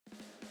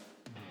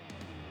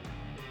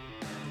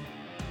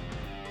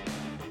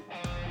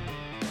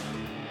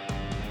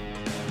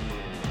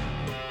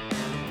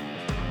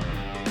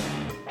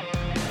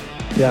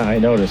Yeah, I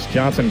noticed.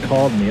 Johnson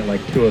called me at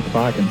like 2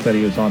 o'clock and said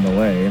he was on the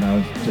way, and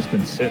I've just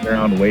been sitting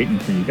around waiting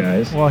for you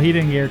guys. Well, he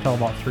didn't get here till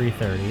about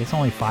 3:30. It's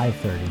only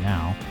 5:30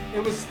 now.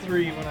 It was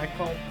 3 when I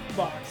called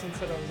Box and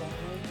said I was on the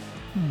road.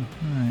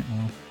 All right,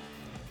 well.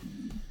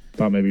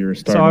 Thought maybe you were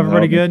starting. So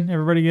everybody good?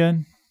 Everybody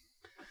good?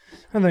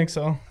 I think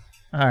so. All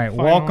right,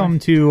 Finally. welcome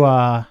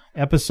to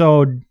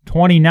episode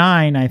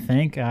 29, I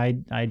think.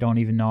 I don't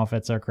even know if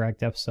that's our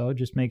correct episode.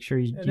 Just make sure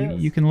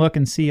you can look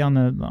and see on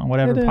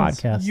whatever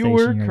podcast You were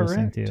station you're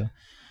correct. listening to.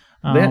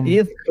 That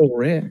is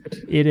correct.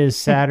 It is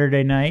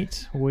Saturday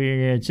night.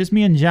 It's just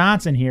me and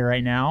Johnson here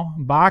right now.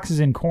 Box is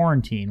in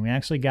quarantine. We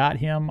actually got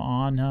him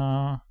on.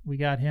 On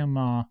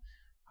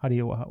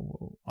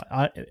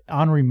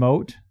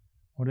remote?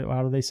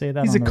 How do they say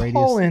that? He's on a the radio?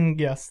 call-in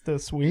guest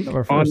this week. Or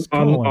On first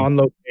call-in.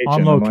 location. On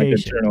I'm like a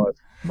location. journalist.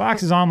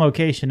 Box is on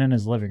location in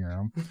his living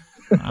room.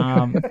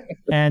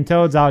 And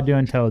Toad's out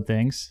doing Toad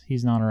things.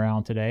 He's not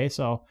around today.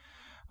 So,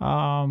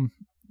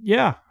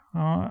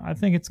 I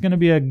think it's going to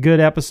be a good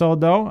episode,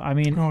 though. I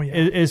mean,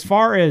 as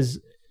far as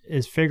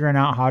figuring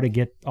out how to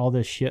get all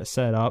this shit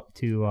set up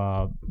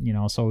to,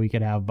 so we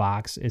could have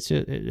Box, it's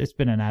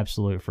been an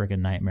absolute freaking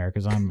nightmare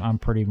because I'm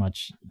pretty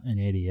much an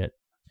idiot.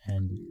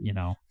 And,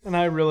 And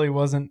I really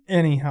wasn't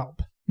any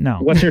help. No.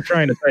 What you're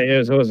trying to say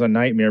is it was a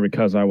nightmare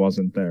because I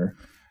wasn't there.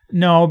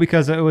 No,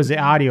 because it was the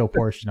audio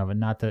portion of it,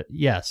 not the.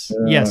 Yes,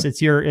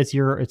 it's your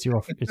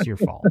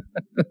fault.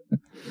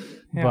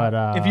 Yeah.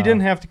 But if you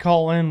didn't have to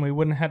call in, we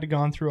wouldn't have had to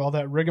gone through all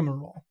that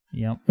rigmarole.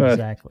 Yep, But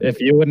exactly. If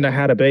you wouldn't have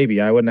had a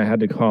baby, I wouldn't have had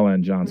to call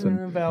in,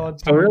 Johnson. Valid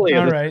So point. really,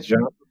 all it's right.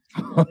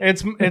 John-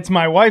 It's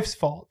my wife's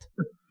fault.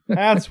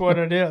 That's what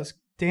it is.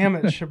 Damn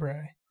it,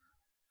 Chabray.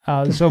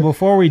 So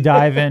before we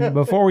dive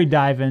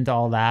into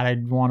all that, I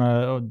want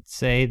to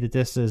say that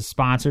this is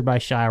sponsored by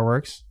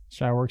Shyworks.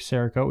 Shyworks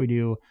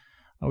Cerakote.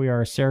 We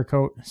are a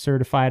Cerakote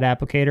certified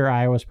applicator,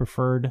 Iowa's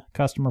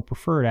customer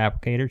preferred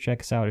applicator. Check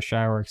us out at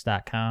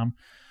shyworks.com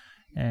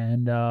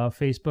and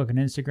Facebook and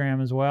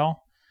Instagram as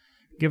well.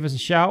 Give us a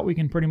shout. We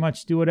can pretty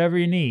much do whatever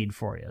you need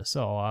for you.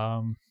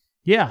 So,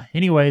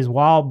 anyways,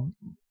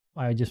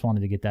 I just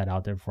wanted to get that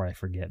out there before I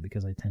forget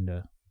because I tend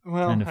to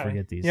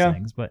forget these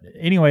things. But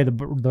anyway,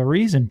 the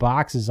reason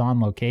Box is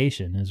on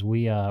location is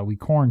we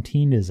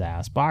quarantined his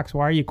ass. Box,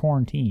 why are you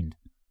quarantined?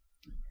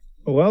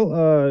 Well,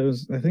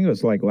 I think it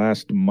was like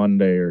last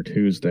Monday or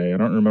Tuesday. I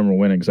don't remember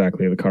when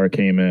exactly the car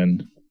came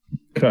in.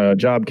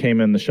 Job came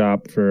in the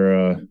shop for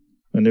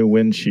a new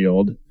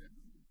windshield,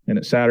 and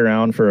it sat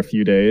around for a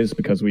few days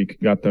because we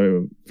got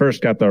the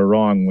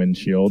wrong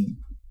windshield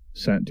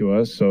sent to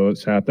us. So it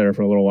sat there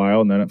for a little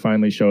while, and then it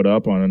finally showed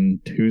up on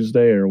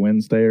Tuesday or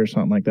Wednesday or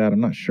something like that. I'm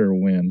not sure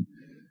when.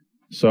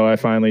 So I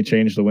finally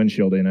changed the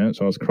windshield in it.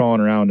 So I was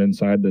crawling around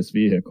inside this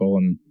vehicle,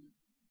 and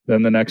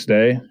then the next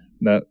day,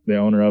 that the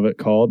owner of it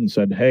called and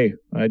said, "Hey,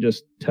 I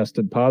just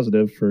tested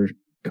positive for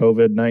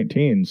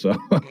COVID-19." So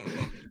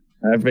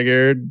I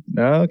figured,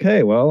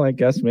 okay, well, I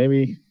guess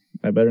maybe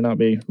I better not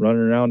be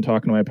running around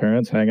talking to my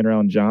parents, hanging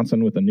around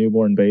Johnson with a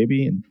newborn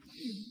baby. And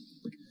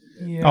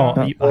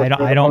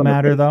I don't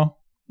matter though.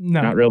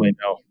 No, not really.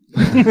 No.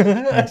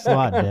 Thanks a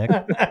lot, Dick.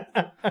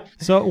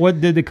 So,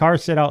 what did the car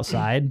sit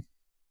outside?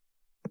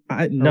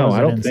 No, I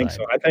don't think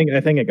so. I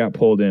think it got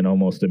pulled in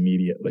almost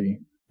immediately.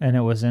 And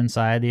it was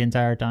inside the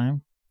entire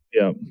time?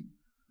 Yep.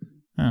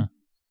 Huh.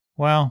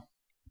 Well,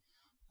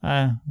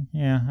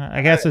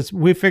 I guess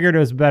we figured it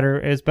was better.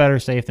 It's better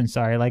safe than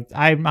sorry. Like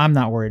I'm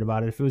not worried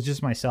about it. If it was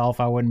just myself,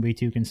 I wouldn't be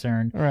too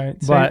concerned. Right.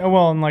 But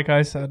and like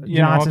I said,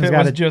 if it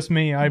was just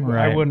me, I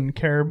wouldn't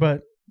care.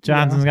 But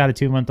Johnson's got a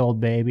 2-month-old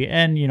baby,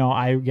 and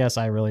I guess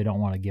I really don't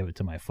want to give it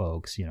to my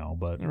folks,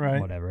 but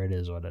whatever, it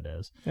is what it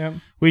is. Yep.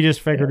 We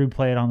just figured we'd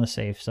play it on the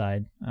safe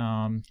side.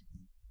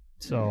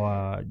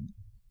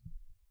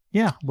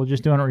 We're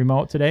just doing it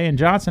remote today. And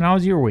Johnson, how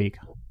was your week?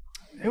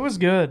 It was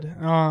good.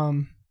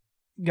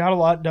 Got a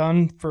lot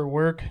done for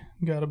work.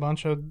 Got a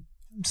bunch of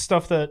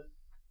stuff that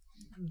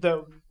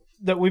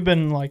we've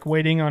been like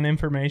waiting on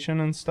information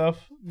and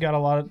stuff. Got a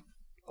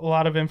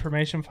lot of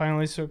information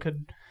finally, so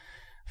could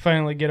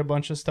finally get a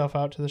bunch of stuff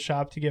out to the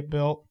shop to get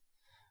built.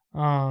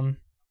 So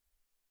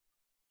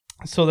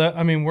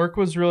work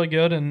was really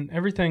good, and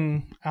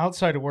everything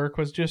outside of work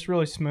was just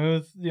really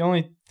smooth. The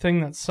only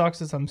thing that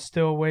sucks is I'm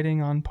still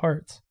waiting on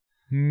parts.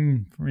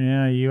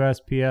 Yeah,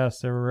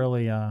 USPS, they're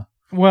really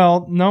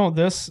Well, no,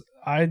 this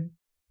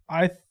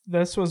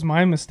was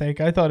my mistake.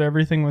 I thought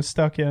everything was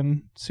stuck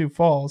in Sioux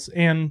Falls,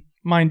 and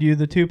mind you,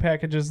 the 2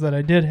 packages that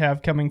I did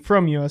have coming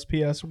from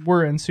USPS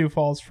were in Sioux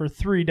Falls for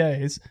 3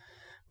 days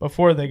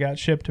before they got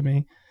shipped to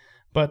me.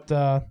 But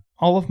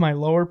all of my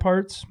lower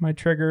parts, my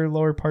trigger,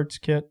 lower parts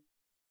kit,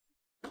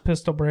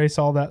 pistol brace,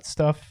 all that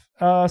stuff,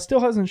 still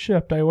hasn't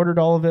shipped. I ordered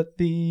all of it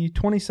the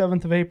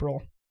 27th of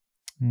April.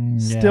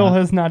 Still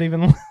has not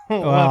even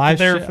left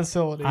their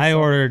facility. I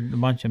ordered a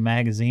bunch of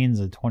magazines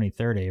the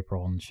 23rd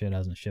April, and shit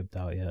hasn't shipped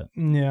out yet.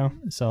 Yeah.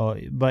 So,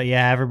 but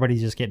yeah, everybody's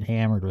just getting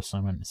hammered with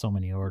so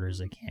many orders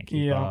they can't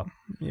keep up.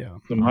 Yeah.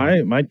 So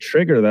my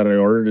trigger that I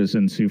ordered is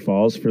in Sioux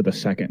Falls for the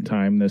second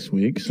time this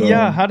week. So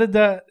yeah, how did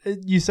that?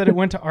 You said it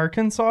went to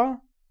Arkansas?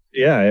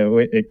 Yeah,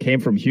 it came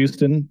from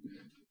Houston,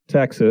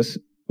 Texas,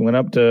 went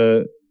up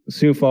to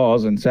Sioux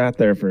Falls and sat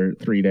there for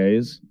 3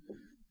 days.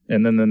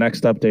 And then the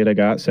next update I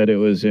got said it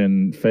was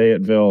in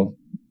Fayetteville,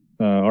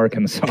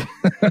 Arkansas.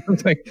 I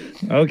was like,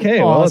 okay,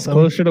 well, it's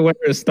closer to where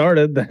it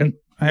started than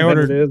I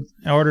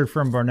ordered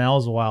from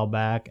Brownells a while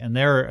back, and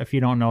they're, if you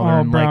don't know,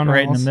 they're like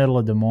right in the middle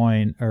of Des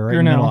Moines or right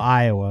in the middle of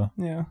Iowa.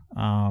 Yeah.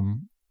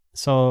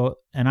 So,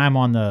 and I'm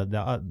on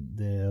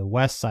the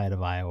west side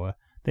of Iowa.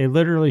 They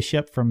literally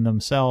ship from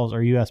themselves, or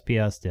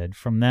USPS did,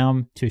 from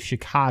them to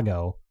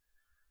Chicago.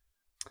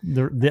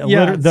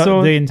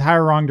 The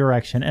entire wrong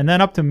direction, and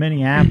then up to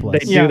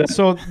Minneapolis. They do that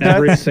so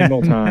every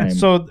single time.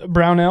 So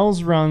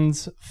Brownells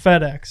runs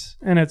FedEx,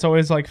 and it's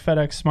always like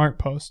FedEx Smart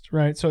Post,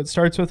 right? So it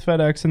starts with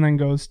FedEx and then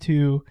goes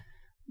to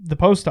the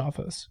post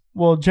office.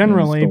 Well,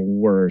 generally, it's the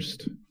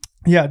worst.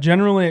 Yeah,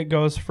 generally it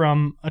goes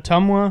from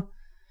Ottumwa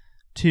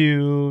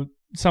to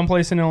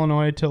someplace in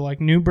Illinois to like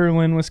New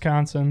Berlin,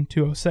 Wisconsin,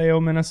 to Osseo,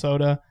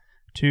 Minnesota,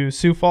 to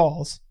Sioux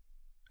Falls,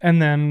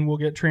 and then we'll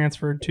get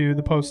transferred to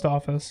the post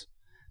office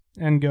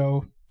and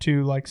go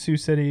to like Sioux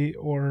City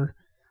or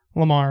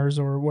Lamar's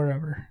or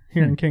wherever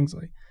here in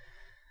Kingsley.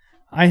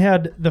 I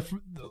had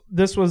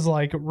this was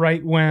like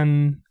right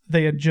when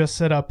they had just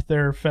set up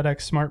their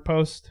FedEx Smart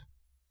Post.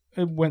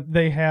 When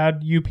they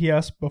had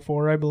UPS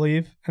before, I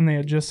believe, and they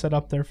had just set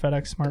up their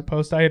FedEx Smart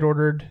Post. I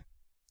don't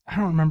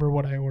remember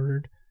what I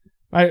ordered.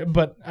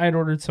 But I had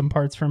ordered some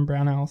parts from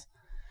Brownells.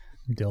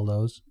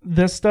 Dildos.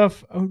 This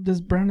stuff,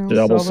 does Brownells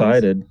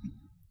double-sided?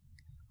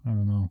 I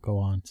don't know. Go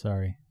on.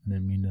 Sorry. I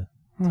didn't mean to.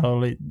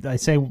 Totally. I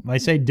say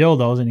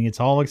dildos, and he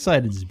gets all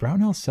excited. Does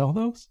Brownells sell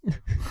those?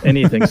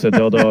 Anything's a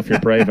dildo if you're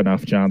brave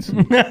enough,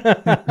 Johnson.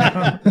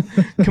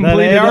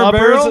 Completed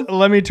uppers.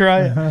 Let me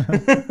try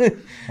it.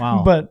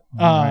 Wow. But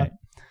right.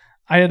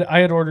 I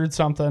had ordered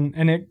something,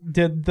 and it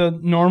did the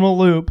normal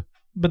loop,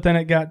 but then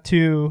it got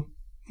to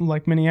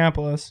like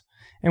Minneapolis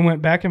and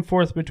went back and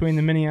forth between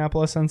the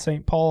Minneapolis and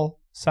St. Paul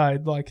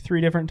side like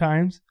 3 different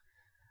times.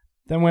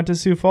 Then went to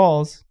Sioux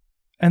Falls,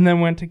 and then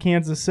went to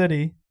Kansas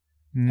City.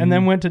 And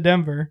then went to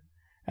Denver,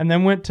 and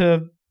then went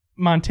to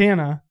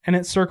Montana, and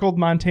it circled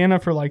Montana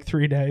for like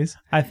 3 days.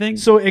 I think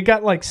so. It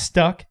got like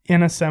stuck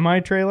in a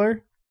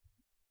semi-trailer,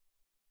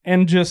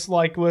 and just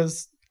like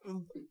was.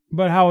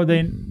 But how would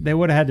they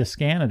would have had to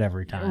scan it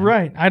every time,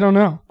 right? I don't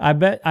know. I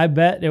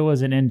bet it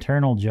was an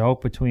internal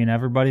joke between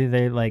everybody.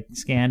 They like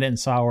scanned it and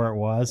saw where it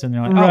was, and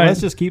they're like, "Oh,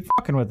 let's just keep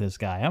fucking with this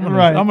guy. I'm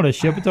gonna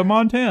ship it to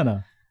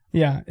Montana."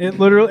 Yeah, it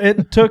literally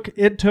it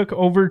took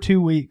over 2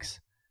 weeks.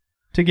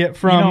 To get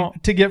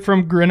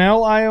from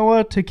Grinnell,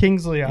 Iowa to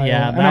Kingsley, Iowa.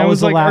 Yeah, and I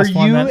was like, are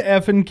you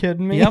effing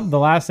kidding me? Yep, the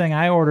last thing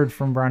I ordered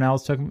from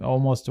Brownells took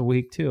almost a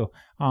week too.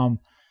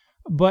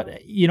 But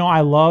I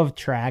love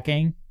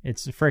tracking.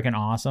 It's freaking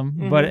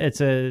awesome. But at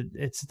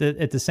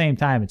the same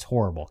time it's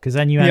horrible because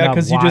then you end up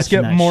because you just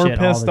get more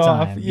pissed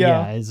off.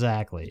 Yeah,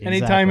 exactly.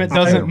 Anytime it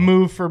doesn't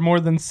move for more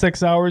than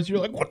 6 hours, you're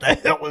like, what the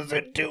hell is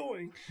it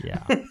doing?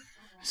 Yeah.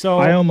 So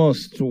I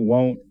almost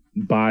won't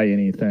buy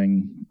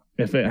anything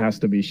if it has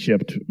to be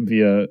shipped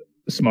via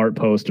Smart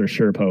Post or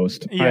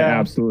SurePost. Yeah. I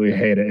absolutely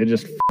hate it. It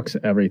just fucks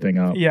everything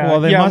up. Yeah,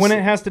 when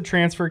it has to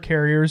transfer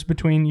carriers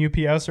between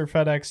UPS or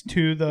FedEx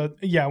to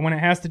when it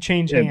has to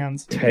change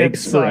hands. It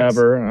takes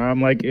forever.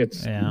 I'm like,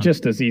 it's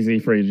just as easy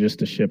for you just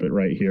to ship it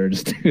right here.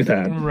 Just do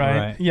that.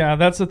 Right. Yeah,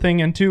 that's the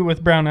thing. And too,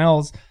 with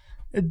Brownells,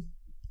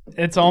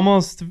 it's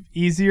almost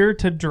easier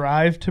to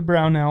drive to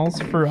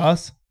Brownells for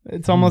us.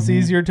 It's almost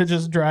easier to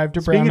just drive to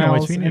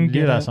Brownells we need to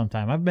do that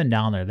sometime. I've been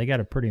down there. They got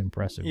a pretty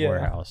impressive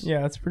warehouse.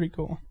 Yeah, it's pretty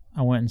cool.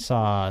 I went and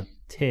saw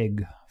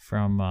Tig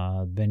from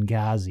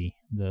Benghazi,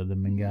 the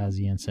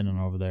Benghazi incident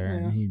over there,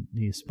 and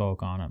he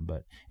spoke on it.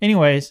 But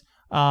anyways,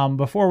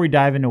 before we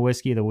dive into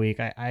Whiskey of the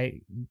Week,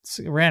 I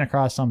ran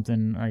across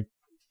something. I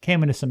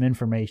came into some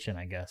information,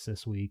 I guess,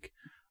 this week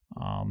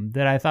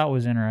that I thought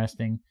was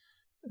interesting.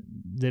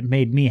 That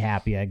made me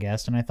happy, I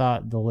guess, and I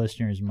thought the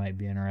listeners might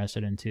be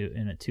interested in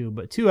it too.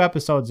 But 2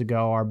 episodes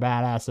ago, our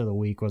badass of the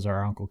week was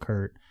our Uncle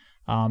Kurt,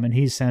 and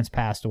he's since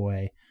passed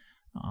away.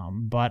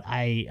 But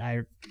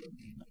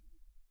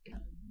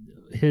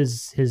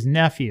his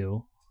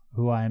nephew,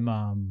 who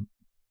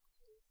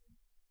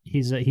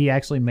he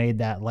actually made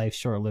that "Life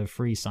Short Live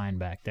Free" sign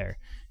back there.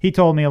 He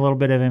told me a little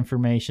bit of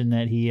information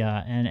that he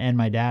and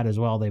my dad as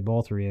well. They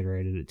both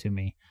reiterated it to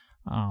me.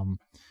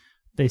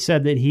 They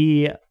said that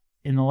he.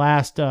 In the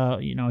last,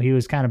 he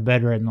was kind of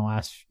bedridden the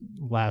last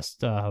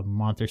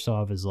month or so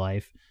of his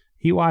life.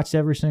 He watched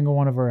every single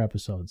one of our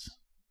episodes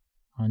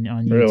on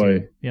YouTube.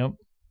 Really? Yep.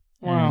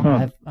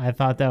 Wow. And I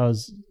thought that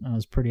was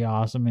pretty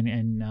awesome.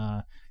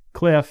 And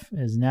Cliff,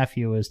 his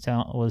nephew,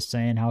 was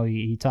saying how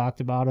he talked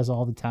about us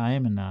all the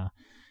time. And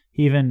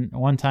he even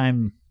one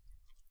time,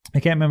 I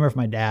can't remember if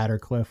my dad or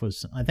Cliff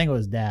was. I think it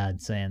was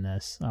Dad saying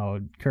this. Oh,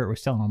 Kurt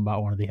was telling him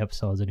about one of the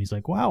episodes, and he's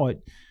like, "Wow,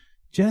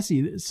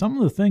 Jesse, some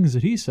of the things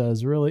that he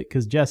says really,"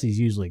 because Jesse's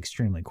usually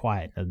extremely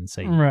quiet, doesn't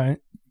say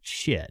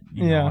shit,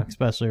 you know,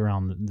 especially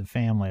around the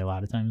family. A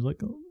lot of times,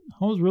 like,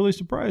 I was really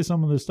surprised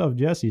some of the stuff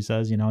Jesse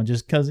says,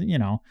 just because,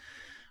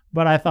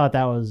 but I thought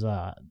that was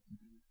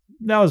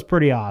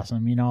pretty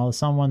awesome. You know,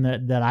 someone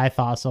that I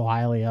thought so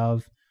highly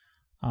of.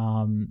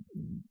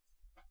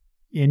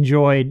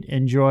 Enjoyed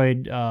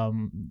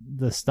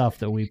the stuff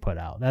that we put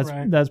out.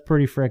 That's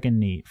pretty freaking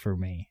neat for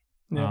me.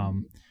 Yeah.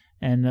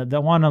 And the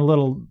one a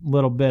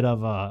little bit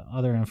of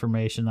other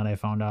information that I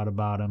found out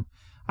about him.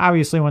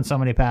 Obviously, when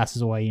somebody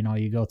passes away, you know,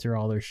 you go through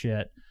all their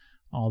shit,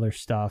 all their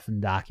stuff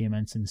and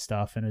documents and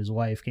stuff. And his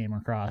wife came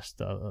across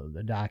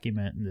the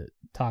document that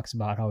talks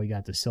about how he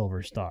got the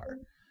Silver Star.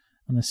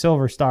 And the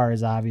Silver Star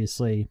is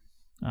obviously,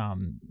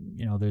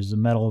 you know, there's the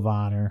Medal of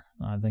Honor.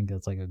 I think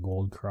that's like a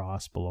gold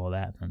cross below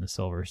that, and the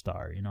Silver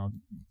Star. You know,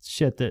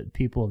 shit that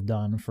people have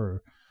done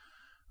for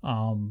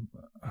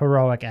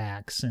heroic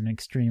acts and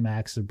extreme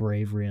acts of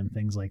bravery and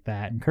things like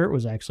that. And Kurt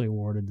was actually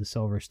awarded the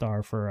Silver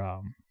Star for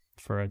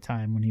a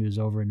time when he was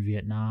over in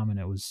Vietnam, and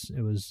it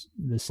was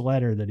this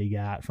letter that he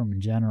got from a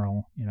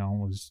general, you know,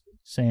 was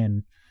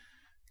saying,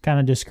 kind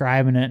of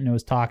describing it, and it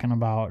was talking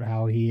about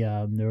how he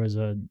there was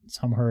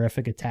some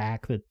horrific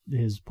attack that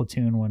his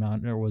platoon went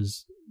under,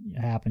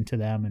 happened to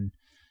them, and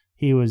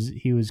he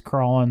was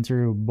crawling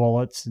through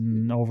bullets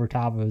and over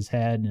top of his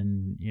head,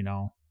 and you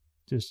know,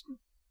 just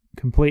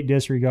complete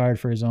disregard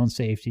for his own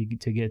safety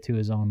to get to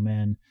his own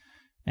men.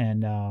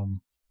 And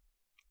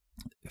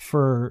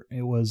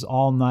it was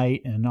all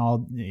night and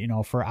all, you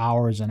know, for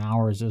hours and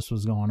hours this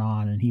was going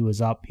on, and he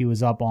was up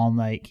all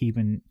night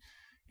keeping,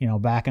 you know,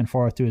 back and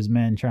forth to his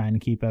men, trying to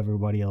keep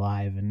everybody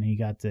alive, and he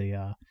got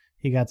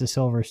the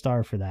Silver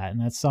Star for that.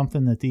 And that's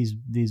something that these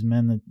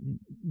men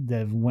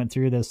that went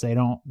through this, they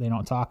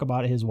don't talk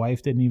about it. His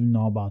wife didn't even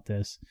know about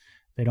this.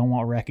 They don't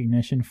want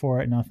recognition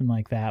for it, nothing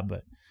like that.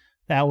 But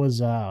that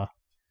was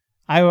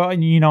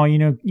you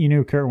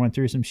knew Kurt went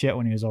through some shit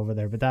when he was over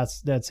there, but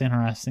that's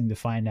interesting to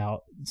find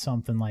out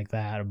something like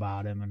that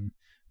about him, and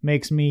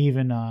makes me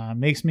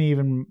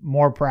even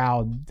more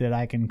proud that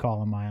I can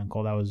call him my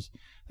uncle. That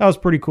was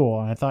pretty cool,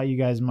 and I thought you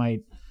guys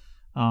might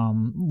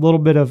little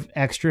bit of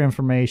extra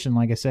information.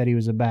 Like I said, he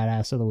was a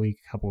badass of the week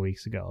a couple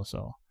weeks ago,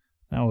 so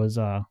that was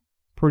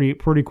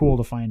pretty cool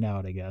to find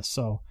out, I guess.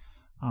 So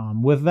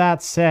with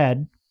that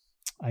said,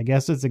 I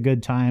guess it's a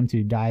good time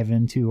to dive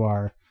into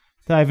our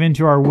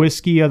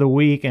whiskey of the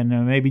week, and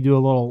maybe do a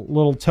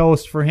little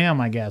toast for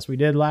him. I guess we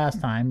did last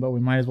time, but we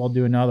might as well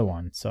do another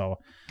one. So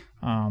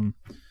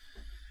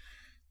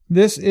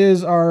this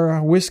is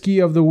our whiskey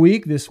of the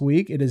week this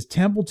week. It is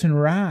Templeton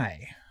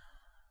Rye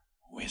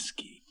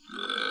Whiskey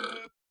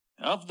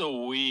of the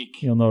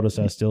week. You'll notice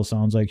that still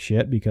sounds like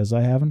shit because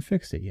I haven't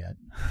fixed it yet.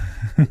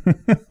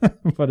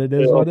 But it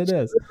is what it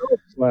is.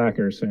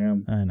 Slacker,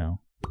 Sam. I know.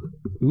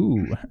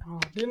 Ooh. Oh,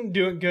 didn't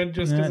do it good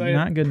just because I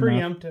not good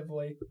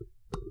preemptively.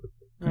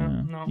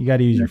 No. You got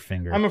to use your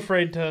finger. I'm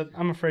afraid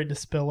to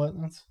spill it.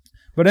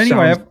 But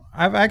anyway,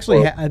 I've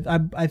actually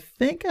I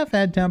think I've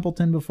had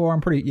Templeton before.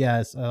 I've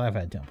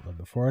had Templeton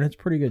before, and it's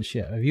pretty good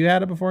shit. Have you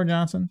had it before,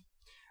 Johnson?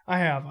 I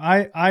have.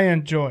 I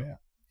enjoy it.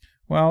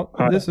 Well,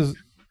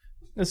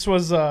 this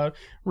was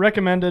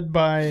recommended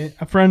by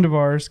a friend of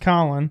ours,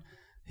 Colin.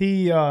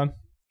 I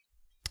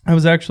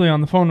was actually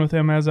on the phone with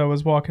him as I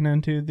was walking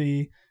into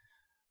the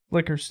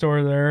liquor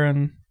store there,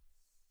 and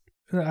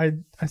I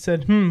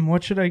said,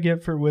 what should I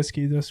get for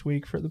whiskey this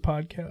week for the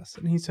podcast?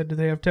 And he said, do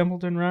they have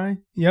Templeton Rye?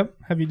 Yep.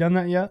 Have you done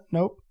that yet?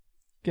 Nope.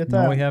 Get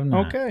that. No, we have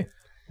not. Okay.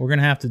 We're going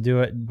to have to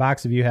do it.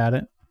 Box, have you had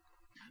it?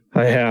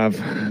 I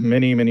have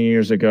many, many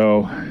years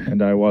ago,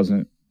 and I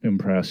wasn't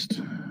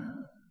impressed.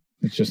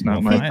 It's just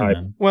not my type.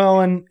 Then.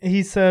 Well, and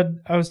he said,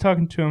 I was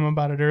talking to him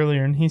about it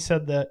earlier, and he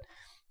said that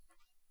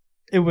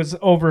it was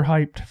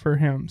overhyped for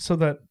him, so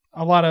that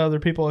a lot of other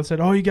people had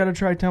said, oh, you got to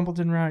try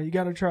Templeton Rye. You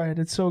got to try it.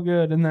 It's so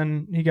good. And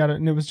then he got it,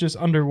 and it was just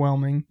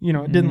underwhelming. You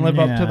know, it didn't live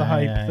up to the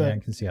hype. I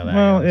can see how that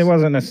goes. It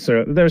wasn't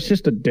necessarily. There's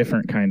just a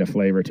different kind of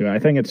flavor to it. I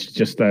think it's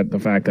just that the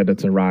fact that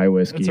it's a rye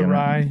whiskey. It's a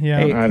rye, yeah.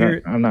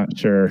 Hey, I'm not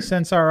sure.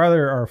 Since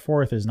our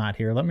fourth is not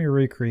here, let me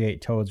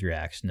recreate Toad's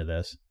reaction to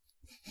this.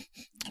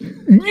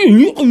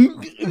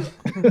 This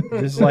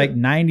is like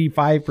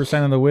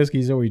 95% of the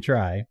whiskeys that we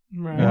try.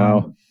 Right.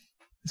 Wow.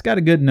 It's got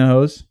a good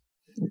nose.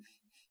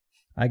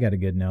 I got a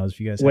good nose. If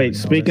you guys wait,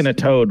 speaking of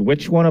Toad,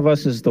 which one of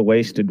us is the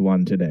wasted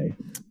one today?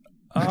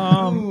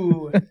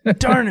 Ooh,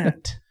 darn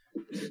it!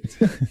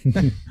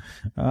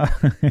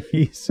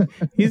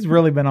 He's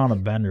really been on a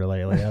bender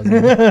lately, hasn't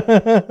he?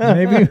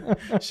 Maybe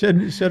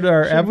should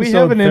our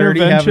episode 30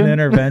 have an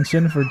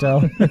intervention for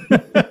Toad?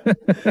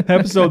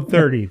 Episode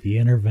 30, the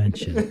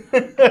intervention.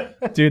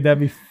 Dude, that'd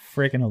be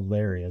freaking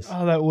hilarious.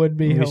 Oh, that would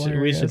be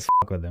hilarious. We should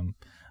fuck with him.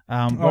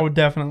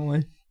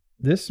 Definitely.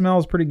 This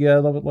smells pretty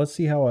good. Let's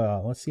see how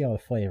the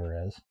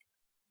flavor is.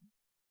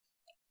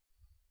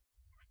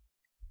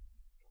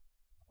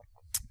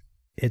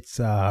 It's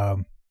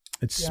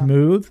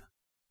smooth.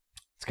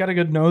 It's got a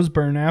good nose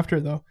burn after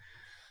though.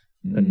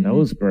 A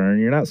nose burn?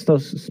 You're not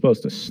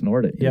supposed to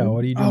snort it. Dude. Yeah,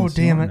 what are you doing? Oh,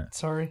 damn it!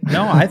 Sorry.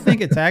 No, I think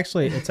it's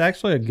actually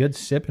a good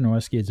sipping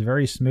whiskey. It's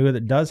very smooth.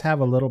 It does have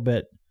a little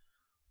bit.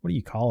 What do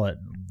you call it?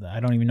 I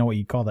don't even know what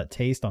you call that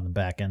taste on the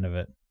back end of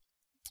it.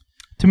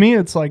 To me,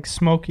 it's like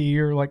smoky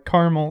or like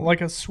caramel,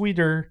 like a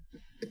sweeter.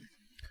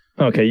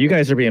 Okay, you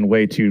guys are being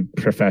way too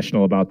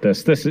professional about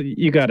this.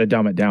 You got to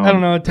dumb it down. I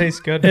don't know. It tastes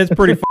good. It's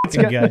pretty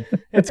fucking good.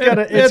 It's got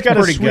a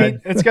pretty sweet.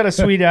 good. It's got a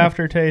sweet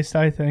aftertaste.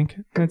 I think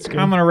it's good.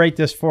 I'm gonna rate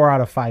this 4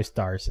 out of 5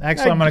 stars.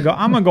 Actually, I'm gonna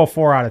go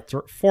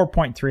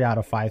 4.3 out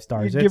of 5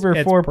 stars. I'd give her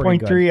it's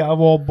 4.3.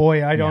 Oh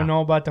boy, I don't Yeah.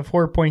 know about the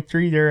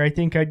 4.3 there. I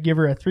think I'd give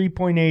her a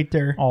 3.8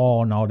 there.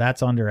 Oh no,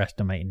 that's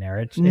underestimating there.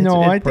 It's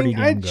I pretty think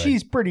damn good.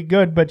 she's pretty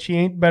good, but she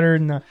ain't better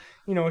than the.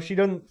 She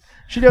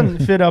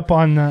doesn't fit up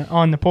on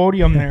the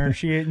podium there.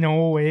 She ain't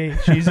no way.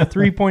 She's a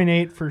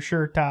 3.8 for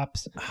sure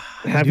tops.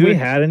 Have we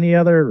had any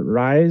other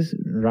rye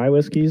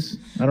whiskeys?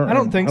 I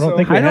don't think so.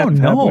 I don't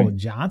know. Have we?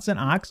 Johnson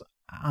Ox.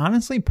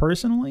 Honestly,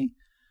 personally,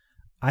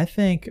 I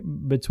think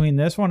between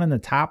this one and the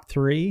top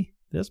 3,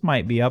 this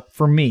might be up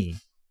for me.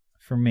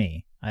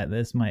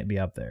 This might be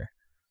up there.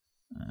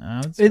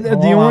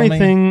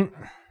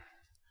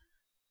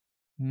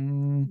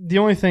 The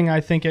only thing I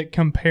think it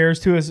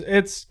compares to is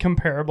it's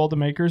comparable to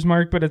Maker's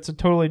Mark, but it's a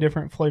totally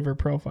different flavor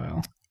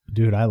profile.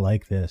 Dude, I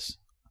like this.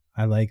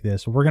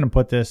 We're gonna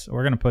put this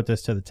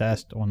to the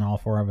test when all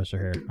 4 of us are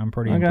here. I'm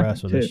pretty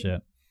impressed with this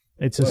shit.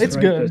 It's write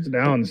good. This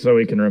down so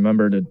we can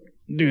remember to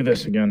do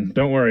this again.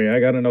 Don't worry, I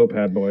got a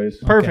notepad, boys.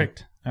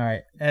 Perfect. All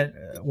right.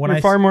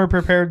 You're far more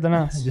prepared than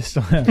us. Just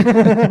I'm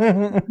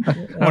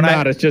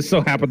not. It just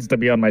so happens to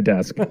be on my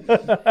desk.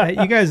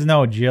 you guys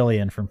know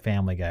Jillian from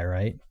Family Guy,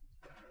 right?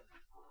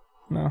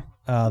 No.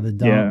 The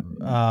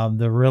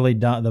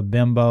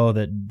bimbo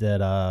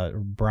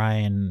that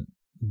Brian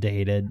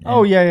dated.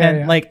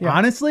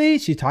 Honestly,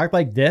 she talked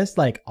like this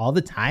like all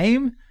the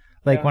time.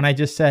 Like when I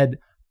just said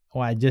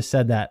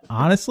that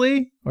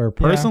honestly or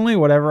personally,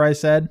 whatever I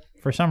said.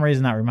 For some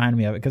reason, that reminded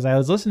me of it because I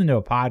was listening to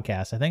a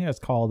podcast. I think it was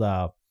called.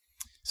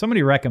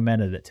 Somebody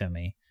recommended it to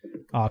me.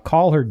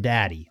 Call Her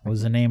Daddy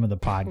was the name of the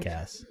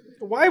podcast.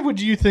 Why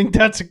would you think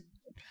that's?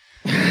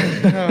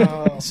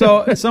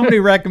 So somebody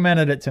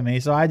recommended it to me,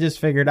 so I just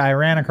figured I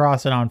ran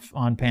across it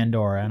on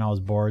Pandora, and I was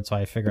bored, so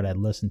I figured I'd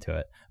listen to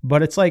it.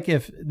 But it's like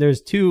if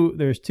there's two,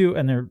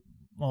 and they're,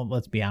 well,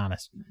 let's be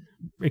honest,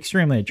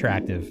 extremely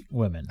attractive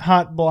women,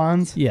 hot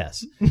blondes.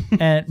 Yes,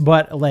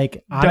 but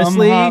like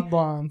honestly, dumb hot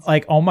blondes.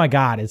 Like oh my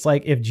god, it's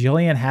like if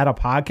Jillian had a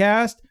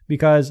podcast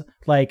because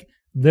like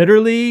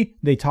literally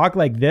they talk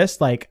like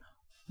this like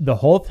the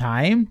whole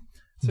time.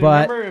 So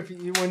but remember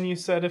when you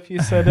said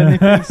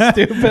anything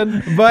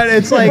stupid? But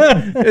it's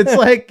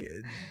like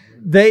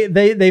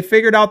they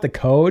figured out the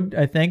code,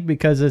 I think,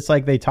 because it's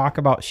like they talk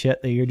about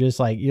shit that you're just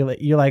like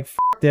you're like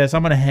fuck this,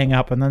 I'm gonna hang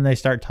up, and then they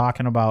start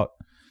talking about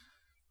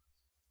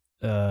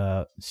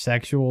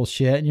sexual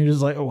shit, and you're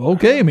just like, oh,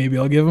 okay, maybe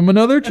I'll give them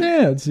another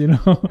chance, Yeah.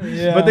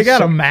 But they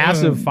got a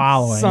massive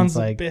following. Sons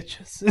of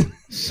bitches.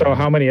 So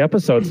how many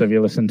episodes have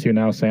you listened to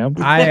now, Sam?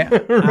 I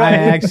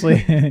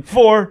actually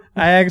 4.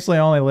 I actually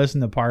only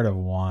listened to part of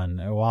 1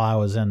 while I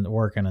was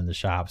working in the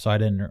shop, so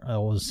it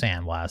was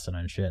sandblasting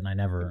and shit, and I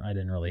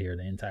didn't really hear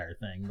the entire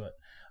thing, but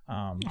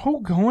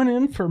going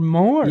in for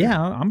more.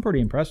 Yeah, I'm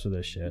pretty impressed with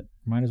this shit.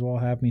 Might as well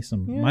have me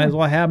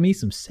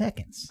some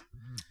seconds.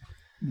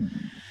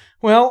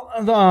 Well,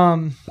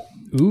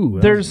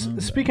 there's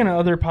speaking of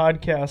other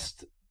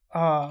podcasts,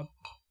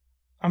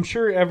 I'm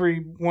sure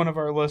every one of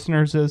our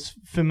listeners is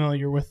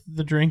familiar with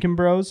the Drinking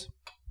Bros.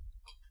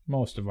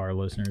 Most of our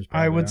listeners,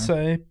 I would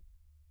say.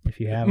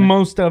 If you haven't,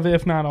 most of,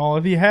 if not all.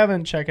 If you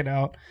haven't, check it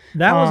out.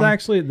 That was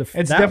actually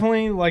it's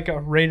definitely like a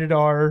rated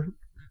R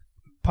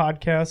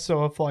podcast.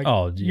 So if like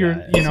you're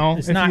if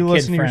you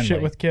listen to your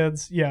shit with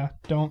kids,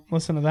 don't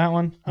listen to that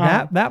one.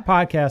 That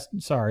podcast,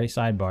 sorry,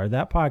 sidebar.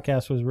 That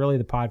podcast was really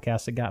the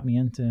podcast that got me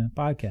into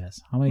podcasts.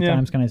 How many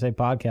times can I say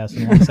podcast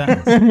in one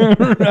sentence?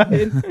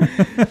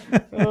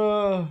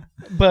 Right.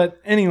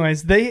 But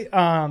anyways, they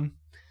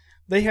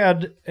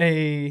had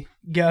a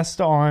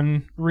guest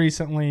on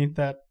recently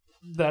that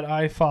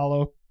I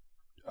follow,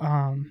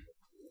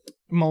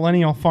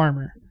 Millennial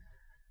Farmer.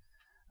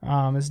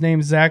 His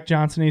name's Zach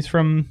Johnson. He's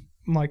from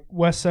like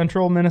West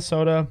Central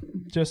Minnesota,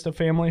 just a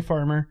family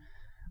farmer.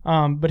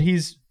 But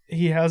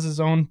he has his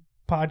own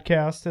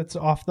podcast. It's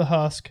Off the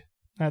Husk.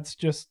 That's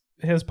just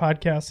his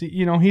podcast.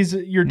 He's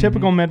your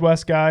typical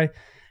Midwest guy.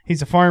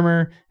 He's a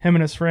farmer. Him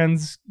and his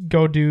friends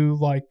go do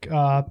like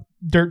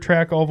dirt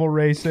track oval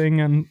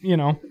racing and,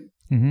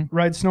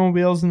 ride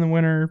snowmobiles in the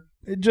winter.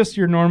 Just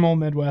your normal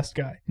Midwest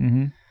guy.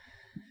 Mm-hmm.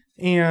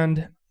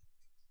 And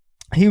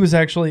he was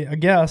actually a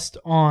guest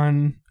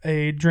on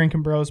a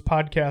Drinkin' Bros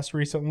podcast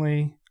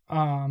recently,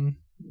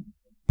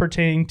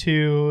 pertaining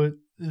to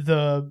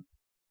the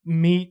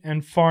meat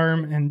and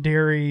farm and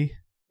dairy,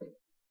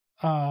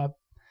 kind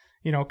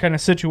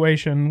of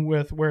situation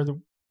with where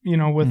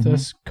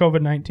this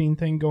COVID-19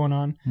 thing going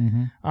on.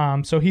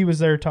 Mm-hmm. So he was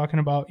there talking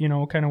about,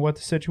 kind of what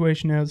the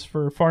situation is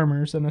for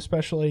farmers and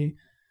especially,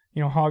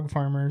 hog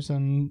farmers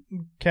and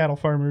cattle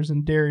farmers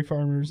and dairy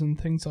farmers and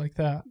things like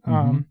that.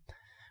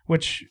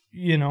 Which,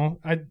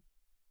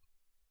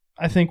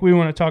 I think we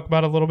want to talk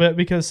about a little bit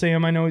because,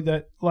 Sam, I know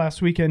that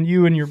last weekend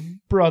you and your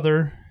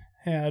brother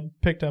had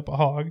picked up a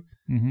hog.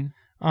 Mm-hmm.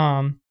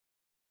 And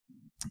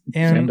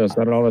Sam does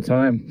that all the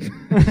time.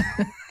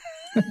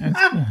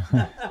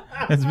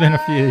 It's been a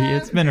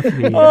few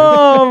years.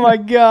 Oh my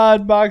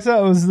God, Box,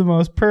 that was the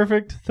most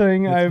perfect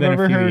thing I've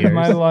ever heard in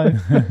my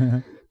life.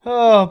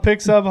 Oh,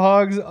 picks up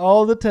hogs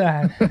all the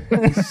time.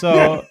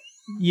 So,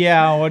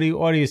 yeah, what he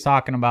was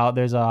talking about?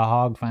 There's a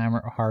hog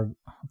farmer.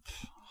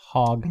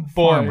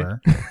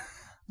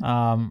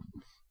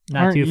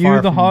 Not Aren't too you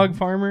far the from, hog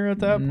farmer at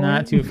that point?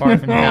 Not too far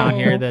from down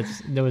here. That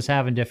was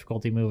having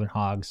difficulty moving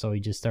hogs, so he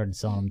just started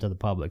selling them to the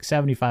public.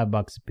 $75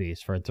 a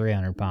piece for a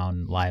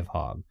 300-pound live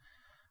hog.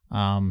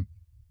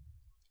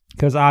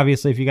 Because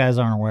obviously, if you guys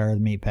aren't aware of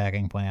the meat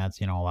packing plants,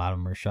 a lot of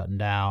them are shutting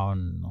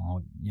down,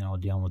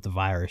 dealing with the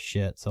virus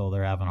shit, so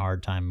they're having a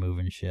hard time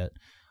moving shit.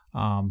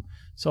 But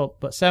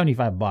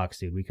 $75,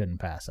 dude, we couldn't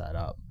pass that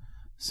up.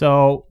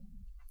 So,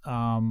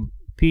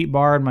 Pete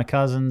borrowed my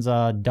cousin's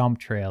dump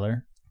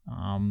trailer,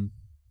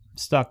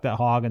 stuck that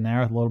hog in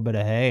there with a little bit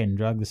of hay and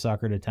drug the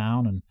sucker to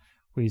town, and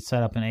we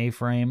set up an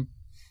A-frame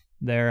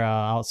there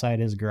outside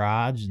his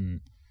garage,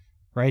 and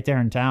right there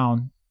in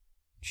town,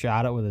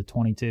 shot it with a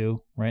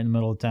 22 right in the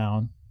middle of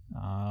town.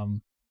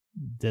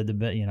 Did the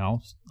bit,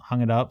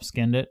 hung it up,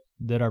 skinned it,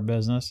 did our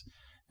business.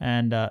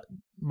 And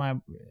my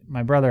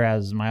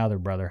other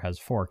brother has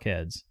 4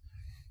 kids,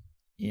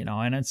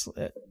 and it's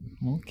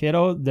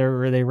kiddo.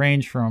 They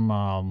range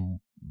from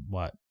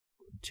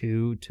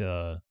 2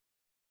 to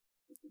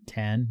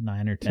 10,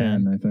 9 or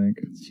 10. I think.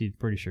 She's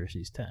pretty sure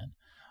she's 10.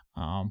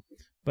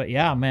 But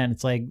yeah, man,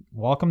 it's like,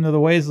 welcome to the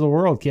ways of the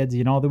world, kids.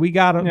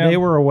 They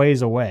were a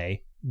ways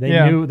away.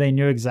 They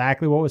knew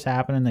exactly what was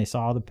happening. They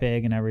saw the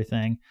pig and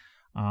everything.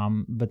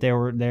 But they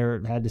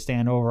had to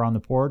stand over on the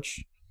porch.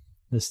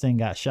 This thing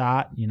got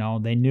shot.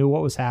 They knew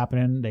what was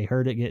happening. They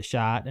heard it get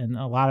shot. And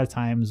a lot of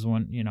times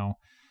when,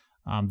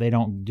 they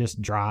don't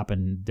just drop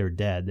and they're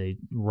dead. They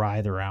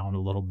writhe around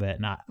a little bit.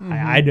 And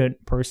I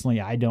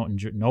don't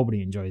enjoy,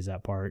 nobody enjoys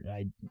that part.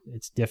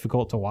 It's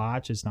difficult to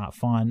watch. It's not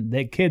fun.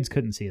 The kids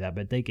couldn't see that,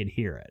 but they could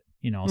hear it,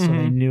 so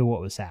they knew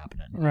what was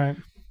happening. Right.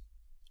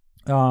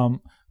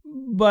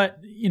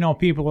 But,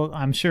 people,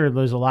 I'm sure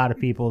there's a lot of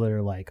people that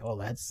are like, oh,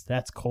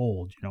 that's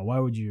cold. Why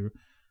would you?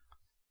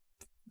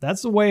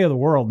 That's the way of the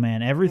world,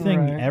 man.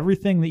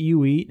 Everything that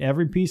you eat,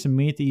 every piece of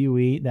meat that you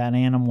eat, that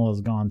animal has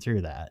gone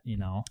through that,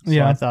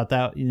 So I thought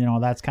that,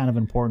 that's kind of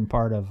an important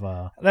part of,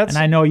 and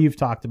I know you've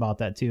talked about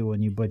that too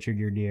when you butchered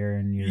your deer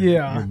and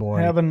your boy.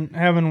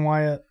 Having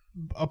Wyatt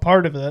a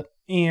part of it.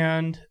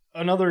 And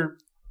another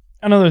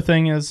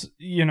thing is,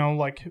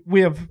 like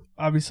we have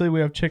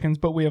chickens,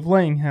 but we have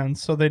laying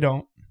hens, so they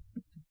don't,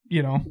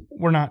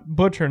 we're not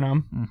butchering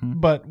them,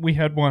 but we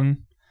had one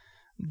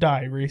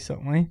die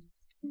recently.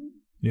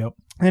 Yep.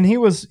 And he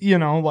was,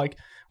 like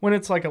when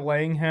it's like a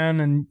laying hen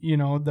and,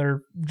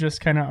 they're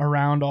just kind of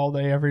around all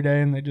day, every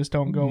day, and they just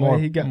don't go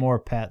away. He got more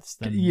pets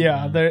than.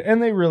 Yeah,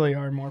 they really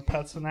are more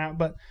pets than that.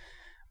 But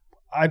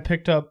I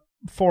picked up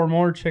 4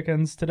 more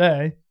chickens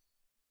today,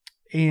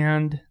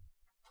 and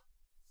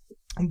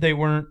they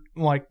weren't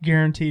like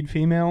guaranteed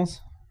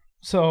females.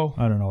 So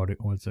I don't know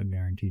what's a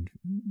guaranteed.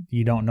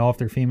 You don't know if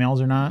they're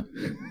females or not.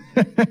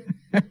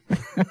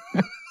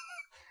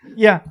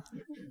 Yeah.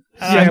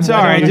 I'm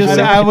sorry.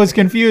 I was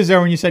confused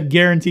there when you said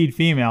guaranteed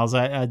females.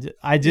 I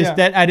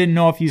didn't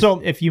know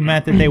if you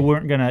meant that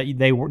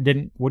they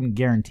wouldn't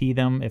guarantee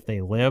them if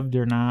they lived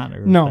or not.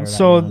 Or no.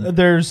 So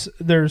there's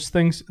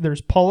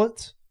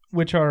pullets,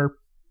 which are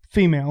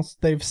females.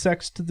 They've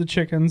sexed the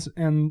chickens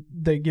and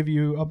they give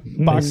you a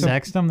box. They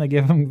sexed them. They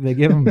give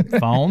them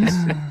phones.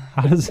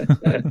 How does?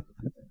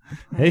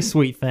 Hey,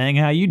 sweet thing,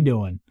 how you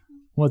doing?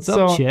 What's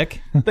up,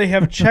 chick? They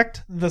have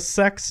checked the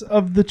sex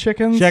of the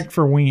chickens. Checked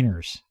for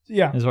wieners.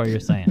 Yeah. Is what you're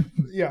saying.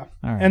 Yeah.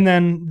 All right. And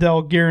then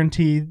they'll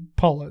guarantee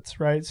pullets,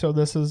 right? So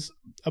this is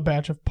a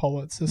batch of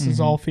pullets. This is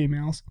all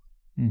females.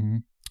 Mm-hmm.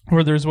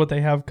 Or there's what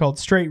they have called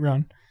straight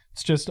run.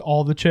 It's just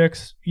all the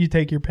chicks. You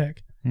take your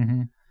pick.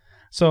 Mm-hmm.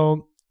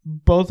 So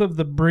both of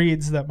the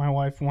breeds that my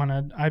wife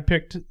wanted, I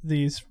picked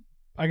these.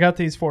 I got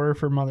these for her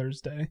for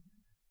Mother's Day.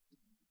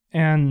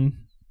 And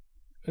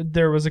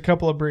there was a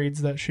couple of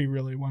breeds that she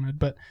really wanted,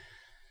 but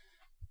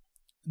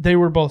they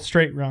were both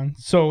straight run.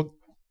 So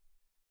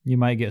you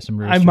might get some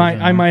roosters.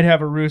 I might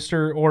have a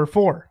rooster or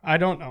 4. I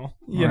don't know.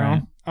 You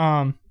know.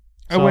 So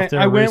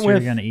I went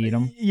with, you're gonna eat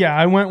them. Yeah,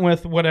 I went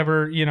with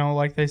whatever,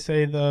 like they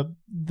say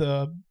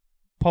the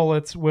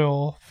pullets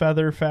will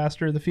feather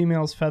faster, the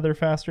females feather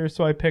faster,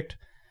 so I picked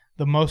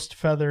the most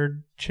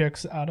feathered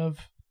chicks out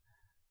of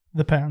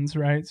the pens,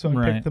 right? So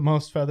I picked the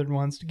most feathered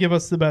ones to give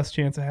us the best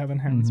chance of having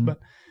hens. Mm-hmm. But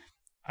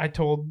I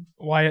told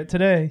Wyatt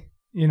today,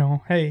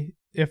 hey,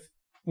 if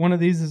one of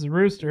these is a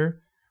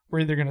rooster,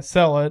 we're either going to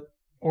sell it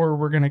or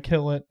we're going to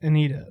kill it and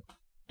eat it.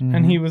 Mm-hmm.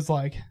 And he was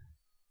like,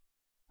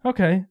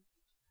 okay,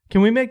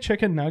 can we make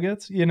chicken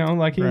nuggets?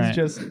 Like he's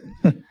just...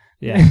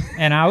 Yeah.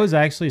 And I was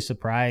actually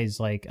surprised.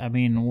 Like, I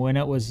mean, when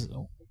it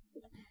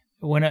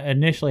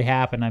initially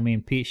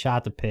happened, Pete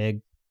shot the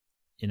pig,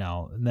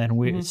 and then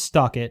we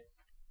stuck it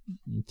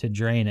to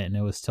drain it, and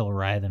it was still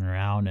writhing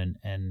around,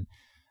 and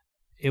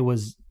it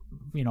was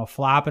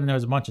flopping. There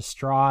was a bunch of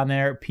straw in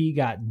there. P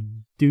got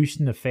douched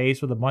in the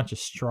face with a bunch of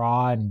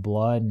straw and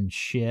blood and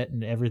shit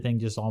and everything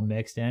just all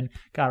mixed in.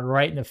 Got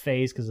right in the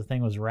face because the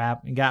thing was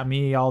wrapped and got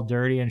me all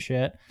dirty and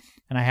shit.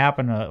 And I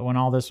happened to, when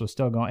all this was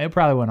still going, it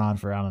probably went on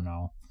for, I don't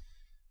know,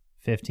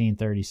 15,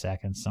 30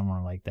 seconds,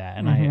 somewhere like that.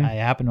 And I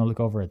happened to look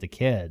over at the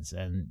kids,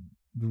 and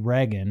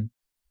Reagan,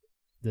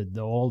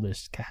 the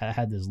oldest,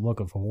 had this look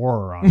of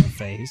horror on her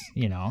face,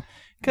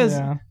 because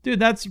dude,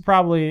 that's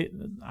probably,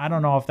 I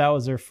don't know if that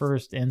was their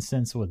first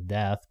instance with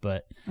death,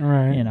 but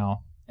right.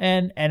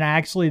 And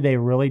actually they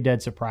really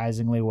did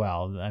surprisingly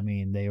well. I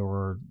mean,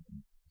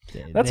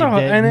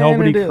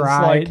 nobody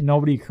cried.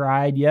 Nobody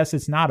cried. Yes,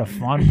 it's not a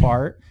fun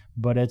part,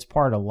 but it's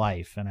part of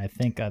life, and I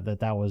think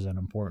that was an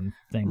important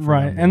thing for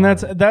right. them to And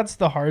learn. that's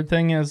the hard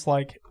thing, is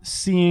like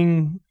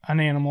seeing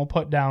an animal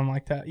put down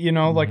like that.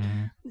 Like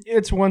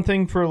it's one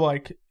thing for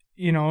like,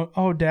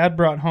 oh, Dad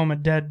brought home a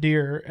dead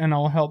deer and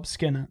I'll help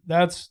skin it.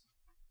 That's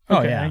okay.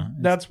 Oh yeah,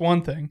 that's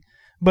one thing.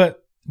 But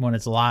when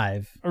it's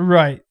live,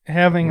 right,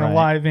 having Right. a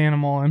live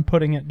animal and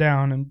putting it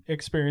down and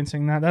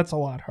experiencing that's a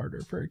lot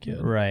harder for a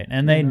kid. right?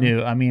 And they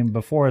knew. I mean,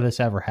 before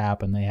this ever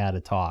happened, they had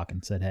a talk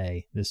and said,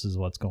 "Hey, this is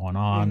what's going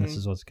on. This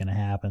is what's going to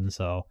happen."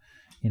 So,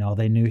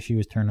 they knew she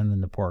was turning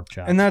into pork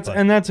chops. And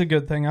that's a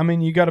good thing. I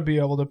mean, you got to be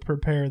able to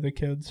prepare the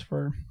kids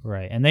for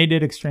right. And they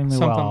did extremely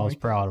well. Something I was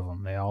like proud of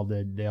them. They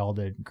all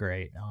did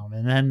great.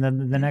 And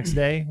then the next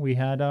day we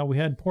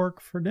had pork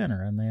for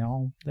dinner, and they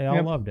all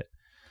loved it.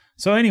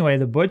 So anyway,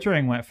 the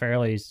butchering went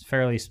fairly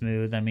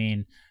smooth. I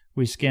mean,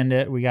 we skinned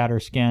it. We got her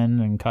skinned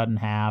and cut in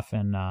half,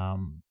 and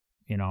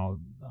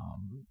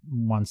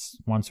once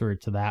we were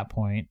to that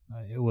point,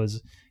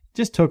 it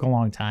just took a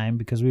long time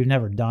because we've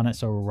never done it.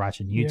 So we're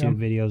watching YouTube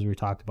videos. We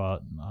talked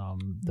about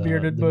the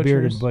bearded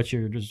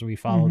butchers. We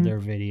followed their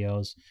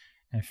videos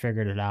and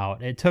figured it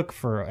out. It took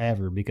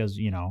forever because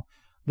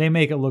they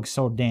make it look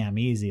so damn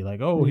easy. Like,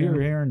 oh,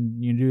 here,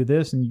 and you do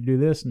this and you do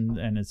this,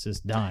 and it's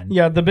just done.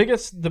 Yeah, the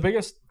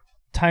biggest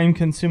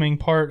time-consuming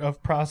part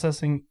of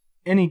processing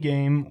any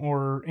game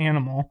or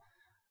animal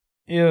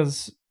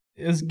is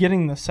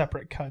getting the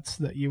separate cuts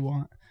that you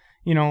want.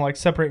 Like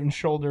separating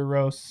shoulder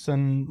roasts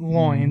and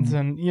loins,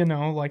 and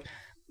like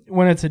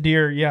when it's a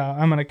deer,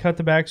 I'm gonna cut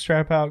the back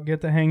strap out,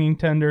 get the hanging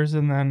tenders,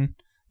 and then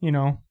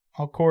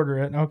I'll quarter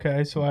it.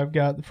 Okay, so I've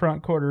got the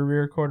front quarter,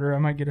 rear quarter. I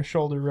might get a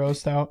shoulder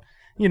roast out.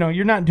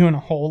 You're not doing a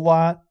whole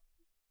lot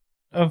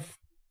of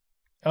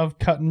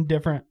cutting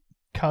different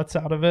cuts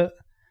out of it.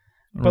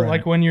 But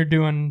like when you're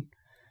doing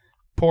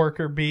pork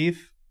or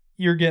beef,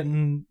 you're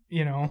getting,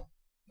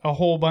 a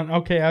whole bunch.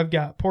 Okay, I've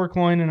got pork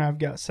loin, and I've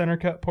got center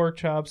cut pork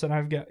chops, and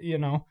I've got,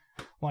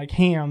 like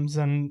hams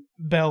and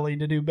belly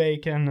to do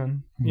bacon,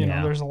 and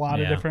there's a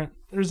lot of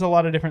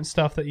different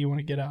stuff that you want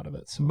to get out of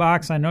it. So.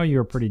 Box, I know you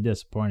were pretty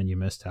disappointed you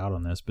missed out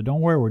on this, but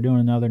don't worry, we're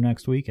doing another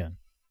next weekend.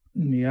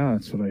 Yeah,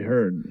 that's what I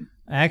heard.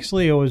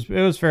 Actually, it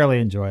was fairly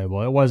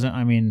enjoyable. It wasn't.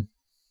 I mean.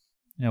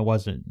 It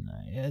wasn't.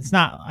 It's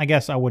not. I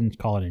guess I wouldn't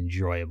call it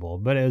enjoyable,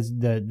 but it was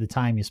the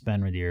time you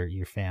spend with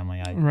your family.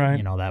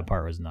 Right. That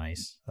part was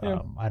nice.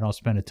 Yeah. I don't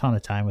spend a ton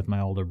of time with my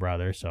older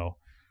brother, so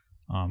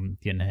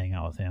getting to hang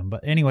out with him.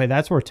 But anyway,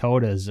 that's where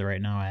Toad is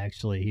right now.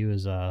 Actually, he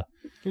was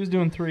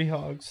doing 3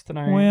 hogs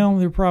tonight. Well,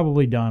 they're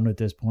probably done at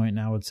this point, and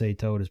I would say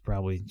Toad is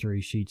probably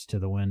 3 sheets to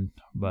the wind.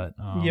 But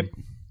yep.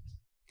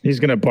 He's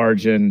going to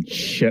barge in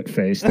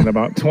shit-faced in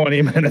about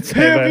 20 minutes.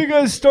 Hey, have you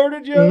guys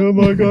started yet? Oh,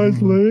 my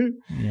guy's late.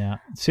 Yeah.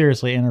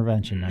 Seriously,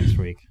 intervention next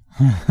week.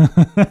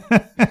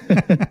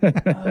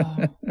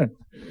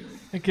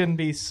 It can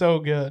be so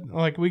good.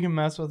 Like, we can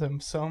mess with him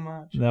so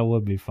much. That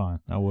would be fun.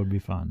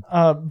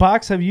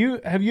 Box, have you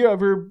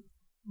ever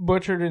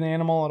butchered an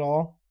animal at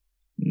all?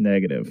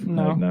 Negative.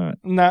 No. I have not.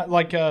 Not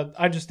like,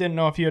 I just didn't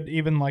know if you had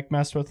even, like,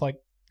 messed with, like,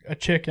 a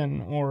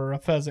chicken or a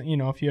pheasant,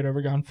 if you had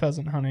ever gone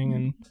pheasant hunting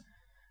and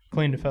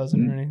cleaned a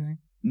pheasant or anything.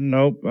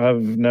 Nope,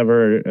 I've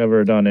never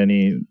ever done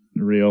any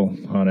real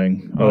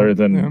hunting other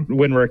than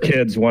when we're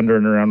kids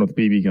wandering around with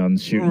BB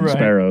guns shooting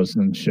sparrows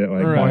and shit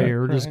like that.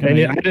 You're just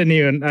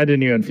and I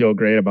didn't even feel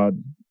great about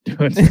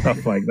doing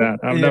stuff like that.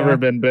 I've never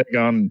been big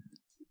on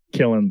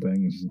killing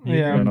things.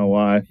 Yeah. I don't know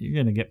why.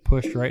 You're gonna get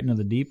pushed right into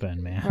the deep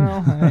end, man.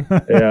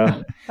 Well,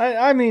 Yeah.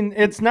 I mean,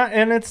 it's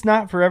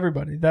not for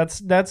everybody.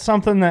 That's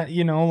something that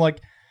like.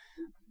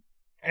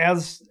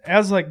 As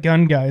like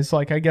gun guys,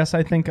 like I guess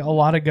I think a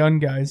lot of gun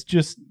guys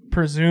just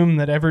presume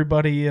that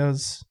everybody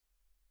is,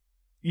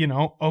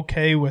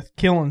 okay with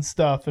killing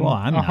stuff and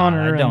I'm a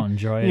hunter. I don't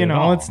enjoy it. At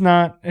all. It's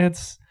not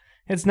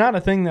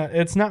a thing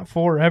it's not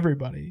for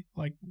everybody.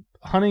 Like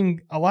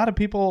hunting, a lot of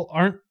people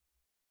aren't.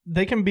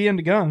 They can be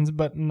into guns,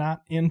 but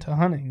not into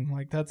hunting.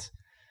 Like that's,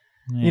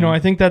 I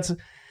think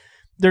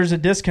there's a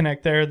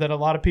disconnect there that a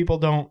lot of people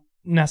don't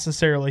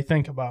necessarily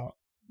think about.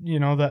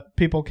 That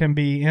people can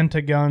be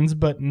into guns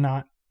but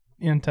not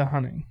into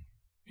hunting.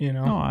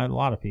 No, a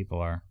lot of people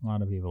are.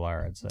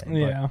 I'd say.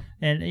 Yeah.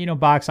 But, and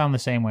Box, I'm the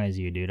same way as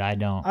you, dude. I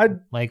don't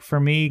like.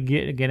 For me,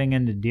 getting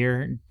into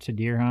deer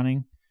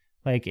hunting,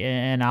 like,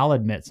 and I'll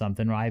admit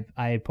something.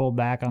 I pulled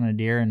back on a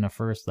deer in the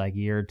first like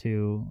year or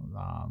two.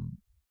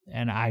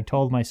 and I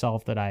told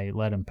myself that I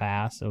let him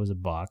pass. It was a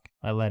buck.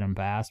 I let him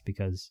pass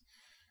because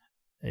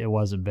it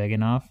wasn't big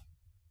enough.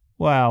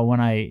 Well, when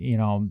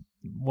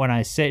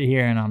I sit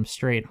here and I'm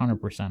straight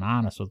 100%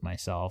 honest with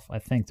myself, I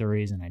think the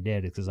reason I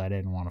did is because I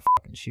didn't want to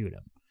fucking shoot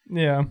him.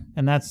 Yeah.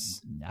 And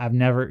I'd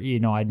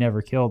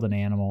never killed an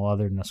animal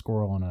other than a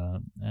squirrel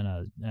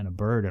and a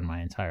bird in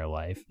my entire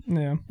life.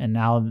 Yeah. And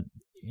now,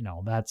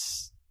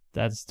 that's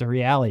the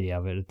reality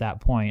of it. At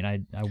that point, I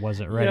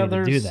wasn't ready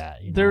to do that.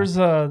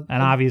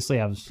 And obviously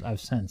I've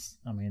since,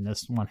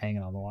 this one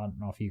hanging on the wall, I don't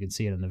know if you can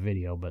see it in the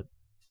video, but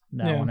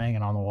that one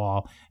hanging on the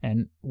wall.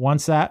 And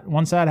once that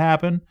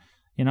happened,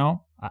 that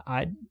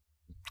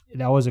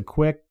was a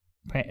quick,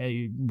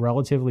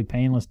 relatively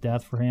painless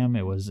death for him.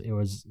 It was,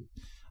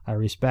 I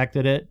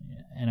respected it,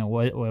 and it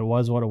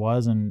was what it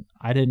was, and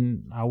I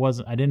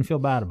didn't feel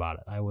bad about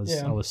it. I was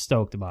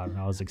stoked about it.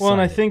 And I was excited. Well,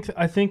 and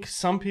I think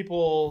some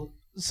people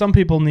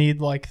need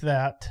like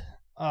that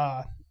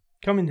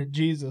coming to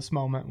Jesus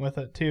moment with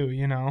it too,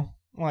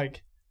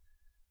 Like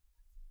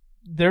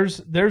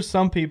there's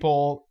some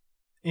people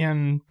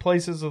in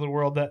places of the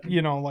world that,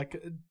 like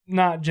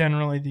not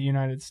generally the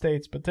United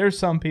States, but there's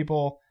some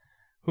people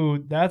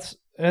who that's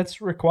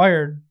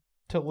required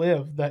to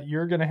live, that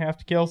you're going to have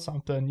to kill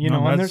something,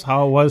 and that's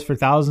how it was for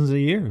thousands of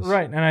years.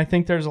 Right. And I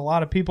think there's a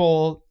lot of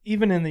people,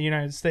 even in the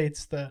United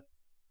States,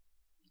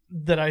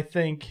 that I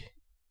think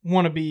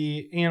want to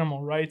be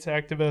animal rights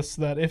activists,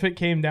 that if it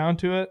came down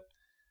to it,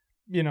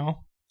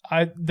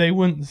 they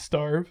wouldn't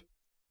starve.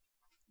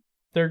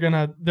 They're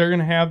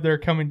gonna have their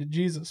coming to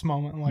Jesus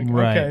moment, like,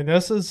 right. Okay,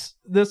 this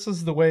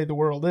is the way the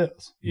world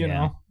is, you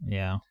know.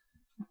 Yeah.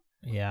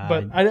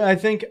 But I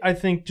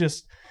think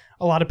just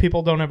a lot of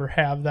people don't ever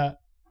have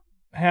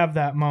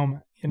that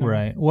moment,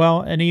 Right.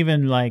 Well, and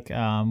even like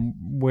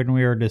when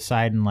we were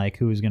deciding like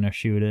who was gonna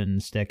shoot it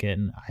and stick it,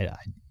 and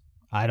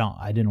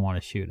I didn't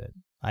want to shoot it.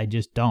 I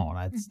just don't.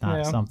 It's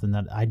not something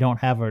that I don't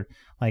have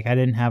I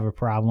didn't have a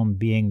problem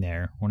being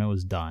there when it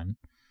was done.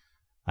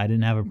 I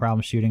didn't have a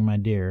problem shooting my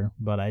deer,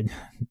 but it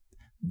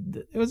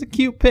was a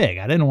cute pig.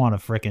 I didn't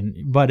want to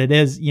but it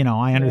is,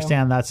 I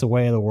understand that's the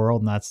way of the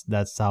world, and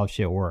that's how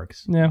shit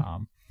works. Yeah.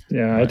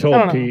 I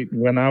told Pete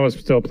when I was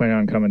still planning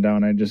on coming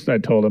down, I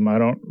told him I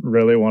don't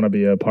really want to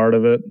be a part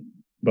of it,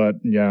 but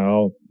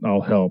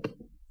I'll help.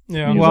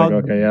 Yeah. He's like,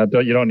 okay,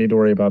 you don't need to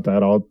worry about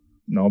that. I'll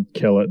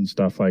kill it and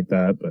stuff like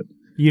that, but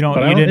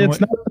it's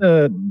not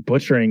the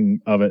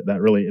butchering of it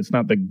that really, it's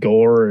not the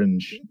gore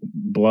and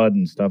blood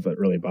and stuff that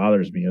really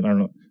bothers me. I don't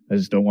know. I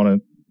just don't want to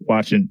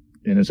watch an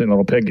innocent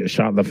little pig get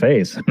shot in the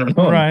face. I don't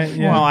know. Right.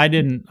 Yeah. Well,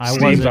 it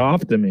seems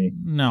off to me.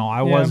 No,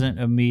 I wasn't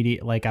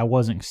immediate. Like I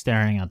wasn't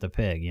staring at the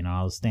pig.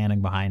 I was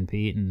standing behind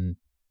Pete, and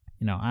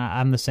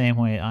I'm the same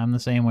way. I'm the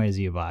same way as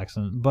you, Box.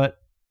 But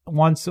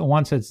once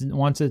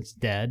it's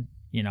dead,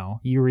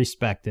 you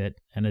respect it,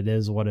 and it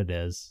is what it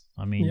is.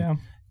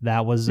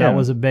 That was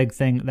a big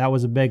thing. That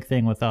was a big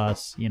thing with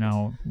us.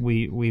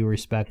 We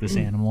respect this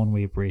animal and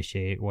we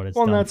appreciate what it's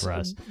done for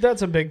us.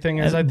 That's a big thing.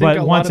 I think,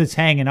 but once it's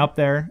hanging up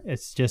there,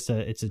 it's just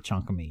it's a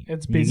chunk of meat.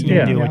 It's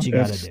you do what you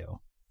got to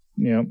do.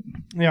 Yeah.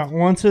 Yeah.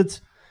 Once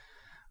it's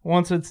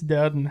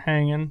dead and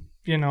hanging,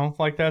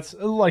 like that's,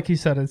 like you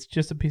said, it's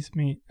just a piece of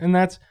meat, and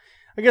I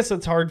guess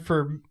that's hard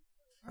for.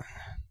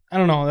 I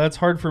don't know. That's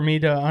hard for me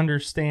to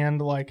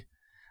understand. Like,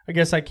 I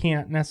guess I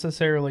can't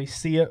necessarily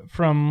see it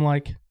from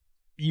like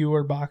you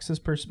or Box's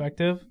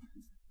perspective,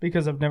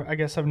 because I've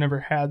never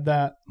had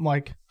that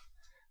like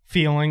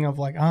feeling of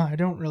like, I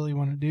don't really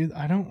want to do,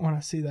 I don't want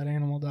to see that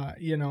animal die,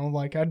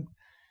 like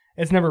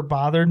it's never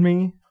bothered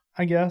me,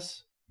 I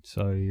guess.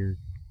 So you're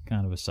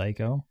kind of a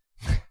psycho.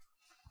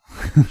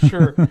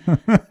 Sure.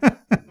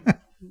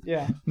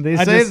 Yeah. They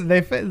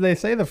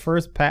say the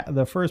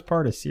first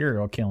part of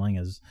serial killing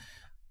is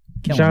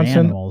killing Johnson,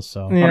 animals.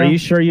 So are you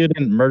sure you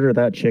didn't murder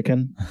that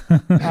chicken?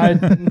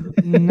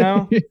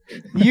 No.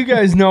 You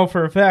guys know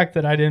for a fact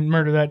that I didn't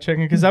murder that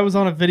chicken, because I was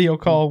on a video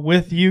call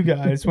with you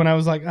guys when I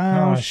was like,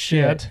 oh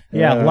shit.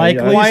 Yeah,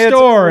 likely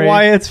story.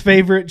 Wyatt's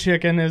favorite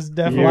chicken is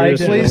definitely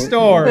likely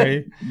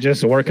story.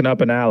 Just working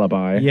up an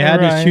alibi. You had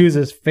to choose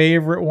his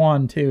favorite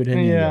one too,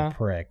 didn't you, you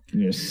prick?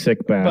 You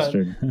sick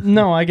bastard. But,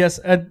 no, I guess,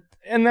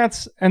 and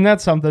that's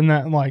something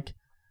that like,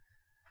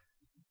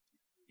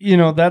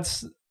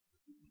 that's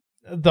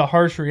the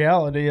harsh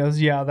reality is,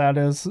 that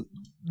is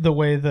the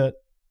way that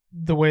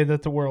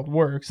the world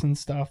works and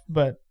stuff.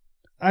 But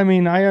I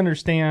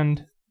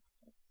understand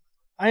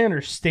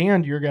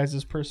your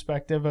guys'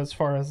 perspective as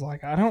far as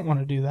like, I don't want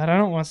to do that. I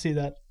don't want to see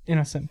that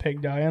innocent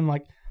pig die. And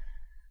like,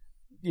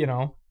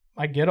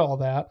 I get all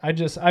that.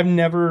 I've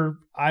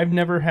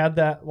never had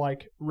that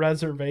like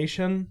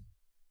reservation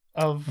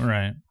of,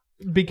 right.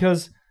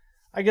 Because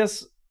I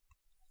guess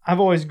I've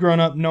always grown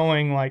up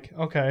knowing like,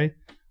 okay,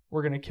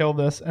 we're going to kill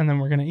this and then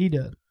we're going to eat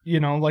it.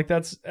 Like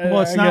that's,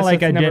 well, it's not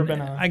like I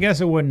didn't, I guess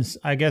I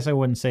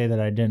wouldn't say that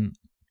I didn't,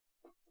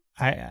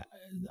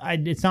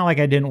 it's not like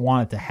I didn't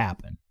want it to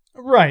happen.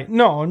 Right.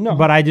 No.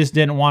 But I just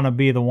didn't want to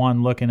be the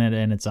one looking at it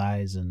in its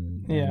eyes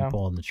and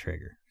pulling the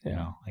trigger,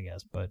 I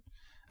guess. But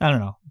I don't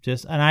know.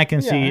 Just and I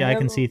can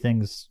see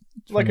things.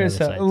 Like I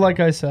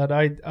said,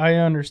 I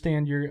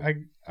understand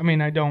I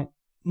mean, I don't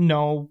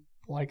know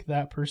like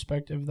that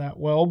perspective that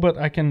well, but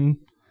I can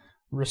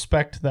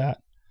respect that.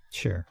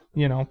 Sure.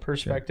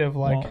 Perspective.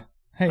 Sure. Like, well,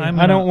 hey,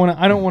 I don't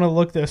want to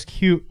look this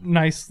cute,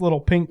 nice little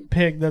pink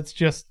pig that's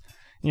just,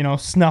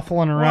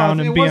 snuffling around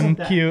and being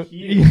cute,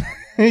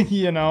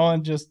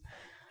 and just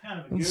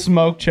kind of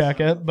smoke check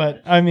it.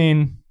 But I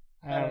mean,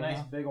 had a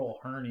nice big old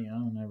hernia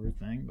and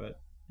everything, but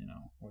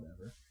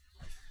whatever.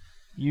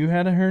 You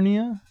had a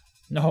hernia?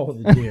 No,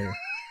 the deer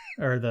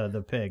or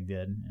the pig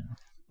did.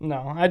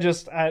 No,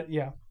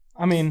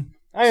 I mean,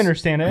 I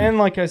understand it, and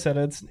like I said,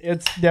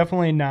 it's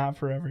definitely not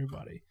for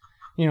everybody.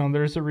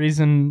 There's a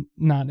reason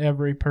not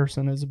every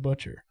person is a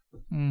butcher.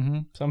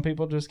 Mm-hmm. Some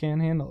people just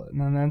can't handle it,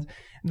 and then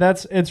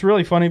it's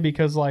really funny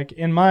because like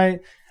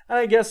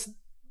I guess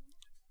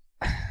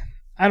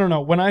I don't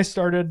know, when I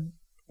started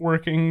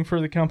working for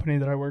the company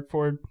that I work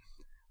for,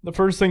 the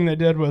first thing they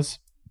did was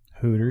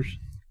Hooters.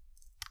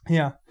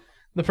 Yeah,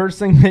 the first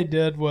thing they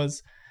did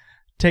was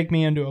take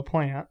me into a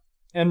plant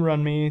and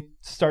run me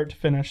start to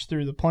finish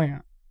through the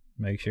plant.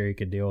 Make sure you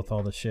could deal with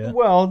all the shit.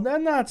 Well,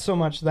 not so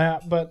much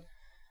that, but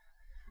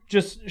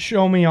just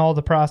show me all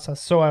the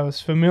process so I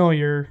was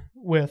familiar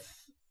with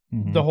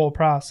the whole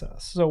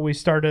process. So we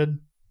started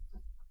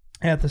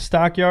at the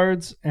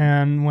stockyards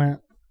and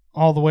went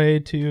all the way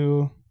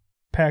to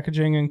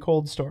packaging and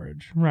cold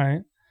storage,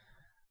 right?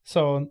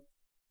 So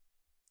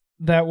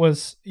that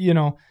was,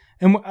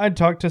 and I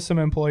talked to some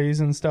employees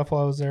and stuff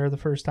while I was there the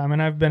first time,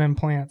 and I've been in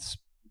plants,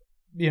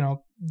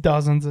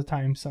 dozens of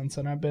times since,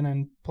 and I've been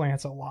in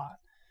plants a lot.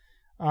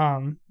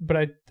 But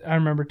I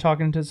remember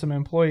talking to some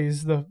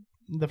employees the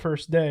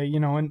first day,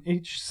 in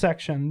each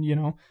section,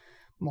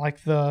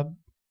 like the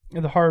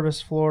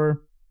harvest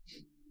floor,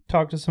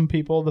 talk to some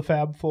people, the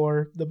fab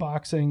floor, the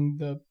boxing,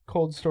 the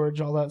cold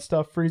storage, all that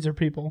stuff, freezer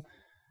people.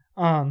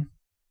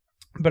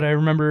 But I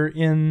remember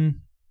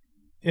in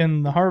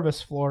the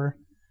harvest floor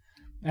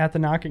at the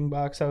knocking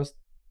box, I was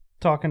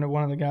talking to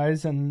one of the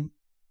guys and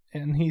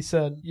he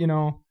said,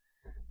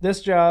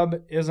 this job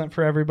isn't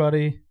for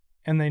everybody,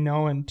 and they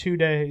know in 2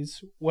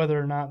 days whether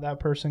or not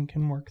that person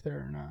can work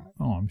there or not.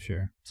 Oh, I'm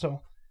sure.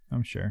 So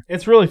I'm sure.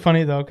 It's really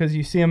funny though, because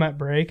you see them at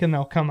break and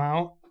they'll come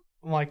out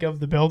like of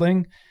the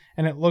building,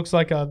 and it looks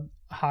like a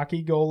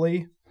hockey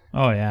goalie.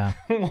 Oh yeah,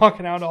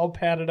 walking out all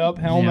padded up,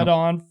 helmet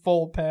on,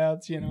 full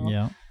pads.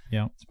 Yeah.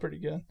 It's pretty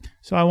good.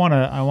 So I want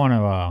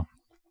to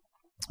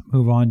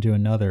move on to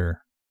another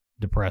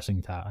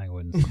depressing topic. I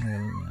wouldn't,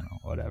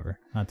 whatever.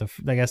 I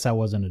guess that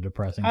wasn't a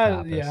depressing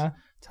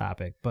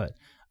topic, but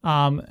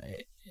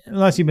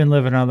unless you've been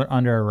living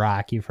under a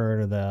rock, you've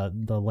heard of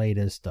the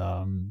latest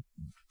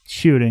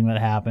shooting that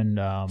happened.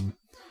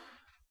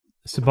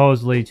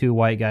 Supposedly 2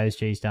 white guys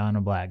chased down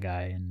a black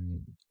guy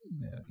and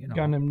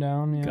gunned him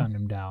down. Yeah. Gunned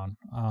him down.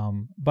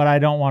 But I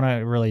don't want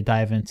to really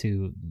dive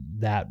into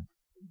that.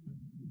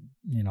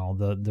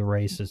 The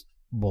racist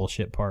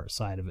bullshit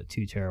side of it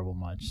too terrible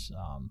much.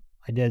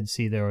 I did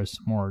see there was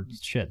more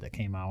shit that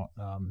came out,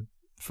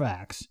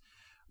 facts,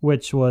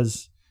 which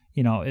was,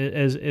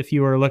 as if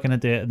you were looking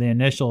at the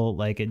initial,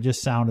 like it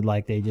just sounded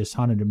like they just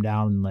hunted him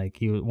down. Like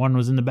one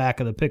was in the back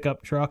of the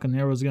pickup truck and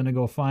they was going to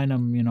go find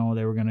him.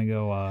 They were going to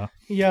go.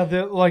 Yeah,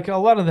 like a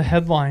lot of the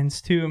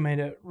headlines too made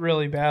it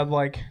really bad.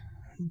 Like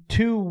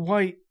 2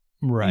 white.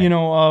 Right.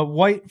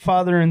 White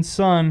father and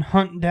son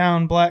hunt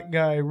down black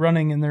guy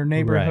running in their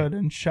neighborhood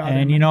and shot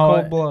him in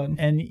cold blood.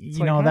 And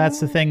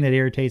that's the thing that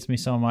irritates me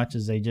so much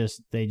is they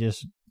just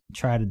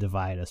try to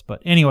divide us.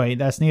 But anyway,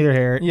 that's neither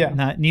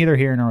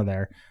here nor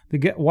there.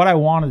 What I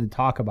wanted to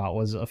talk about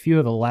was a few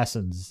of the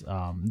lessons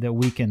that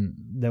we can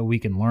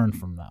learn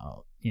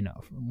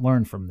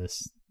from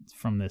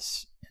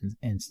this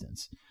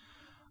instance.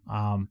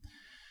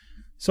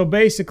 So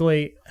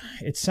basically,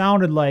 it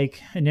sounded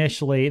like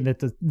initially that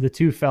the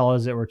 2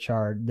 fellas that were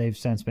charged, they've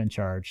since been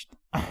charged,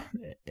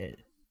 it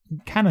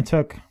kind of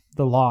took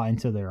the law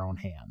into their own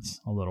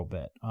hands a little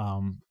bit,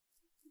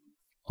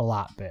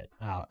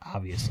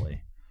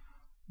 obviously.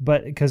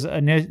 But because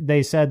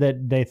they said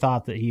that they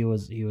thought that he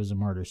was a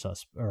murder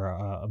suspect or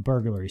a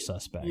burglary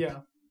suspect. Yeah.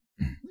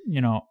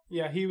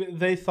 Yeah.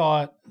 They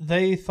thought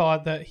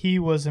that he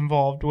was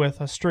involved with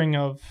a string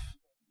of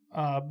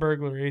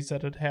burglaries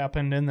that had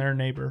happened in their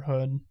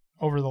neighborhood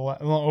over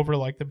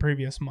like the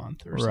previous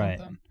month or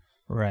something.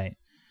 Right.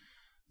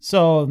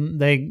 So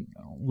they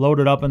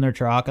loaded up in their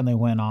truck and they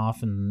went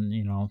off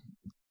and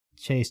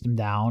chased him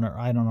down, or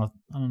I don't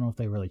know if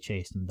they really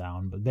chased him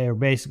down, but they were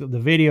basically, the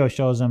video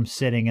shows them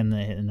sitting in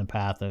the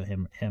path of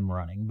him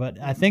running.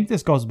 But I think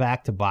this goes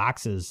back to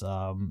Box's.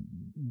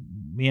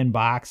 Me and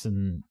Box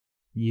and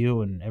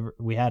you and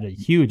we had a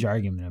huge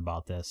argument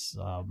about this.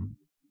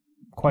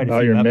 Quite a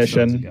few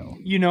episodes ago.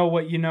 You know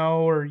what you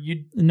know, or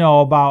you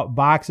know about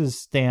Box's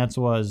stance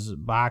was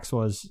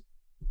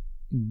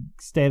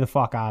stay the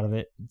fuck out of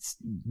it. It's,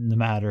 no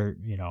matter,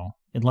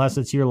 unless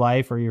it's your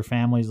life or your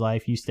family's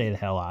life, you stay the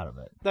hell out of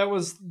it. That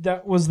was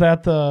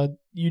the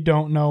you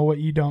don't know what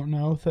you don't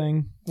know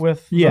thing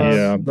with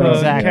Yeah, the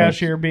exactly.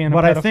 cashier being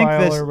But a I think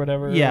pedophile this, or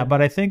whatever. yeah,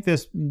 but I think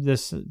this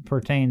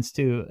pertains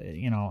to,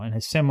 in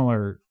a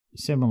similar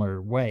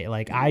way.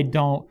 Like I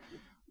don't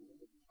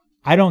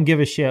give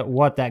a shit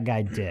what that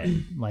guy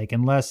did. Like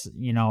unless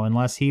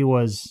he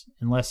was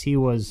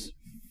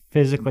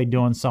physically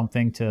doing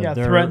something to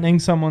threatening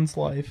someone's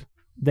life.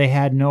 They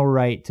had no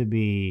right to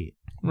be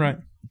right.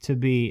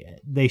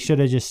 They should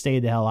have just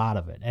stayed the hell out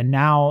of it. And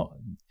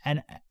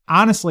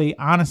honestly,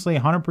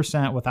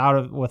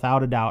 100%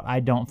 without a doubt, I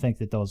don't think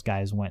that those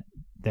guys went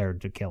there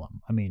to kill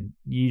him. I mean,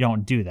 you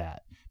don't do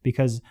that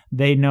because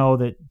they know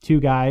that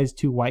two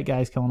white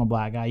guys killing a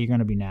black guy, you're going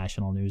to be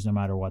national news no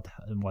matter what the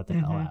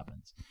hell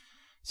happens.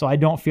 So I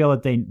don't feel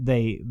that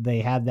they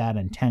had that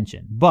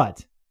intention,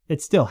 but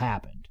it still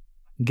happened.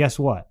 And guess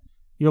what?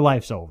 Your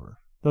life's over.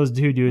 Those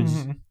two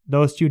dudes,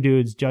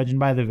 judging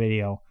by the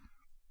video,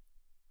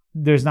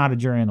 there's not a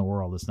jury in the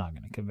world that's not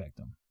going to convict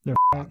them.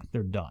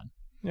 They're done.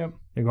 Yep.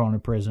 They're going to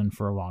prison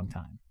for a long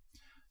time.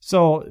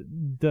 So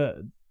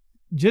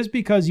just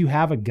because you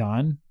have a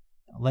gun,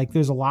 like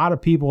there's a lot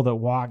of people that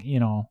walk,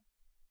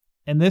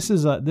 and this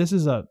is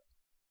an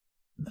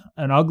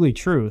ugly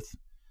truth.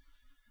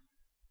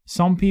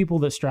 Some people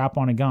that strap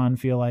on a gun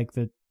feel like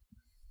that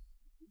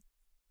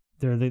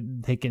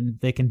they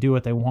can do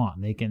what they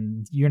want.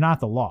 You're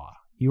not the law.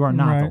 You are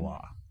not the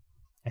law.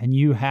 And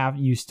you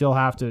still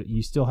have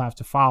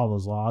to follow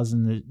those laws,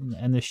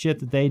 and the shit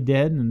that they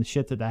did and the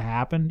shit that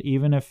happened,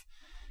 even if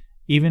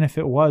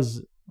it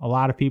was, a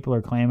lot of people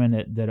are claiming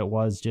that it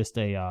was just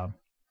a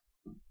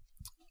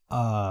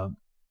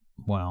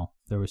well,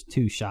 there was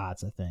 2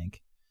 shots, I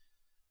think,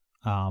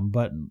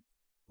 but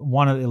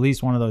at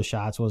least one of those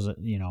shots was,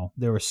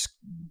 they were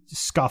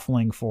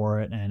scuffling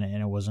for it, and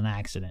it was an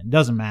accident. It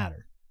doesn't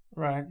matter.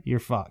 Right. You're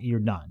fucked. You're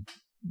done.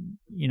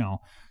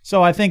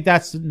 So I think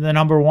that's the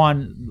number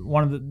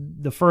one of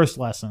the first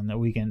lesson that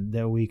we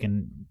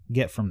can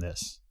get from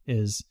this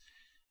is,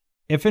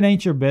 if it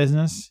ain't your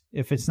business,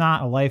 if it's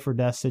not a life or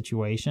death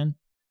situation,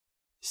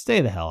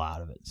 stay the hell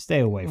out of it. Stay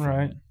away from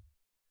it.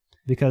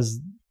 Because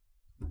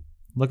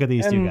look at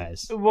these 2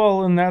 guys.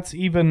 Well, and that's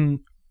even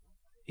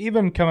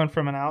coming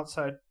from an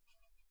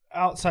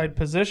outside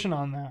position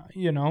on that,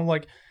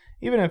 like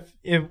even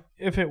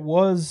if it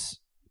was,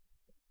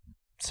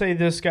 say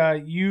this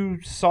guy,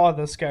 you saw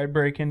this guy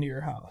break into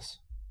your house,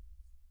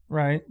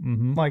 right?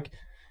 Mm-hmm. Like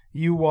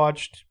you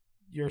watched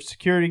your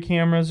security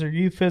cameras, or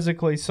you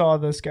physically saw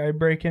this guy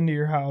break into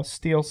your house,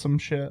 steal some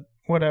shit,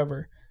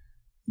 whatever.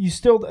 You're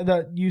still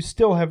not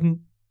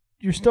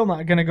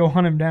going to go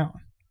hunt him down,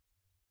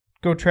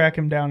 go track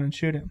him down and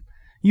shoot him.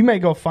 You may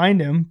go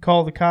find him,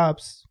 call the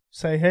cops,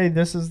 say, hey,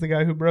 this is the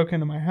guy who broke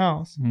into my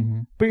house,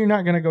 but you're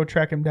not going to go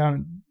track him down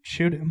and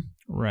shoot him.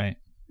 Right.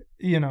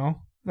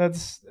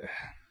 That's...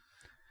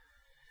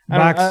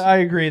 I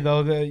agree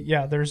though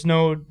that there's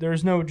no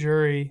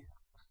jury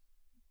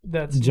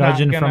that's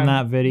judging from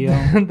that video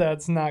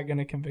that's not going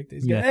to convict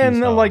these guys. And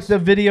like the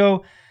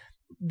video,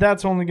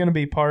 that's only going to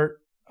be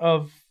part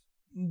of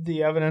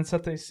the evidence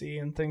that they see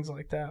and things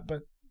like that.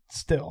 But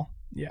still,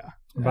 yeah.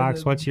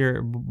 Box, what's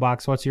your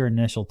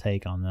initial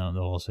take on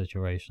the whole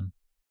situation?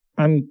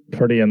 I'm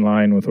pretty in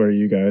line with where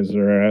you guys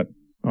are at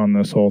on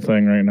this whole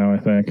thing right now. I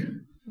think.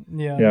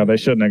 Yeah, they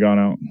shouldn't have gone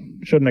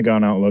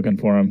out looking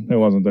for him. It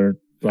wasn't their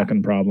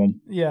fucking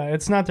problem. Yeah,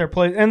 it's not their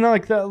place. And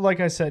like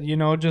I said,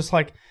 just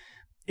like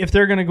if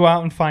they're going to go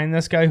out and find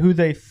this guy who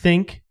they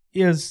think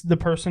is the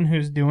person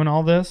who's doing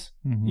all this,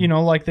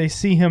 like they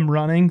see him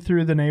running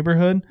through the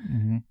neighborhood,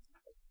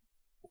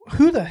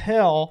 who the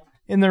hell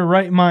in their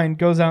right mind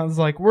goes out and is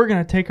like, we're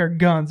going to take our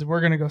guns and we're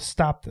going to go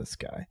stop this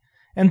guy,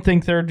 and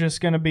think they're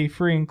just going to be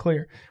free and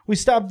clear? We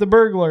stopped the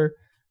burglar.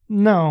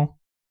 No,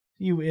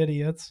 you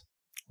idiots.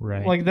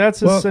 Right. Like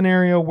that's a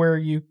scenario where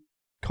you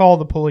call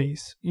the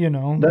police,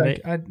 and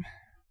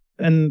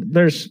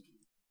there's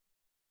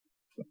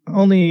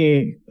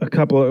only a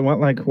couple of,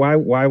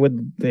 why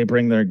would they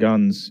bring their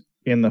guns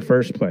in the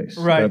first place?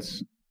 Right.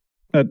 That's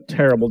a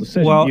terrible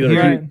decision. Well,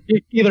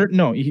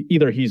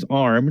 either he's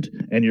armed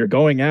and you're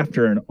going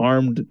after an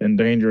armed and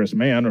dangerous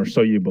man, or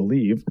so you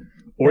believe,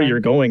 or you're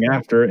going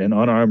after an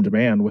unarmed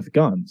man with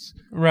guns.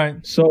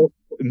 Right. So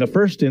in the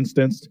first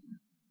instance,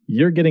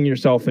 you're getting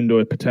yourself into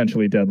a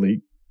potentially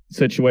deadly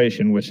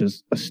situation, which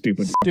is a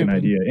stupid fucking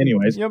idea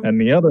anyways. Yep. And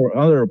the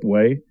other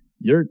way,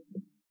 you're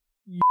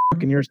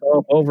fucking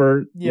yourself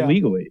over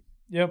legally.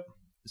 Yep.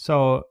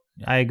 So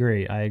I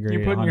agree.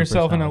 You're putting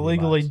yourself in a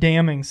legally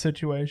damning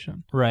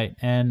situation. Right.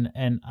 And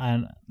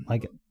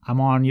like,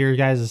 I'm on your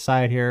guys'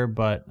 side here,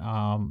 but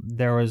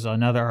there was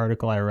another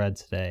article I read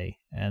today,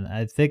 and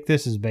I think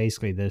this is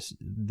basically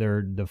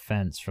their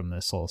defense from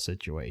this whole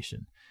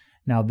situation.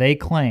 Now they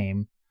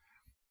claim,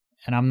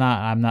 and I'm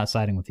not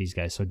siding with these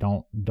guys, so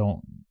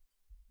don't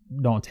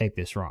take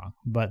this wrong,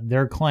 but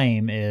their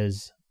claim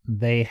is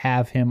they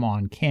have him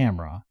on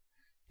camera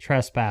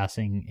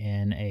trespassing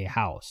in a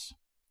house.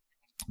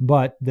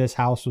 But this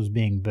house was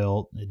being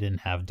built. It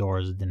didn't have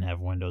doors. It didn't have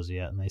windows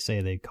yet. And they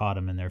say they caught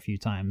him in there a few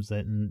times.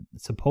 And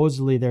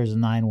supposedly there's a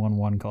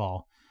 911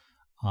 call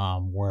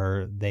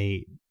where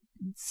they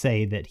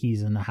say that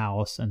he's in the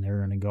house and they're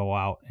going to go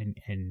out and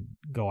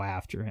go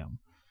after him.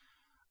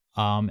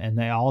 And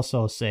they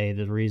also say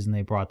the reason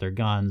they brought their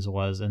guns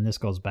was, and this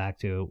goes back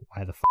to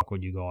why the fuck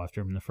would you go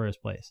after him in the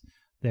first place?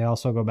 They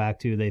also go back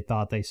to they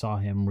thought they saw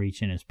him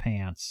reach in his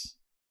pants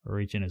or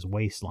reach in his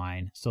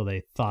waistline, so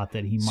they thought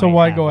that he might. So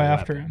why have go a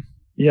after weapon. him?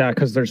 Yeah,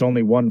 because there's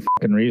only one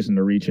fucking reason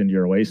to reach into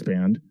your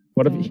waistband.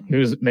 What if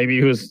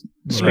he was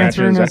scratching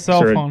Answering his his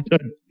cell or phone.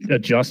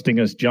 adjusting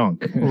his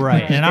junk?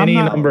 Right, and I'm Any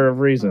not- number of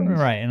reasons.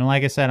 Right, and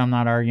like I said, I'm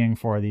not arguing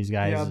for these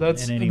guys. Yeah,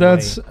 in any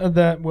way.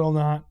 that will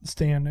not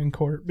stand in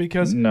court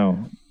because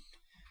No.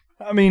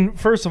 I mean,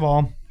 first of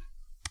all,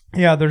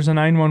 yeah, there's a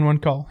 911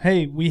 call.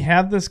 Hey, we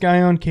have this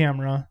guy on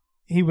camera.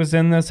 He was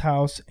in this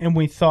house, and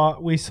we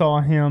thought we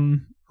saw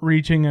him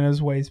reaching in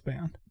his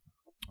waistband.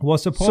 Well,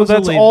 So supposedly,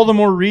 that's all the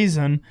more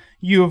reason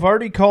you have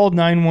already called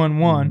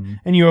 911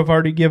 and you have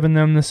already given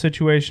them the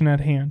situation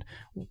at hand.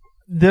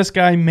 This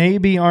guy may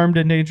be armed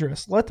and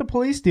dangerous. Let the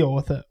police deal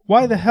with it.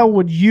 Why the hell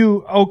would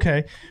you?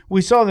 Okay,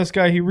 we saw this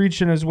guy. He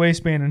reached in his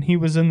waistband and he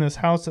was in this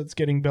house that's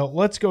getting built.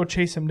 Let's go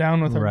chase him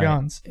down with our Right.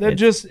 guns. It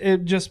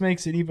just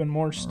makes it even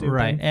more stupid.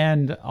 Right,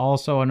 and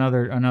also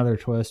another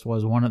twist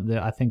was one of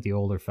I think the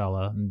older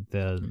fella,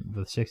 the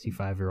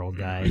 65-year-old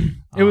guy.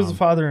 It was a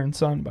father and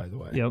son, by the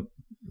way. Yep,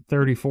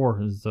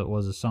 34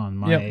 was a son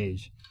my Yep.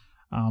 age,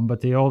 but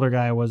the older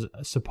guy was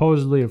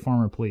supposedly a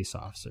former police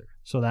officer,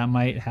 so that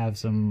might have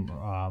some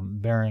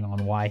bearing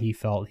on why he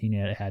felt he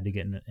had to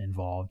get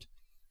involved.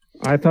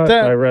 I thought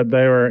That- I read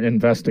they were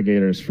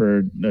investigators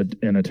for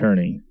an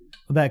attorney.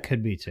 That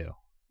could be too.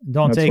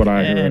 Don't That's take what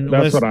I heard. and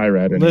That's what I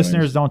read. anyways.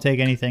 Listeners, don't take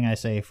anything I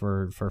say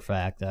for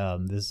fact.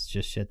 This is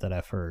just shit that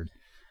I've heard.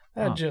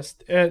 That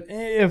just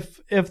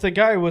if the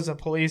guy was a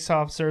police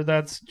officer,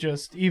 that's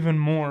just even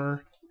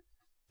more.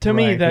 To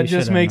me, Right, that he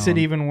just shoulda makes known.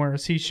 it even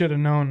worse. He should have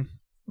known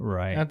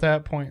Right. at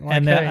that point. Like,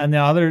 And hey,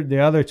 the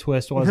other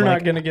twist was we're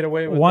like, not going to get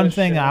away with one this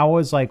thing shit. I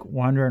was like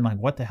wondering, like,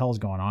 what the hell's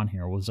going on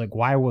here? Was like,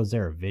 why was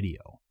there a video?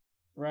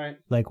 Right.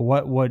 Like,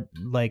 what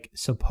like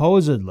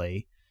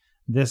supposedly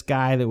this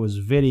guy that was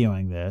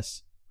videoing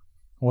this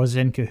was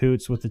in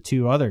cahoots with the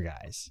two other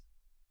guys.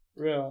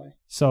 Really.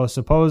 So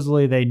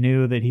supposedly they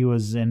knew that he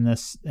was in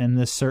this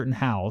certain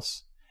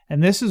house,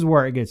 and this is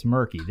where it gets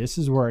murky. This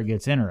is where it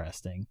gets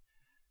interesting.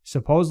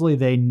 Supposedly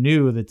they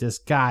knew that this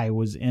guy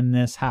was in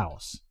this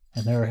house,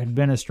 and there had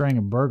been a string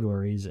of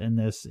burglaries in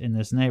this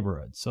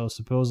neighborhood. So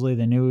supposedly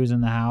they knew he was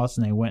in the house,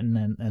 and they went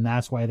and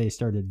that's why they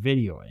started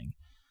videoing.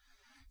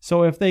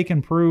 So if they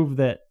can prove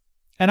that,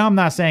 and I'm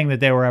not saying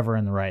that they were ever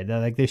in the right,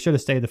 like they should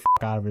have stayed the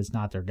fuck out of it. It's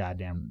not their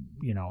goddamn,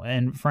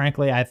 And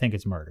frankly, I think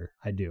it's murder.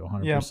 I do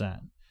 100%.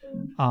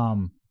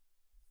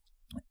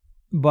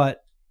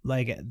 But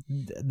like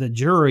the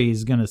jury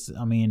is gonna.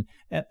 I mean,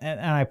 and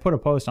I put a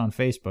post on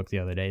Facebook the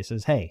other day. It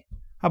says, "Hey,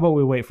 how about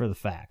we wait for the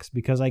facts?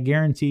 Because I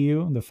guarantee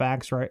you, the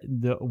facts,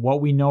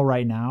 what we know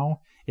right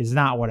now is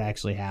not what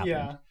actually happened.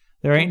 Yeah.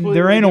 There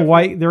ain't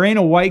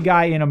a white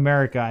guy in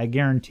America, I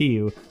guarantee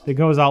you, that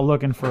goes out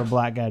looking for a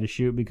black guy to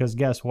shoot, because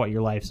guess what?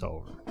 Your life's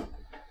over."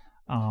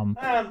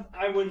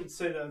 I wouldn't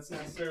say that's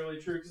necessarily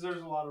true because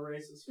there's a lot of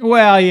racists.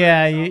 Well,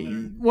 yeah,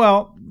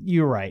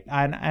 you're right.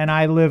 And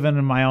I live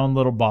in my own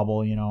little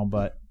bubble,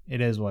 but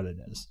it is what it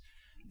is.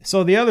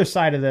 So the other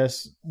side of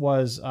this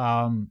was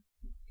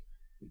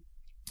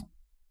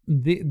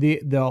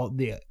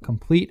the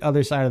complete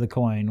other side of the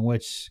coin,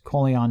 which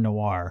Colion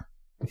Noir.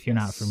 If you're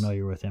not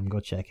familiar with him, go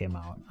check him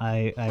out.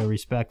 I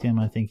respect him.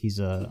 I think he's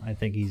a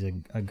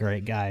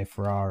great guy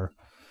for our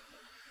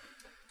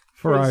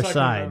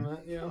side.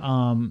 Amendment,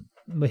 yeah.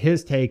 But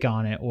his take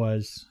on it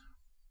was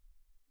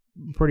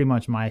pretty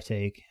much my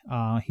take.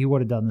 He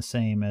would have done the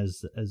same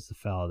as the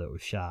fellow that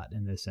was shot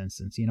in this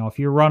instance. If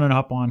you're running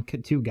up on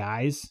two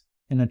guys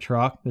in a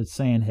truck that's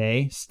saying,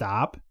 "Hey,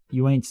 stop,"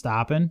 you ain't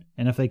stopping.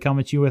 And if they come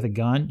at you with a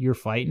gun, you're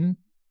fighting.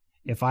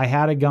 If I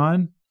had a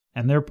gun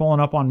and they're pulling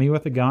up on me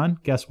with a gun,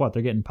 guess what?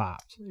 They're getting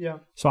popped. Yeah.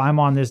 So I'm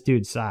on this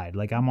dude's side.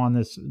 Like I'm on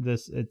this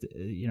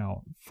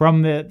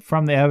from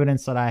the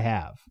evidence that I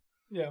have.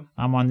 Yeah.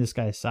 I'm on this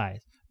guy's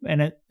side.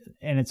 And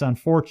it's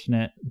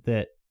unfortunate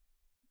that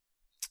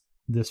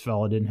this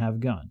fella didn't have a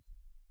gun.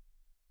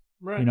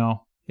 Right.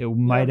 It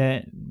might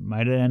have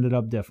ended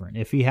up different.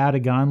 If he had a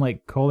gun,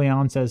 like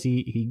Colion says,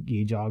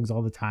 he jogs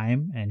all the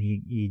time, and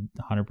he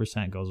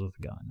 100% goes with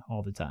a gun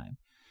all the time.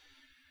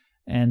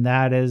 And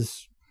that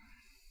is,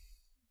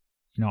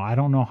 I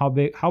don't know how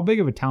big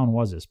of a town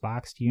was this,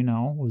 Box? Do you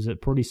know? Was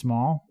it pretty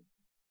small?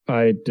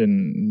 I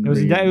didn't.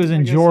 It was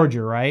in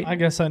Georgia, right? I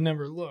guess I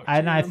never looked.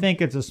 And I think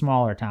it's a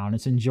smaller town.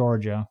 It's in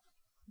Georgia.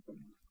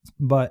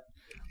 But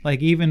like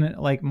even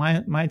like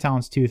my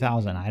town's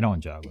 2,000. I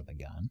don't jog with a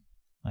gun.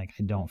 Like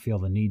I don't feel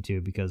the need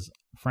to, because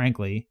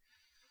frankly,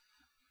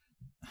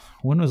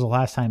 when was the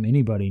last time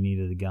anybody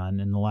needed a gun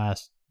in the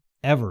last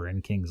ever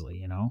in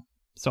Kingsley,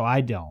 So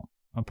I don't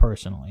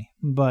personally,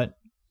 but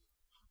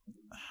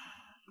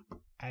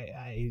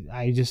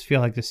I just feel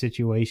like the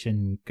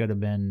situation could have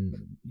been,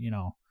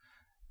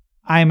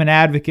 I'm an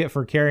advocate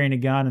for carrying a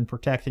gun and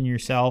protecting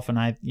yourself, and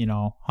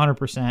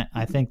 100%.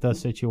 I think the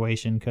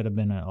situation could have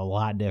been a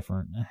lot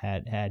different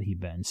had he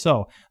been.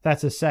 So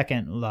that's the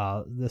second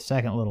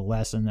little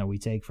lesson that we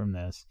take from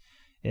this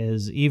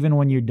is even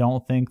when you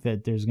don't think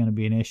that there's going to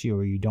be an issue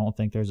or you don't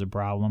think there's a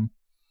problem,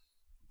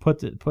 put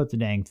the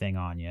dang thing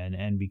on you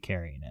and be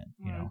carrying it.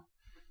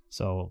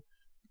 So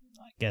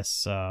I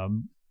guess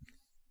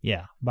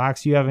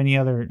Box, you have any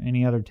other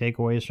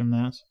takeaways from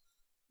this?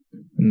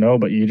 No,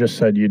 but you just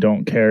said you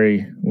don't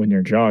carry when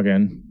you're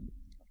jogging.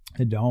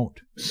 I don't.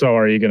 So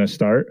are you going to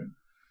start?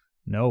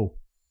 No,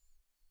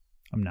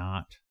 I'm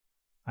not.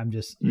 I'm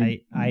just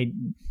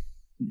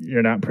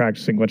You're not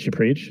practicing what you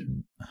preach?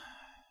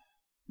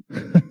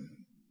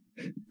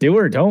 Do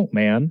or don't,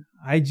 man.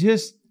 I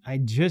just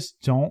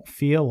don't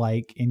feel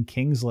like in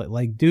Kingsley,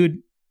 like, dude,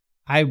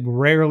 I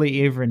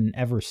rarely even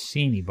ever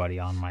see anybody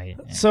on my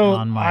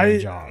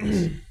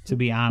jogs, to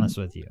be honest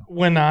with you.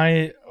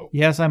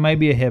 Yes, I might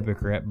be a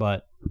hypocrite,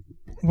 but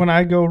when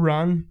I go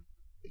run,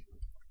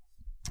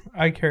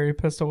 I carry a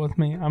pistol with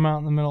me. I'm out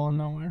in the middle of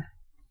nowhere.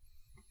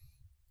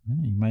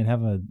 You might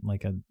have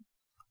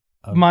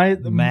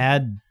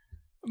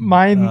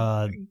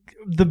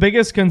the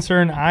biggest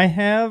concern I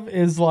have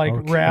is like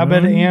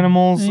rabid raccoon?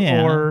 animals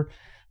Yeah. or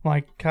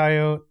like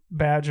coyote,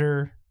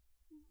 badger,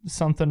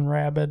 something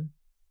rabid.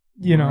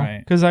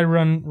 Because I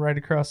run right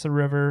across the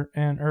river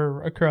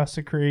or across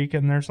the creek,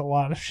 and there's a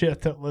lot of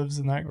shit that lives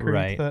in that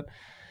creek that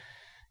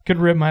could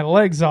rip my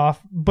legs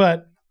off.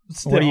 But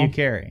still, what do you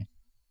carry?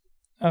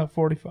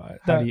 45.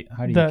 How do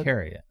you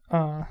carry it?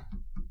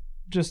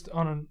 Just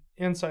on an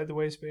inside the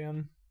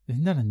waistband.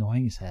 Isn't that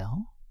annoying as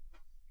hell?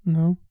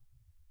 No.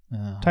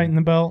 Tighten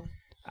the belt.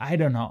 I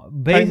don't know.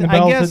 Tighten the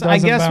belt, I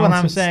guess what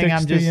I'm it saying,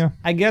 sticks to you.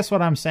 I guess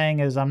what I'm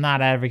saying is I'm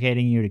not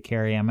advocating you to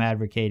carry. I'm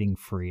advocating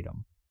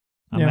freedom.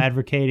 I'm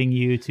advocating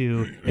you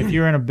to, if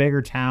you're in a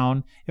bigger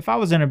town, I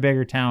lived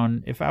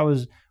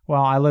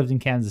in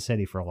Kansas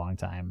City for a long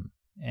time,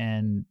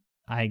 and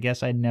I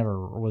guess I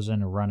never was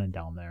into running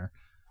down there.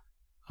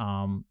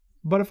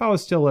 But if I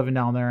was still living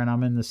down there and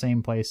I'm in the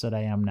same place that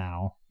I am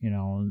now,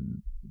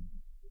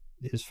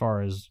 as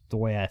far as the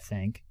way I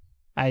think,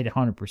 I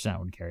 100%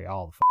 would carry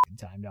all the fucking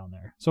time down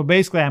there. So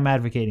basically I'm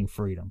advocating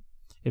freedom.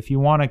 If you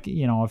want to,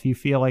 if you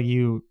feel like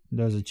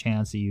there's a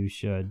chance that you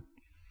should.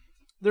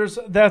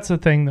 That's the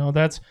thing though.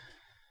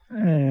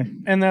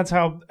 And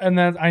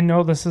I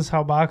know this is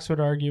how Box would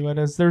argue it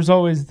is. There's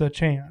always the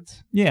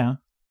chance. Yeah.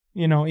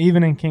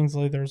 Even in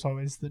Kingsley, there's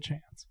always the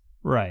chance.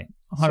 Right.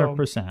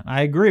 100%.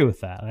 I agree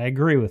with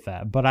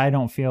that. But I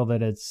don't feel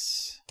that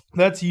it's.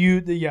 That's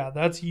you. Yeah.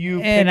 That's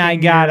you. And I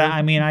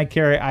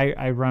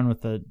run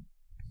with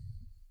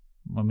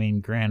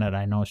granted,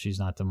 I know she's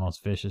not the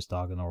most vicious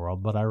dog in the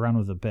world, but I run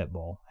with a pit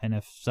bull. And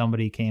if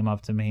somebody came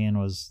up to me and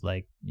was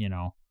like,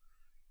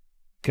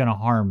 gonna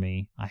harm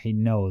me, I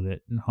know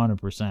that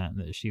 100%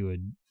 that she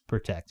would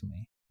protect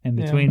me. And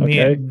between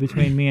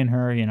me and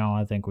her,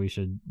 I think we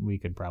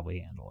could probably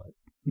handle it.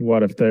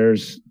 What if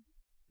there's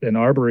an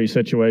arbory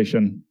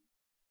situation?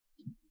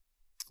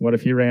 What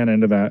if you ran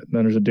into that?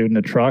 Then there's a dude in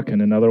a truck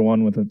and another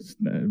one with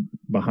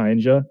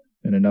behind you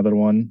and another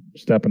one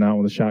stepping out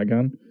with a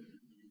shotgun.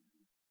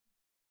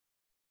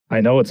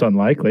 I know it's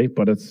unlikely,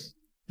 but it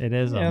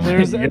is. Yeah,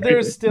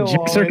 there's still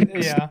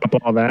stop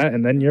all that,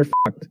 and then you're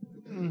fucked.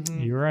 Mm-hmm.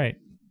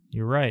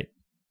 You're right.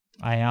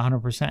 I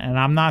 100%, and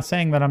I'm not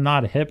saying that I'm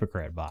not a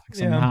hypocrite, Box.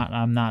 Yeah.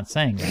 I'm not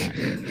saying that.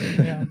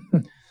 Yeah.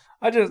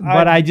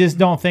 I just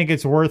don't think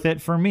it's worth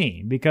it for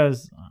me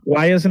because.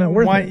 Why isn't it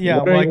worth it? Yeah.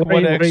 What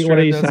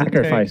are you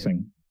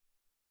sacrificing?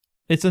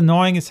 It's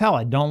annoying as hell.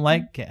 I don't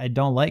like.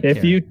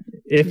 If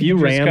you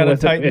ran gotta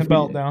with tighten the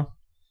belt down.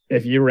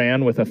 If you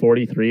ran with a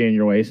 43 in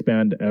your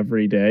waistband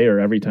every day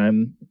or every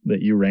time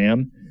that you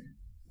ran,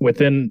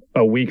 within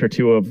a week or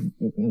two of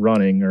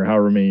running or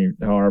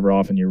however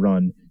often you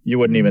run, you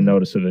wouldn't even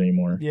notice it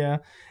anymore. Yeah,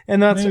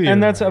 and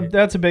that's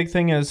a big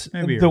thing is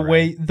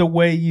the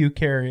way you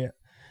carry it.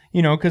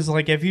 Because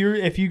like if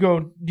you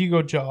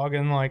go jog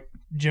in like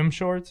gym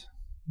shorts,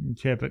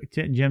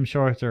 gym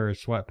shorts or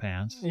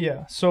sweatpants.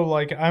 Yeah, so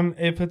like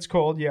if it's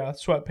cold,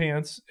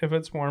 sweatpants. If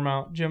it's warm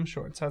out, gym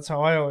shorts. That's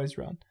how I always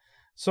run.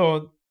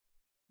 So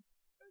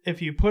if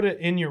you put it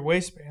in your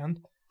waistband.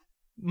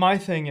 My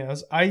thing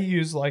is, I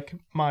use like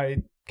my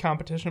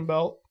competition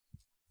belt.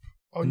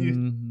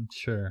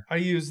 Sure. I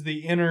use the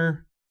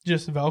inner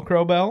just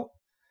Velcro belt,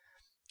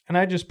 and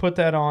I just put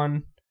that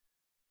on,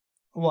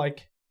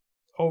 like,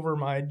 over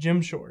my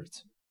gym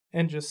shorts,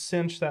 and just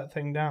cinch that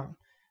thing down.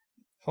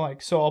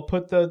 Like, so I'll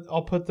put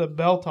the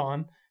belt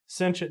on,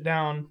 cinch it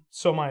down,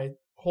 so my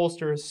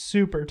holster is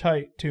super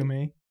tight to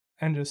me,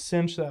 and just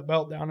cinch that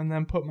belt down, and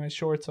then put my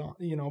shorts on.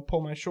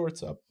 Pull my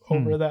shorts up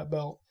over that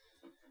belt,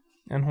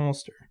 and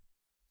holster.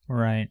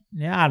 Right.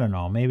 Yeah, I don't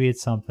know. Maybe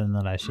it's something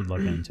that I should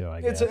look into,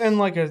 I guess. And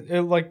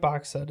like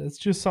Box said, it's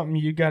just something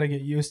you got to get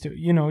used to.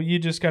 You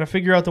just got to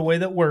figure out the way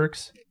that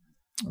works.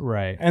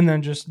 Right. And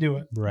then just do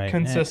it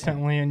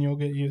consistently and you'll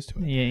get used to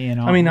it.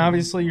 Yeah, I mean,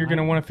 obviously you're going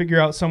to want to figure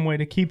out some way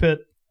to keep it,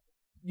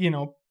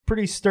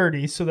 pretty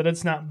sturdy so that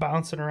it's not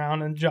bouncing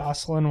around and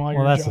jostling while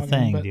you're Well, that's jogging. the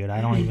thing, but- dude. I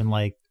don't even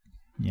like,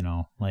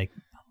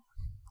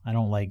 I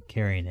don't like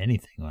carrying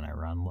anything when I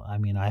run. I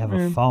mean, I have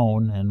a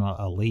phone and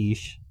a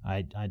leash.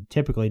 I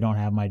typically don't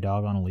have my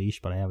dog on a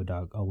leash, but I have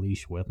a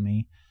leash with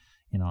me.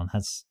 And I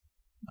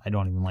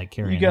don't even like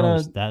carrying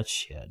that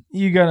shit.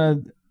 You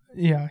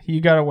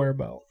gotta wear a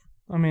belt.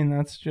 I mean,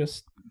 that's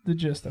just the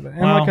gist of it.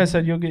 And like I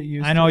said, you'll get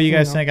used to it. I know you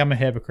guys think I'm a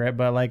hypocrite,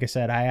 but like I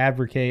said, I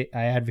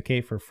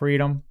advocate for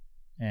freedom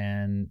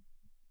and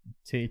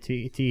to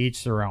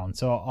each their own.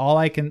 So all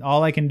I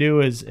can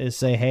do is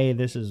say, hey,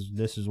 this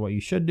is what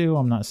you should do.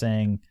 I'm not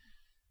saying.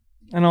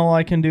 And all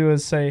I can do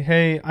is say,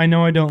 hey, I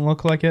know I don't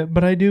look like it,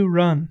 but I do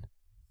run.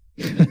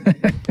 You're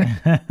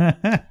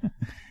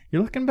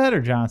looking better,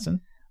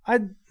 Johnson.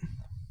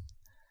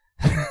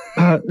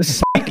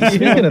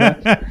 Speaking of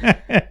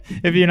that,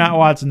 if you're not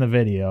watching the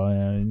video,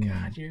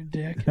 God, you're a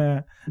dick.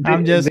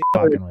 I'm just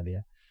talking with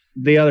you.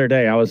 The other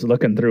day, I was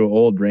looking through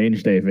old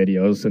Range Day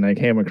videos, and I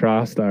came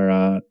across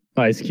our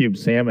Ice Cube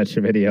sandwich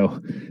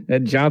video,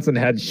 and Johnson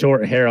had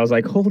short hair. I was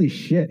like, "Holy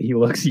shit, he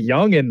looks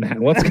young in that."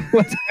 What's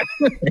happening?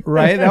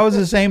 Right? That was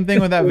the same thing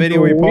with that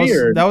video we posted.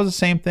 Weird. That was the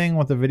same thing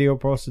with the video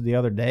posted the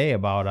other day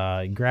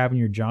about grabbing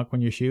your junk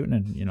when you're shooting,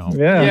 and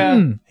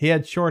Yeah. he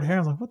had short hair. I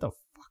was like, "What the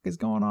fuck is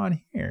going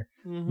on here?"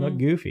 Look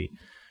goofy.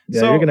 Yeah,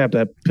 So- you're gonna have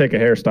to pick a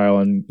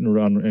hairstyle and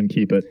run and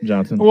keep it,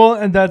 Johnson. Well,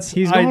 and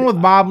He's going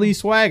with Bob Lee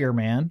swagger,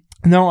 man.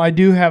 No, I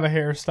do have a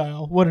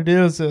hairstyle. What it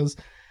is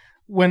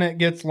when it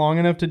gets long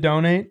enough to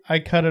donate, I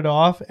cut it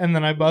off and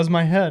then I buzz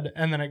my head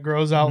and then it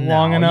grows out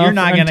long enough. You're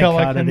not going to until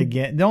I cut can... it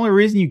again. The only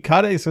reason you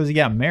cut it is because you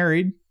got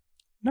married.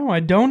 No, I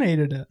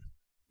donated it.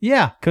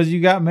 Yeah, because you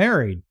got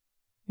married.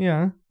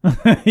 Yeah.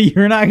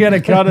 You're not going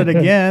to cut it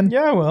again.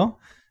 Yeah, I will.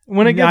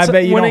 When it gets, I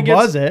bet you when don't it gets,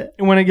 buzz it.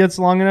 When it gets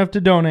long enough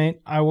to donate,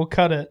 I will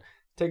cut it.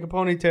 Take a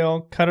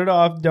ponytail, cut it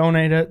off,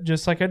 donate it,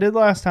 just like I did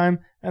last time,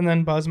 and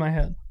then buzz my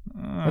head.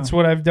 That's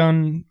what I've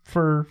done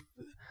for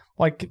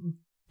like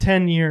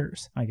 10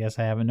 years. I guess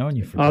I haven't known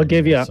you for I'll 10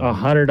 give you years, so-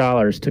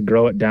 $100 to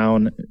grow it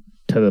down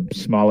to the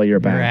small of your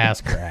back. Your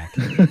ass crack.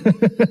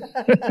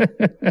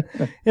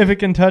 If it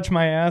can touch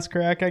my ass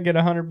crack, I get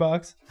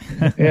 $100.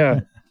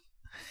 Yeah.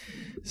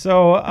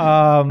 So,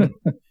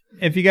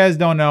 if you guys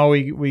don't know,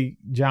 we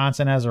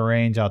Johnson has a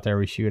range out there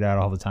we shoot at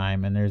all the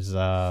time, and there's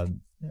I don't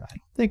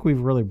think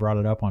we've really brought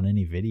it up on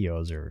any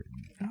videos or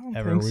I don't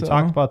ever. think We so.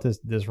 talked about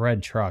this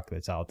red truck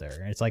that's out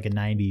there. It's like a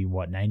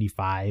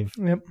 95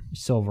 Yep.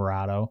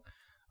 Silverado,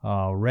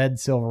 red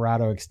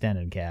Silverado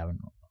extended cabin.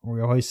 We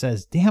always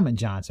says, "Damn it,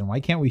 Johnson, why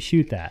can't we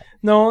shoot that?"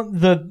 No,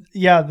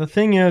 the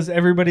thing is,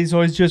 everybody's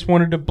always just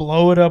wanted to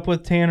blow it up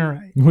with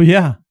tannerite. Well,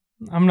 yeah.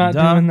 I'm not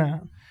Duh. doing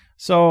that.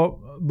 So,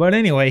 but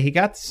anyway, he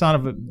got the son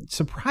of a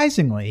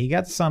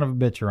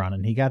bitch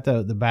running. He got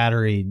the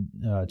battery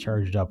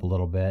charged up a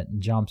little bit,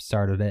 and jump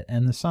started it,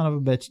 and the son of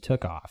a bitch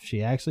took off.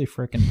 She actually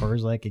freaking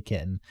purrs like a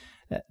kitten.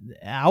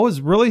 I was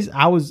surprised.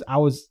 I was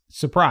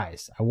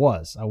surprised.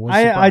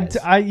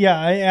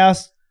 I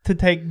asked to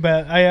take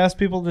bet. I asked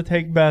people to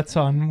take bets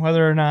on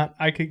whether or not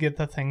I could get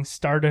the thing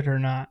started or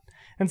not.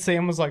 And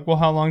Sam was like, "Well,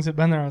 how long's it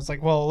been there?" I was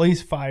like, "Well, at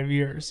least 5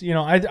 years."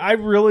 I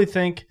really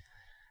think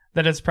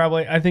that it's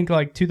probably, I think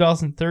like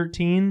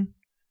 2013.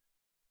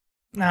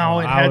 No,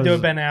 it had to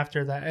have been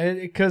after that.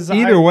 Because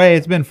Either way,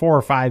 it's been 4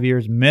 or 5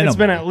 years minimum. It's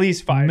been at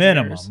least 5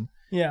 minimum. years.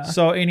 Yeah.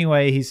 So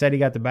anyway, he said he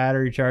got the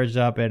battery charged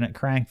up and it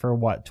cranked for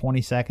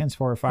 20 seconds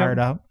before it fired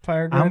up.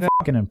 Fired I'm right up.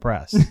 fucking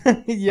impressed.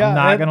 Yeah. I'm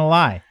not gonna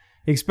lie.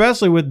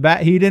 Especially with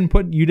you didn't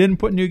put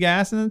new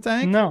gas in the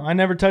tank? No, I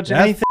never touched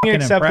That's anything fucking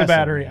except the impressive,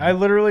 battery. man. I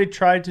literally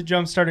tried to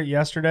jumpstart it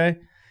yesterday,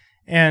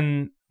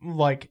 and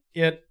like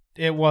it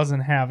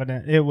wasn't having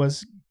it. It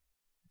was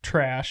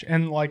trash,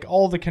 and like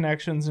all the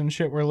connections and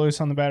shit were loose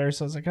on the battery.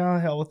 So I was like, "Oh,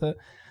 hell with it."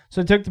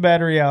 So I took the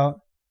battery out,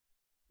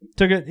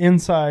 took it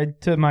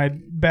inside to my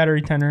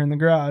battery tender in the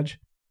garage.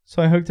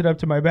 So I hooked it up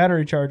to my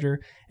battery charger,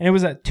 and it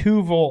was at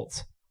 2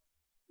 volts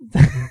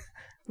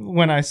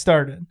when I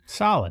started.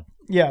 Solid.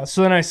 Yeah,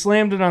 so then I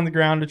slammed it on the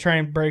ground to try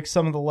and break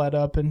some of the lead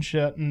up and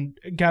shit, and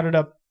got it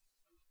up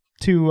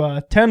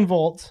to 10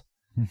 volts.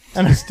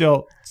 And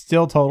still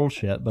total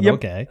shit, but Yep.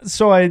 okay.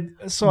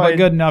 But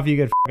Good enough you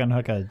could fucking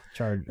hook a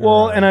charger.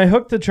 Well, and I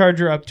hooked the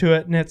charger up to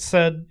it, and it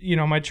said,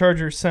 my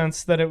charger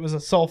sensed that it was a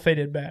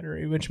sulfated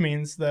battery, which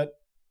means that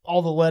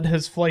all the lead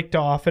has flaked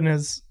off and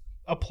is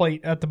a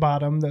plate at the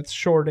bottom that's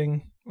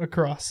shorting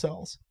across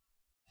cells.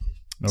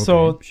 okay,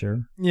 so-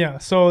 sure. Yeah,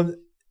 so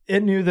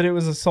it knew that it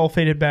was a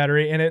sulfated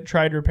battery, and it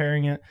tried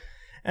repairing it.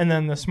 And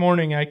then this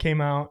morning I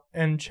came out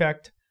and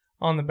checked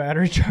on the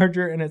battery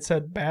charger, and it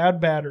said bad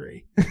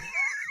battery.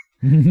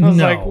 I was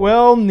like,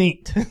 well,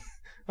 neat.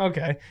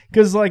 Okay.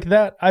 Because like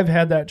that, I've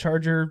had that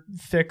charger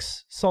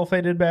fix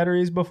sulfated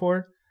batteries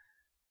before.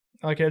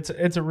 Like it's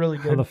a really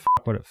how good. the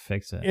fuck would it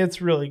fix it?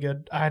 It's really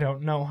good. I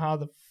don't know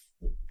how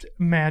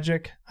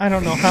magic. I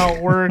don't know how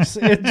it works.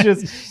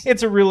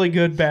 It's a really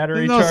good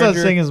battery There's no charger.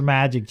 such thing as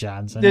magic,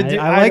 Johnson. Did you-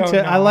 I I don't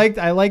know.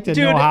 like to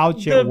Dude, know how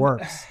shit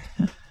works.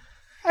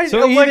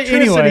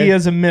 Electricity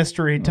is a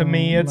mystery to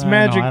me. It's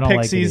magic I don't like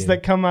it pixies either.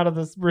 that come out of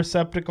this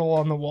receptacle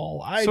on the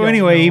wall.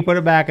 He put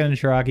it back in the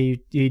truck.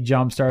 He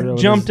jump started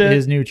with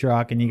his new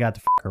truck, and you got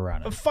the fucker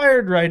running.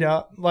 Fired right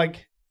up,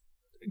 like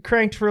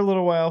cranked for a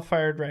little while,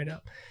 fired right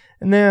up.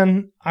 And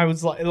then I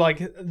was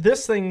like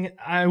this thing,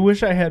 I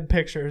wish I had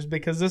pictures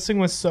because this thing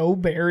was so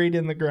buried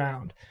in the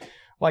ground.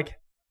 Like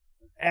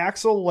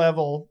axle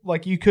level,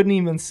 like you couldn't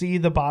even see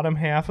the bottom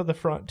half of the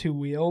front two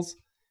wheels.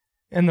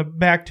 And the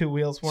back two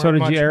wheels weren't. So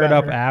did much you air better. it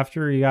up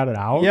after you got it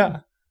out?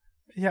 Yeah.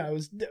 It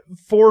was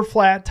 4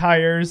 flat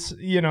tires,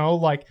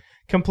 like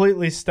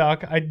completely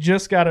stuck. I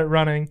just got it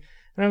running.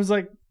 And I was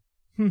like,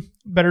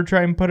 better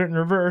try and put it in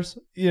reverse.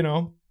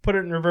 Put it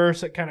in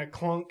reverse. It kind of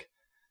clunk.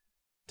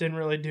 Didn't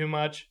really do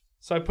much.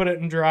 So I put it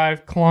in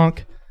drive,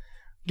 clunk.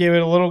 Gave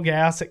it a little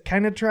gas. It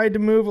kind of tried to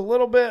move a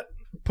little bit.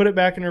 Put it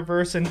back in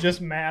reverse and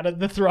just matted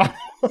the throttle.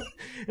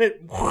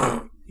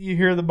 You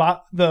hear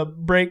the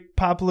brake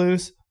pop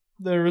loose.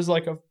 There was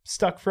like a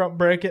stuck front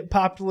brake. It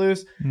popped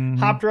loose,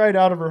 hopped right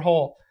out of her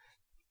hole.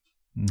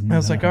 I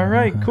was like, all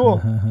right,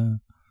 cool.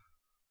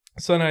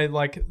 So then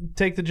I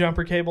take the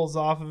jumper cables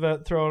off of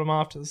it, throw them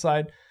off to the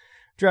side,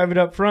 drive it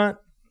up front,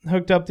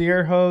 hooked up the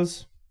air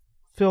hose,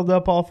 filled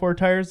up all 4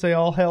 tires. They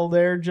all held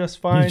air just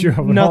fine. You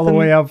drove it all the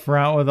way up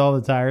front with all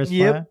the tires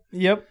flat?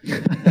 Yep.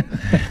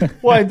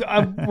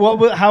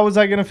 Well, how was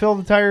I going to fill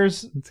the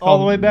tires all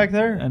the way back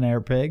there? An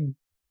air pig.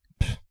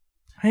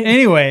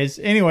 Anyways,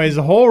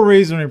 the whole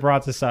reason we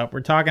brought this up,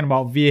 we're talking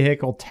about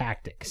vehicle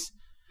tactics.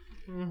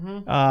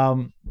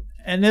 Mm-hmm.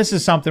 And this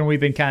is something we've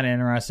been kind of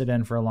interested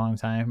in for a long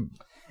time.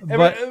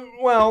 But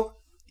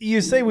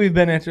you say we've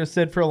been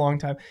interested for a long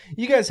time.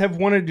 You guys have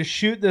wanted to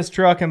shoot this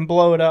truck and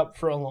blow it up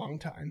for a long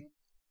time.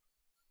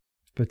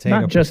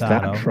 Not just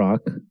that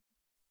truck.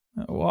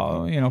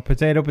 Well,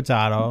 potato.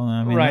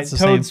 I mean, right, that's the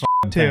Toad's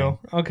same too.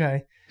 thing.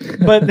 Okay,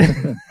 but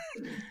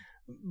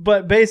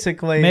but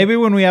basically, maybe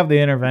when we have the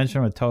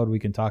intervention with Toad, we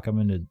can talk him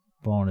into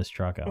blowing his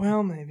truck up.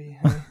 Well, maybe.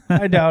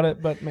 I doubt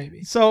it, but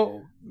maybe.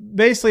 So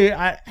basically,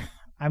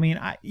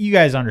 you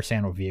guys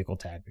understand what vehicle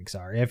tactics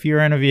are. If you're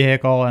in a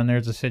vehicle and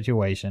there's a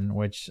situation,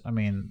 which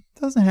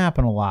doesn't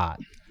happen a lot,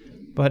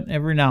 but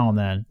every now and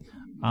then,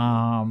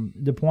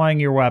 deploying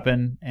your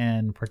weapon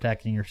and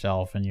protecting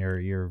yourself and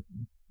your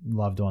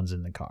loved ones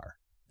in the car.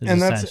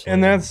 And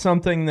that's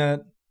something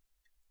that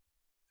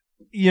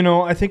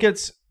I think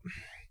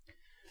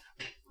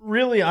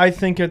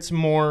it's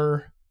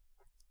more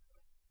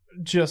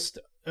just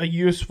a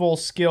useful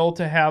skill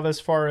to have as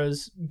far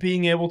as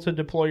being able to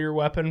deploy your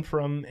weapon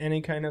from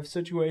any kind of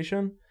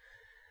situation.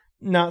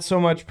 Not so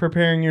much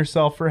preparing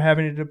yourself for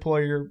having to deploy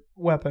your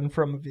weapon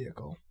from a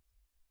vehicle.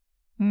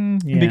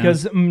 Yeah.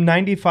 Because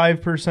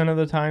 95% of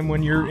the time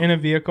when you're in a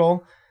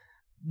vehicle,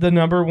 the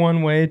number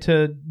one way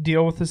to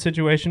deal with the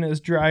situation is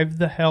drive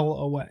the hell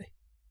away.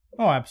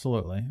 Oh,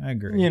 absolutely. I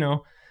agree.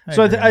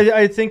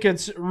 I think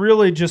it's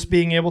really just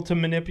being able to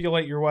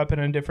manipulate your weapon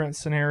in different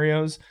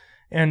scenarios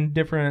and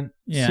different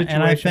situations.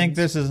 And I think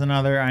this is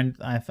another,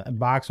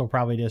 Box will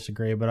probably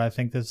disagree, but I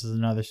think this is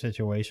another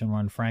situation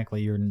when,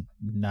 frankly, you're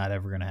not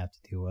ever going to have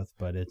to deal with,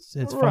 but it's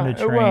fun to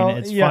train.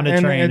 Fun to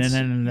train,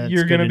 and it's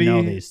you're going to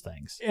know these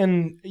things.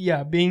 And,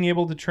 being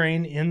able to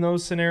train in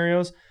those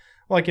scenarios,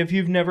 like if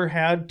you've never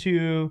had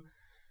to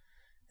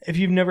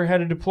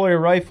deploy a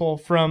rifle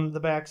from the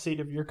back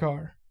seat of your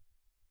car.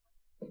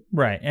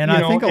 Right. And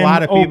I think a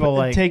lot of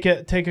people take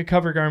a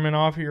cover garment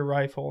off of your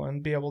rifle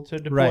and be able to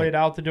deploy it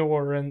out the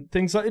door and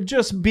things like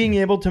just being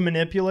able to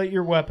manipulate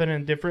your weapon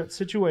in different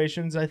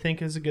situations, I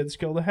think is a good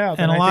skill to have.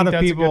 And a lot of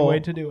people, that's a good way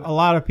to do it. A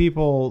lot of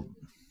people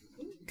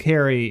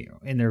carry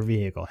in their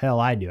vehicle.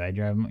 Hell, I do. I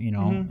drive,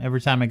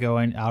 every time I go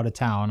out of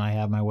town, I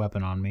have my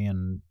weapon on me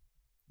and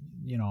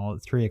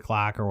 3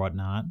 o'clock or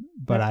whatnot,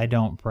 but I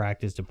don't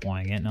practice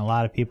deploying it. And a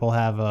lot of people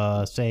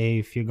have say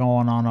if you're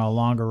going on a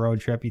longer road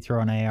trip, you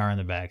throw an AR in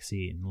the back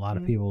seat, and a lot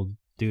of people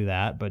do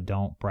that, but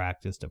don't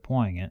practice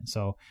deploying it.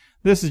 So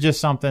this is just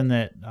something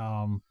that,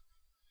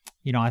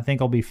 I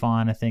think will be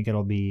fun. I think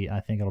it'll be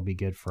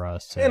good for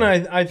us. And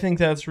I think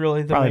that's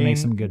really probably make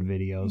some good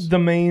videos. The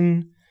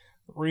main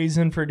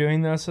reason for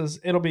doing this is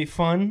it'll be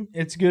fun.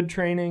 It's good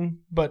training,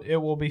 but it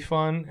will be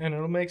fun, and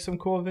it'll make some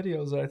cool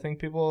videos that I think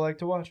people will like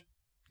to watch.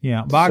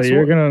 Yeah, Box. So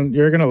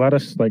you're gonna let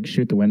us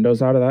shoot the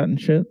windows out of that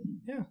and shit?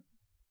 Yeah.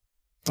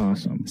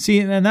 Awesome. See,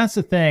 and that's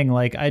the thing.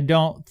 I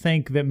don't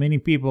think that many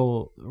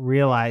people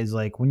realize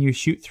when you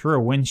shoot through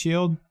a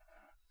windshield,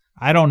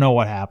 I don't know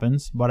what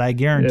happens, but I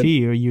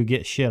guarantee you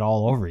get shit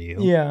all over you.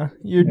 Yeah,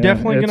 you're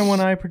definitely gonna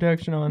want eye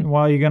protection on.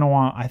 Well, you're gonna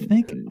want. I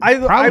think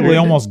probably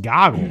almost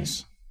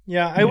goggles.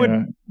 Yeah, I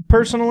would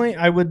personally.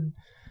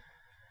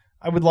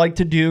 I would like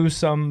to do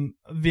some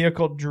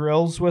vehicle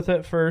drills with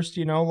it first,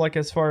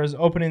 as far as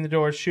opening the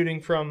door,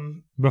 shooting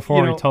from...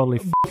 Before we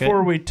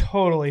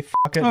totally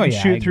fuck it and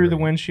shoot through the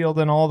windshield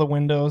and all the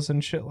windows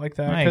and shit like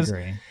that. I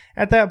agree.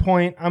 At that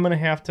point, I'm going to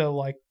have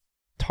to,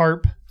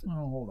 tarp...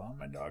 Oh, hold on.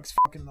 My dog's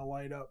fucking the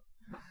light up.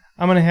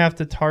 I'm going to have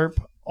to tarp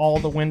all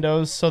the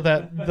windows so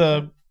that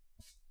the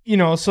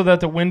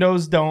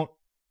windows don't...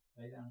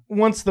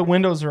 once the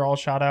windows are all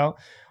shot out,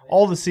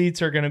 all the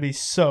seats are going to be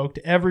soaked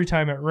every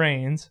time it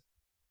rains,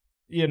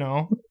 and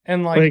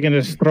Or you can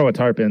just throw a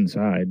tarp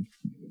inside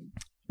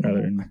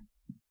rather than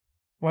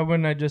why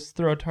wouldn't I just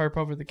throw a tarp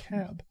over the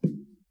cab?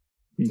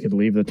 you could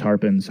leave the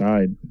tarp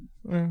inside.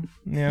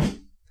 Yeah.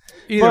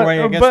 Either way,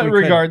 I guess but we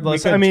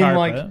regardless, could I mean, tarp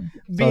like it,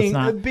 so it's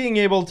not- being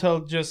able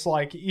to just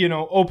like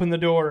open the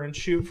door and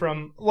shoot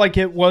from like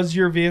it was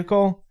your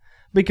vehicle,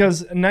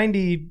 because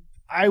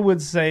I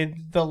would say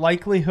the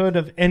likelihood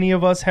of any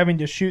of us having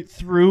to shoot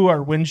through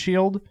our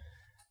windshield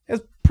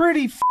is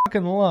pretty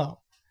fucking low.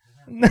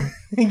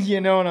 You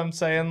know what I'm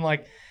saying?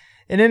 Like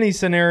in any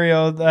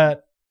scenario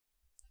that,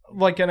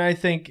 like, and I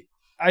think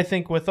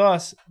with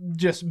us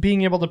just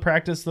being able to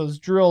practice those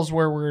drills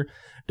where we're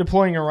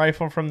deploying a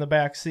rifle from the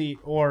back seat,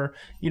 or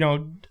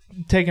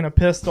taking a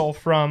pistol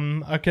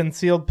from a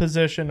concealed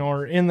position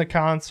or in the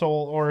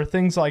console or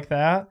things like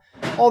that,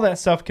 all that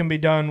stuff can be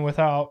done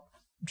without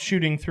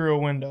shooting through a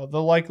window.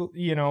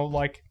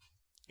 Like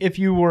if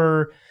you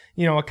were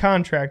a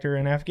contractor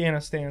in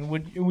Afghanistan,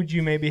 would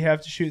you maybe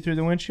have to shoot through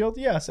the windshield?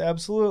 Yes,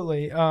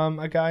 absolutely.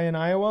 A guy in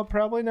Iowa,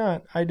 probably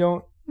not.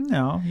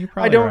 No, you're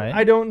probably right.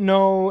 I don't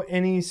know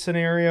any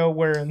scenario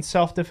where in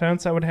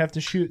self-defense I would have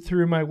to shoot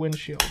through my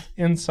windshield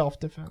in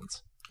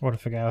self-defense. What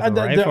if a guy with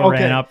a rifle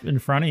ran up in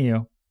front of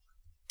you?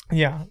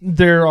 Yeah,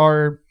 there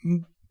are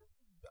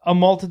a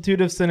multitude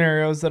of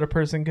scenarios that a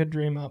person could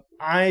dream up.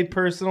 I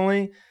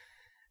personally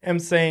am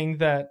saying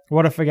that...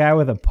 What if a guy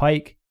with a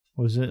pike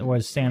was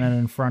standing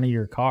in front of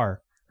your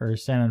car or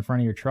standing in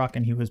front of your truck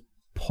and he was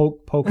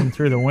poking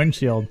through the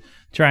windshield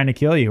trying to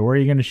kill you? Where are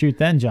you going to shoot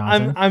then,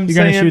 Johnson? You're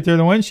going to shoot through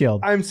the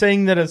windshield. I'm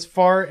saying that as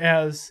far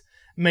as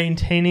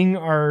maintaining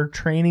our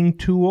training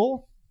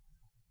tool,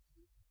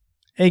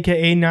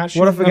 aka not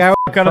shooting the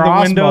fuck out of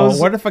the windows.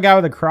 What if a guy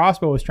with a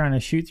crossbow was trying to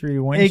shoot through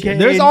your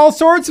windshield? There's all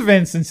sorts of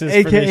instances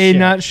for this shit.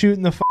 Not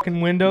shooting the fucking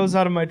windows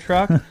out of my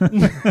truck.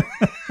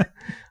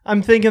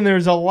 I'm thinking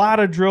there's a lot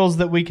of drills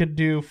that we could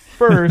do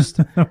first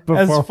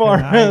as far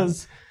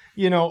as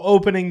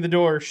opening the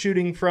door,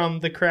 shooting from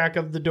the crack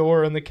of the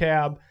door in the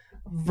cab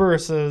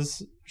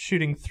versus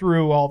shooting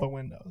through all the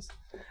windows.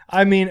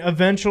 I mean,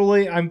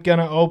 eventually I'm going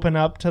to open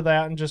up to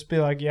that and just be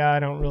like, yeah, I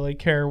don't really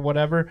care,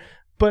 whatever.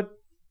 But,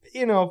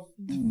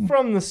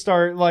 from the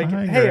start, like,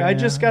 hey, I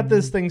just got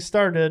this thing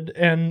started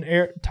and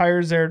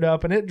tires aired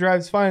up and it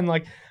drives fine.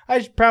 Like,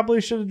 I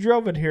probably should have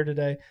drove it here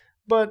today.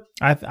 But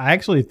I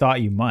actually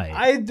thought you might.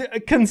 I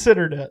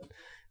considered it.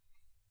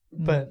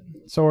 But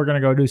so we're going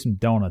to go do some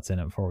donuts in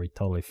it before we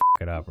totally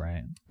fuck it up,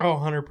 right? Oh,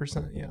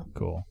 100%, yeah.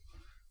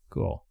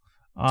 Cool.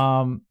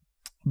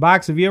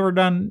 Box, have you ever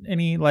done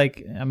any,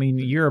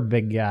 you're a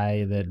big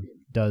guy that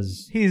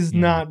does... He's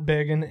not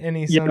big in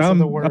any sense of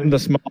the word. I'm the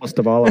smallest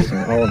of all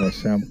of us,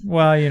 Sam.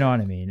 Well, you know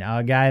what I mean.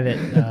 A guy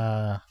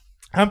that...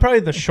 I'm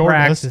probably the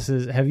shortest.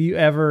 Practices. Have you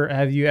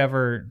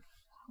ever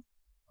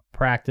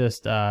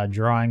practiced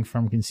drawing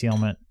from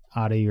concealment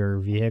out of your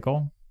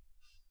vehicle?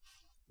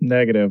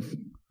 Negative.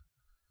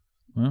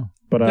 Oh.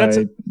 But I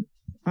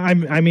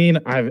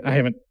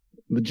haven't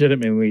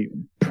legitimately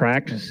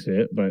practiced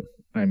it, but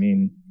I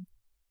mean,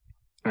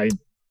 I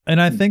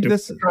think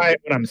this try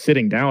it when I'm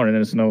sitting down, and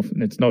it's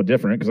no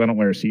different because I don't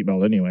wear a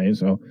seatbelt anyway.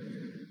 So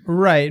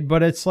right,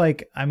 but it's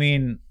like, I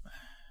mean,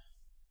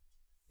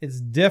 it's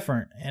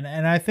different, and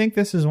I think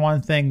this is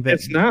one thing that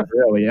it's not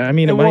really. I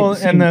mean,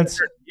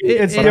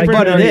 it's different,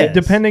 but it is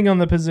depending on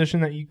the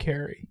position that you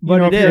carry.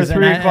 But it is,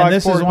 and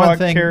this is one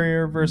thing.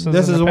 Carrier versus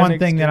this is one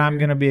thing that I'm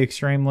going to be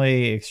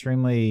extremely,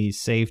 extremely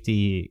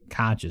safety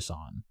conscious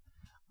on,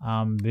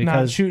 because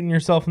not shooting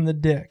yourself in the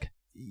dick.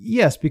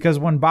 Yes, because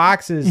when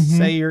boxes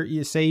say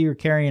you're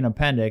carrying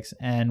appendix,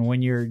 and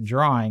when you're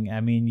drawing, I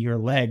mean, your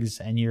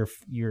legs and your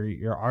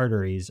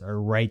arteries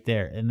are right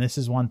there, and this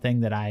is one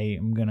thing that I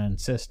am going to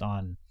insist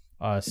on.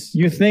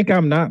 You think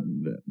I'm not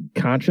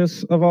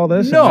conscious of all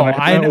this? No,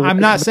 I'm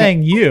not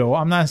saying you.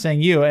 I'm not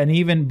saying you. And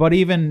even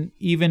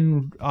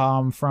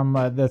from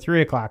the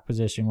 3 o'clock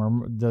position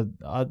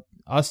where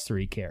us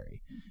three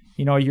carry,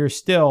 you're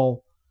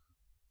still.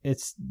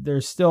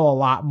 There's still a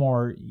lot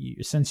more,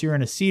 since you're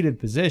in a seated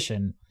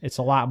position. It's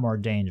a lot more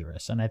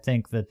dangerous, and I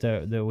think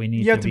that we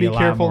need to be a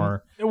careful.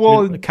 lot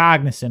more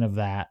cognizant of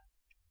that.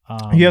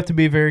 You have to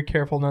be very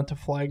careful not to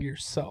flag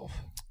yourself.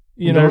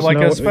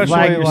 Especially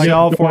flag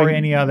yourself or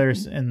any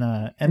others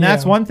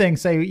that's one thing.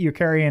 Say you're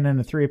carrying in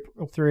a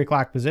 3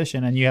 o'clock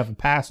position and you have a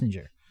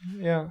passenger.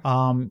 Yeah.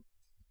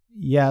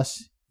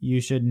 Yes, you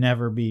should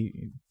never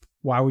be.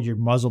 Why would your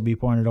muzzle be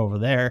pointed over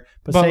there?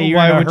 But say you're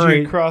why would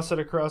you cross it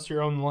across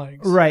your own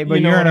legs? Right, but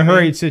you're in a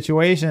hurried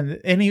situation.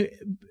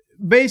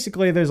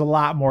 Basically, there's a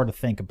lot more to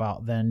think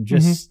about than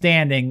just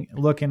standing,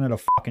 looking at a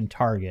fucking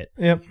target,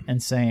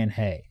 and saying,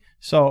 "Hey."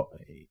 So,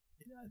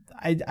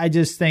 I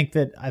just think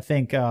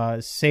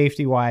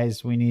safety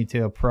wise, we need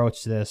to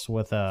approach this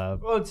with a.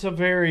 Well, it's a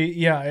very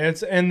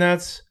that's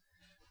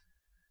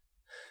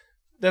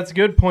a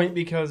good point,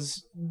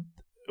 because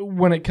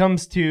when it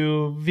comes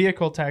to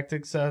vehicle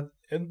tactics,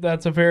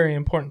 that's a very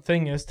important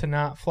thing, is to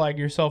not flag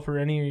yourself or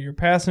any of your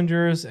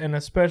passengers, and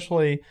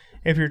especially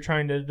if you're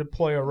trying to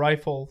deploy a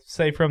rifle,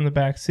 say from the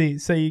back seat.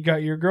 Say you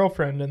got your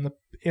girlfriend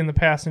in the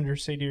passenger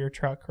seat of your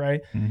truck,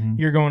 right? Mm-hmm.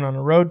 You're going on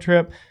a road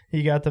trip.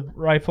 You got the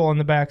rifle in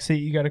the back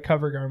seat. You got a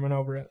cover garment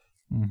over it.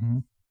 Mm-hmm.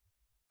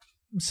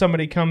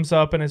 Somebody comes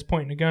up and is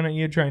pointing a gun at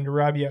you, trying to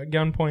rob you at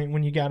gunpoint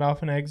when you got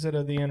off an exit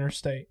of the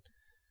interstate.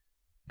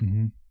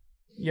 Mm-hmm.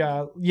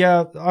 Yeah.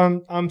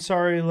 I'm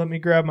sorry. Let me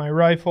grab my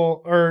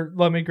rifle, or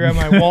let me grab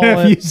my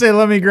wallet. If you say,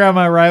 let me grab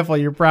my rifle,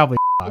 you're probably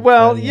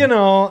well, you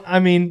know, I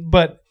mean,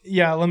 but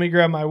yeah, let me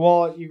grab my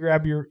wallet.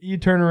 You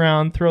turn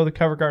around, throw the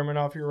cover garment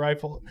off your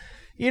rifle.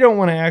 You don't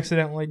want to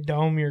accidentally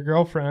dome your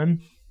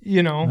girlfriend,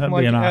 you know, That'd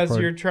like be as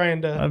you're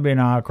trying to. That'd be an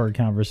awkward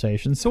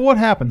conversation. So what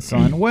happened,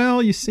 son?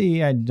 Well, you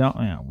see, I don't.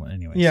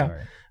 Anyway, Yeah.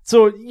 sorry.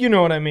 So you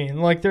know what I mean?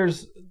 Like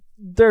there's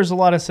a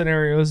lot of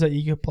scenarios that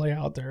you could play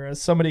out there,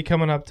 as somebody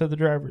coming up to the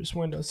driver's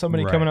window,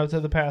 somebody Right. coming up to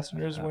the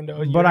passenger's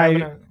window. But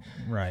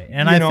right,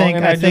 and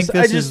I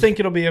just think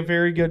it'll be a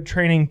very good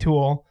training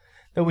tool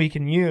that we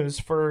can use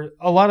for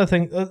a lot of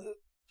things.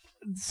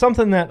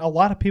 Something that a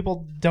lot of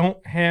people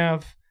don't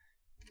have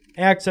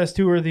access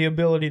to or the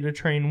ability to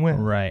train with.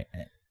 Right.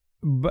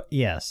 But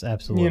yes,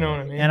 absolutely. You know what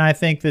I mean? And I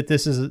think that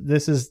this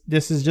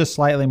is just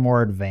slightly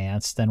more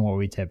advanced than what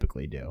we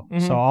typically do.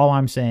 Mhm. So all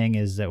I'm saying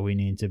is that we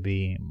need to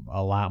be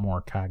a lot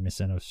more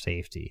cognizant of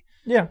safety.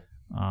 Yeah,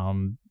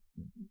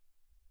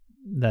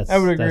 That's I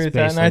would agree with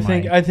that. And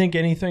basically I think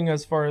anything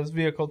as far as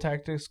vehicle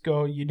tactics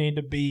go, you need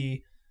to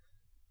be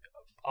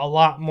a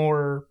lot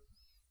more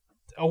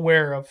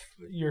aware of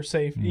your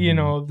safety, you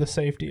know, of the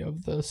safety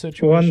of the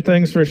situation. One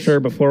thing's for sure,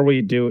 before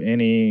we do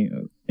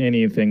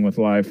anything with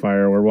live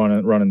fire, we're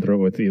running through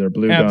it with either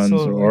blue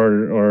Absolutely.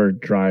 guns or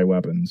dry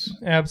weapons.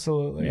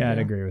 Absolutely. Yeah, I'd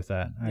agree with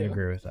that. I'd Yeah.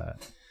 agree with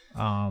that.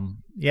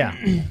 Yeah.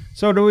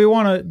 So do we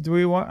want?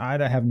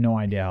 I have no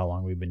idea how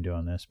long we've been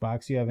doing this.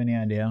 Box, you have any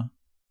idea?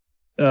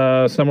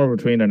 Somewhere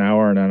between an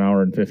hour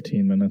and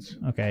 15 minutes.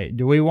 Okay.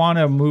 Do we want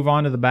to move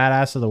on to the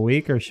badass of the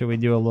week, or should we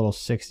do a little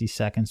 60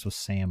 seconds with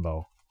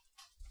Sambo?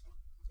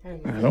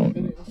 I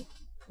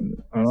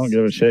don't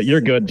give a shit.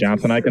 You're good,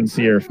 Johnson. I can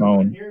see your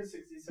phone.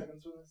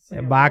 Yeah,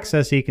 Box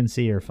says he can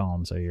see your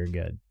phone, so you're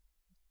good.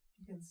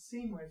 You can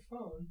see my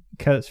phone.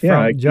 Because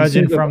Yeah, I can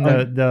judging see from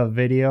the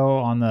video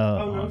on the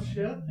Oh, no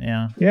shit?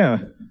 yeah, Yeah.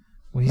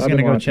 well, he's I've gonna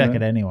been go watching check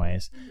it. it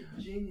anyways.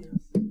 Genius.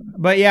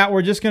 But yeah,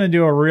 we're just gonna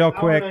do a real Hour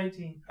quick.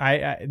 19.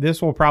 I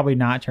this will probably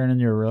not turn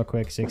into a real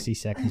quick 60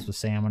 seconds with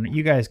Sam. And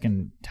you guys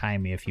can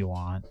time me if you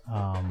want.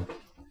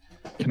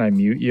 Can I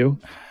mute you?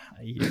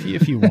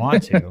 If you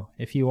want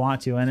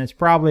to, and it's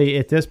probably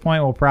at this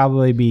point will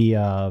probably be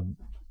a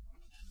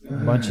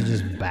bunch of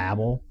just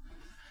babble.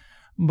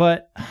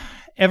 But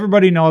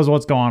everybody knows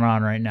what's going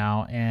on right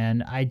now,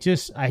 and I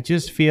just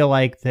feel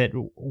like that.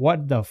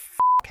 What the f***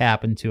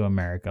 happened to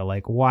America?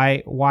 Like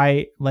why?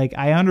 Like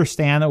I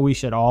understand that we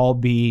should all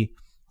be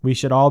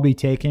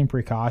taking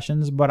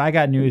precautions, but I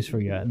got news for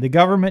you. The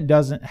government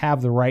doesn't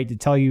have the right to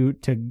tell you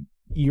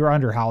you're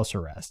under house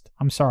arrest.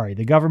 I'm sorry.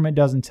 The government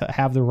doesn't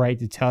have the right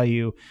to tell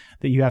you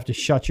that you have to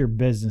shut your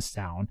business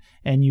down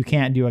and you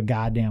can't do a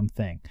goddamn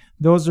thing.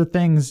 Those are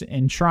things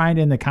enshrined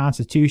in the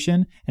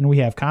Constitution, and we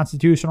have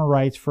constitutional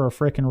rights for a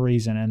freaking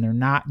reason. And they're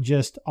not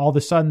just all of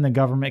a sudden the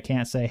government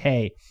can't say,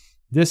 hey,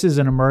 this is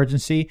an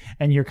emergency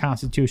and your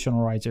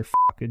constitutional rights are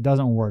fucked. It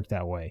doesn't work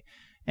that way.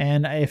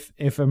 And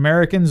if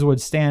Americans would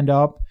stand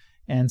up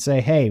and say,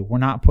 hey, we're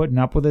not putting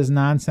up with this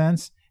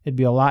nonsense, it'd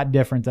be a lot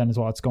different than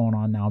what's going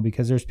on now,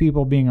 because there's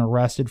people being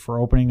arrested for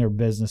opening their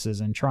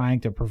businesses and trying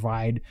to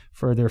provide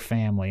for their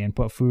family and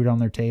put food on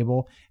their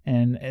table.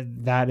 And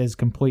that is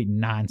complete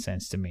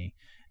nonsense to me.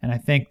 And I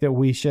think that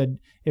we should,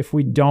 if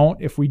we don't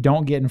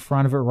get in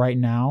front of it right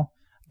now,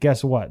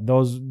 guess what?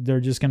 They're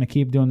just going to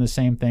keep doing the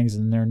same things,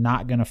 and they're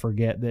not going to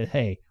forget that,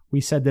 hey,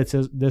 we said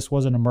that this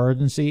was an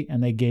emergency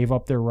and they gave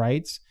up their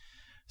rights.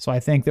 So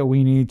I think that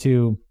we need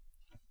to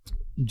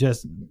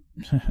just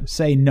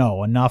say,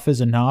 no, enough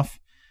is enough.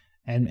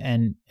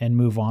 And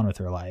move on with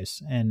their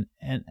lives. And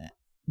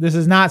this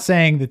is not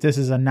saying that this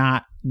is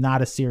not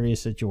a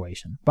serious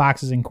situation.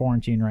 Box is in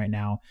quarantine right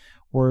now.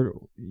 We're,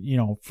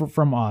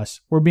 from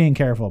us, we're being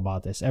careful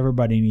about this.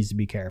 Everybody needs to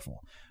be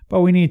careful,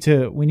 but we need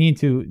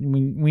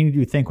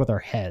to think with our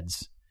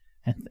heads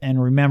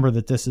and remember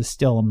that this is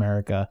still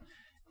America,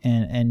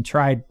 and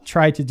try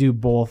to do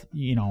both.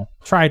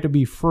 Try to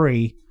be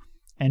free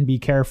and be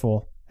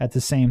careful at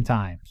the same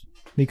time,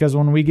 because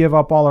when we give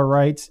up all our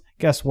rights,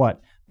 guess what?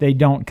 They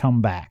don't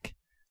come back.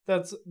 I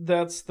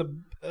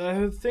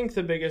think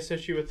the biggest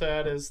issue with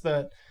that is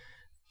that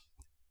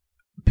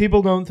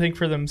people don't think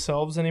for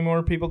themselves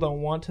anymore. People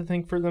don't want to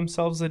think for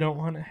themselves. They don't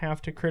want to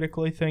have to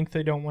critically think.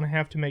 They don't want to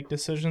have to make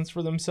decisions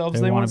for themselves.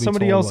 They want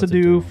somebody else to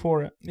do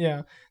for it.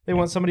 Yeah. They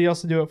want somebody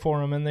else to do it for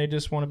them, and they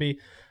just want to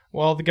be,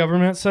 well, the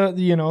government said,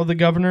 the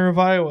governor of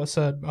Iowa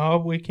said, oh,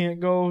 we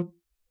can't go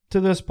to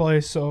this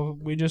place, so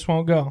we just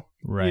won't go.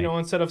 Right.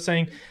 Instead of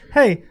saying,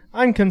 hey,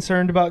 I'm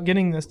concerned about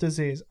getting this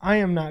disease, I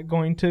am not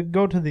going to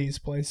go to these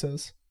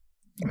places.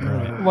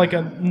 like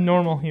a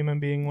normal human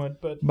being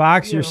would. But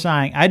Box, you're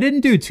sighing. I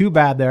didn't do too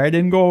bad there. I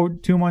didn't go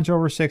too much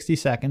over 60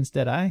 seconds,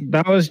 did I?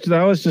 That was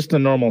just a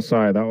normal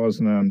sigh. That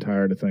wasn't an I'm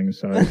tired of things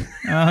sigh.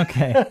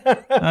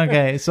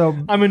 Okay. So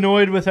I'm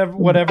annoyed with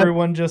what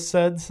everyone just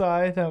said.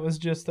 Sigh. That was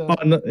just a.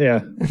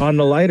 On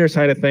the lighter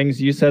side of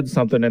things, you said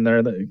something in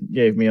there that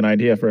gave me an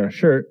idea for a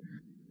shirt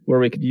where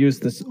we could use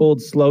this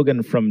old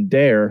slogan from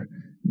Dare.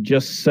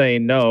 Just say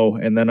no,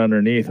 and then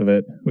underneath of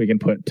it, we can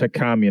put to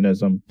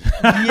communism.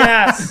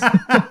 Yes.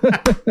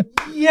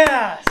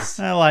 Yes.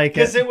 I like it.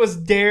 Because it was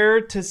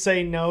dare to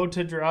say no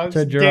to drugs.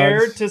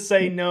 Dare to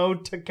say no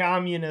to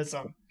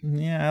communism.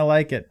 Yeah, I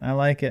like it. Oh,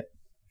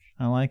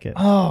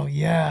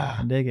 yeah.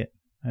 I dig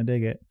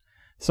it.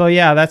 So,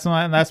 yeah,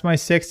 that's my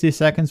 60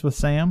 seconds with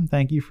Sam.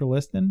 Thank you for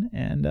listening,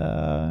 and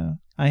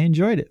I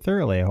enjoyed it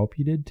thoroughly. I hope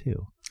you did,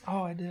 too.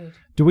 Oh, I did.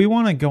 Do we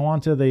want to go on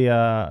to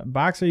the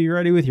Box? Are you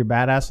ready with your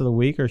badass of the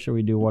week, or should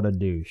we do what a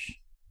douche?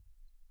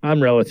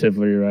 I'm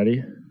relatively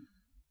ready.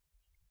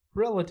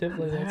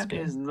 Relatively, that's That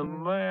good. is the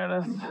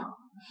baddest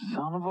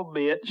son of a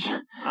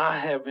bitch I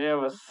have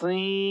ever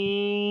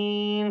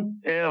seen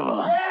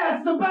ever. Yeah,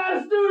 it's the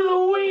baddest dude of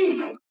the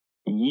week.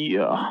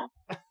 Yeah.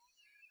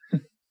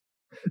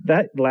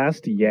 That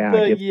last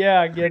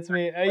Gets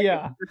me.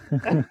 Yeah.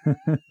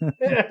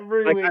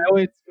 Every like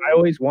week. I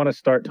always want to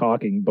start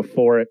talking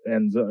before it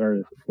ends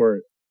or before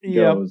it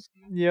goes.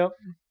 Yep.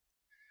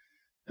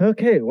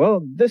 Okay,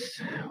 well,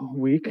 this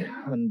week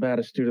on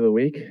Baddest Dude of the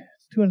Week,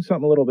 it's doing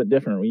something a little bit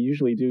different. We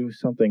usually do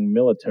something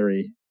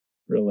military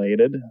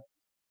related,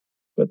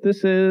 but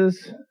this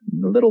is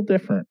a little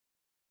different.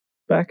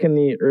 Back in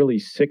the early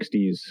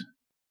 60s,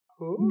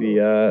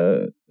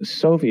 the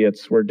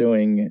Soviets were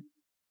doing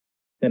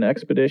an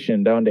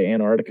expedition down to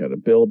Antarctica to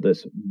build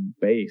this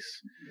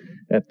base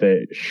at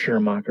the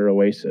Schermacher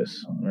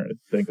Oasis. I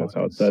think that's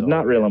how it's said.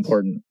 Not real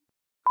important.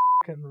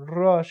 Fucking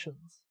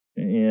Russians.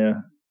 Yeah,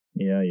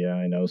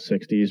 I know.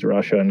 60s,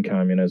 Russia and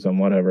communism,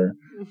 whatever.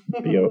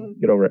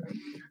 Get over it.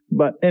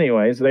 But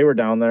anyways, they were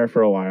down there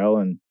for a while,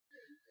 and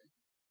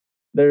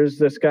there's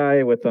this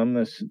guy with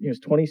them. He was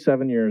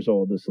 27 years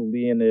old. This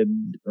Leonid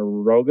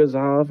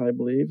Rogozov, I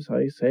believe is how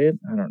you say it.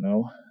 I don't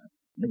know.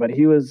 But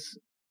he was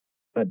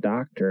a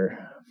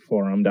doctor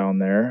for him down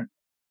there.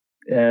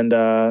 And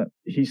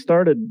he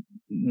started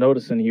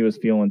noticing he was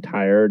feeling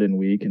tired and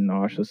weak and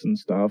nauseous and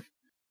stuff.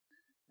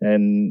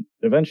 And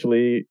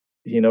eventually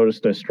he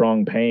noticed a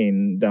strong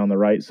pain down the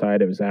right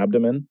side of his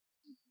abdomen.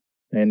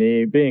 And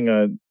he, being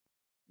a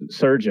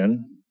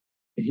surgeon,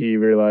 he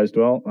realized,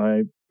 well,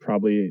 I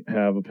probably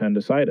have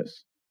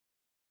appendicitis.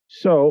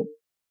 So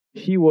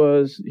he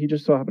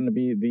just so happened to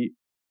be the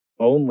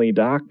only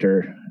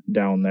doctor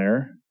down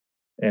there,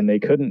 and they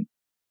couldn't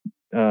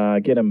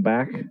get him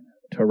back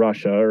to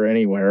Russia or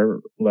anywhere,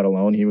 let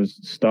alone he was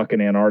stuck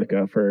in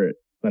Antarctica for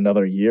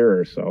another year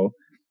or so.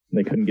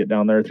 They couldn't get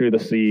down there through the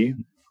sea,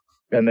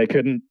 and they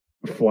couldn't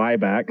fly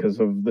back because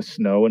of the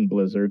snow and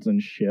blizzards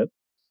and shit.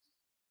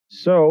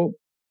 So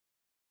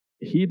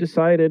he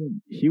decided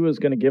he was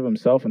going to give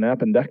himself an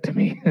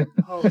appendectomy.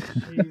 Oh,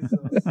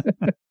 Jesus.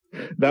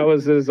 That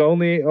was his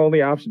only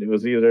option. It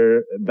was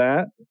either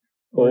that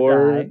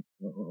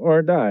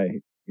or die.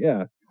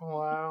 Yeah.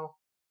 Wow.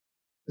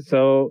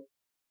 So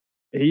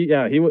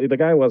the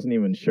guy wasn't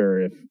even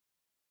sure if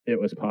it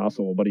was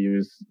possible, but he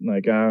was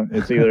like,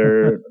 it's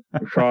either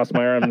cross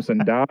my arms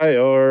and die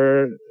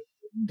or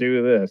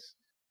do this.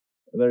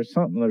 There's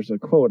a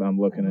quote I'm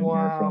looking in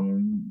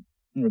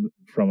here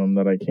from him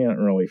that I can't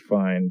really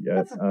find yet.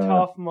 That's a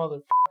tough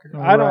motherfucker.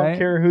 I don't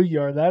care who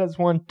you are. That is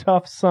one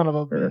tough son of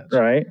a bitch.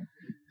 Right?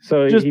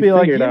 So just be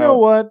like, you know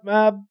what?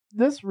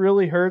 This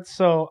really hurts,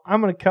 so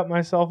I'm going to cut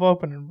myself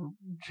open and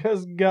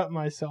just gut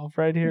myself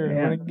right here. I'm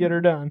going to get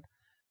her done.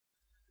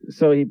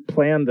 So he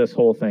planned this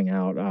whole thing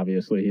out,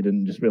 obviously. He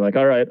didn't just be like,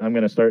 all right, I'm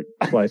going to start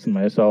slicing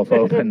myself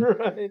open.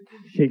 Right.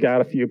 He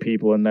got a few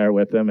people in there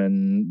with him,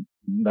 and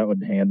that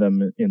would hand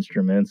them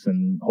instruments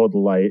and hold the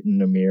light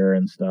and a mirror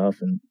and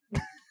stuff. And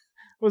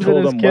was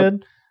it his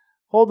kid?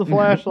 Hold the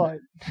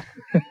flashlight.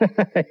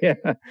 Yeah.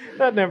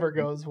 That never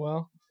goes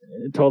well.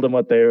 Told him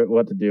what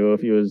to do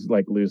if he was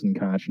like losing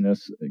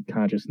consciousness,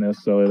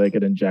 so they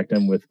could inject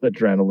him with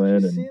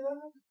adrenaline and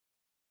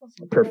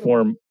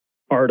perform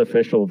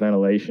artificial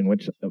ventilation,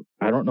 which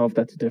I don't know if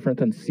that's different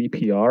than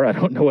CPR. I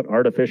don't know what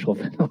artificial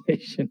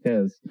ventilation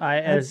is.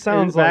 It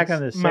sounds back in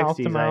the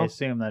 60s. I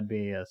assume that'd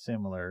be a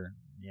similar,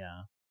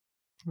 Yeah.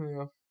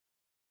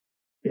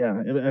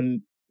 Yeah,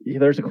 and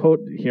there's a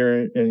quote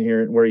here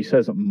where he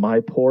says,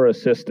 "My poor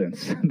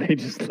assistants." They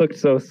just looked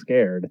so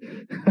scared.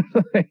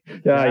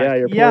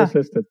 Your poor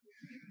assistants.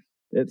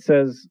 It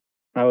says,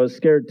 "I was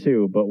scared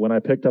too, but when I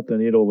picked up the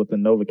needle with the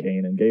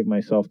Novocaine and gave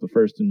myself the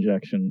first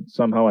injection,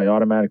 somehow I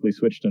automatically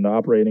switched into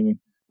operating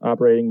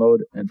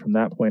mode, and from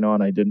that point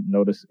on, I didn't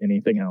notice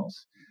anything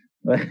else."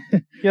 Yeah,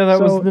 that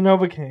was the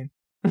Novocaine.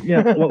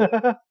 Yeah,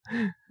 well,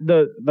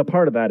 the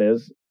part of that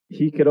is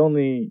he could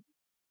only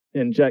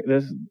inject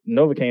this.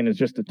 Novocaine is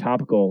just a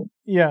topical.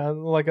 Yeah,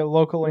 like a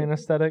local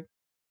anesthetic.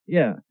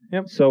 Yeah.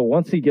 Yep. So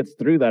once he gets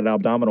through that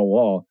abdominal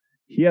wall,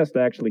 he has to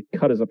actually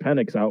cut his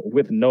appendix out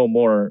with no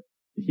more.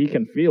 He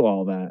can feel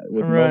all that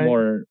with no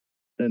more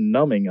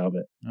numbing of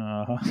it.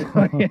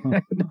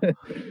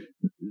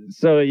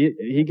 So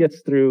he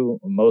gets through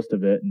most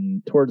of it,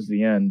 and towards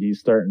the end, he's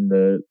starting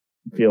to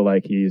feel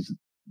like he's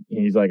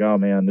like, oh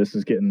man, this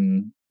is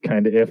getting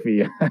kind of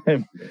iffy.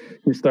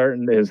 His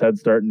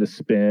head's starting to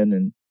spin,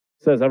 and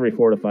says every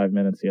 4 to 5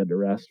 minutes he had to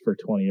rest for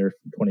 20 or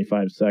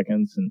 25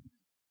 seconds, and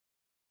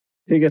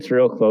he gets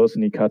real close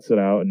and he cuts it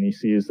out, and he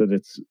sees that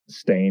it's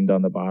stained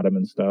on the bottom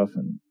and stuff,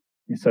 and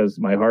he says,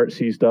 my heart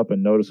seized up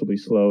and noticeably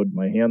slowed.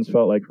 My hands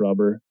felt like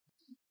rubber.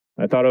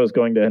 I thought it was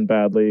going to end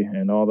badly,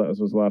 and all that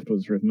was left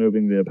was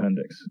removing the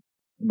appendix.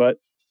 But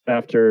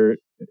it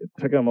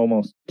took him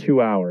almost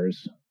 2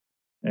 hours,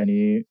 and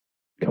he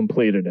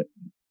completed it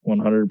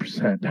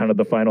 100% down to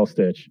the final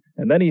stitch.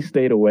 And then he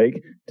stayed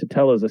awake to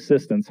tell his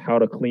assistants how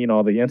to clean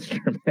all the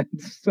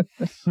instruments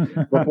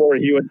before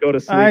he would go to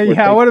sleep.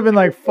 I would have been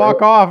like,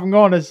 fuck off, I'm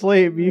going to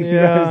sleep. You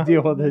guys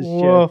deal with this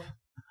shit.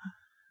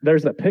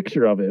 There's a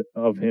picture of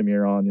him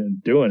here on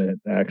and doing it.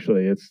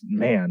 Actually, it's,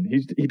 man,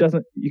 he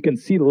doesn't, you can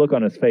see the look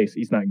on his face.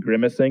 He's not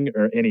grimacing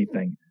or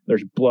anything.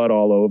 There's blood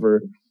all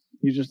over.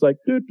 He's just like,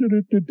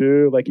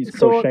 like he's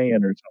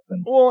crocheting or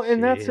something. Well,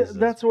 and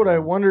that's what I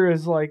wonder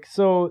is like,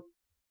 so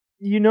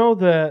you know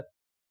that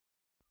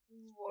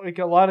like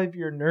a lot of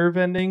your nerve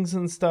endings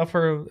and stuff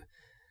are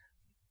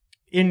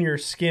in your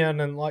skin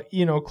and like,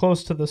 you know,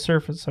 close to the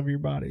surface of your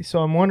body. So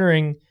I'm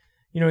wondering,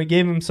 you know, he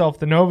gave himself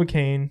the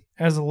Novocaine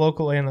as a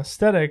local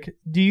anesthetic.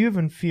 Do you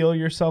even feel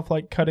yourself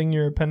like cutting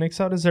your appendix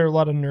out? Is there a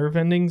lot of nerve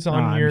endings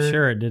on your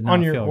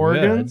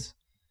organs?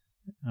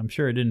 I'm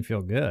sure it didn't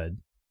feel good.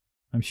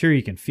 I'm sure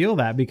you can feel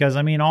that because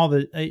I mean,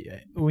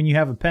 when you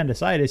have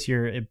appendicitis,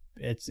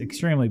 it's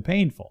extremely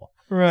painful.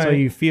 Right. So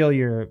you feel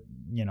you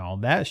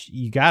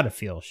got to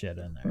feel shit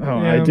in there.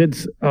 Oh, yeah.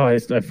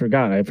 I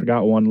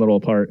forgot one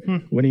little part.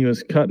 When he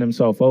was cutting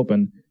himself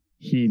open,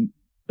 he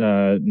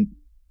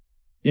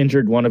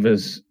injured one of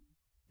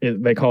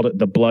they called it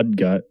the blood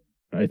gut,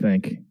 I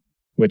think,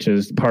 which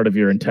is part of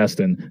your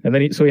intestine. And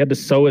then he had to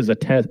sew his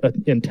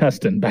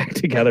intestine back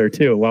together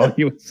too while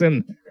he was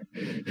in.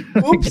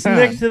 Oops,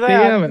 next to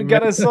that.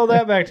 Gotta sew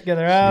that back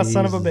together. Jesus,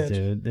 son of a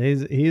bitch.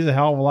 Dude, he's a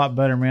hell of a lot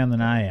better man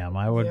than I am.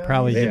 I would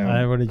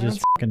I would have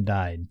just fucking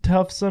died.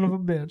 Tough son of a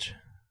bitch.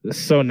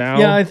 So now.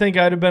 Yeah, I think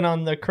I'd have been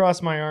on the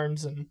cross my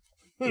arms and.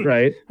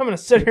 Right. I'm gonna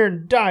sit here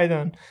and die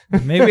then.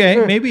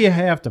 Maybe you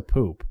have to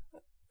poop.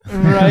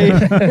 Right.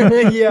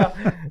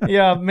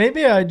 Yeah.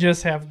 Maybe I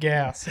just have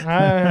gas.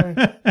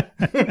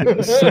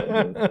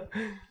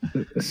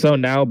 So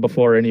now,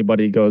 before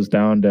anybody goes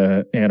down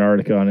to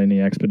Antarctica on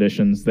any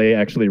expeditions, they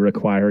actually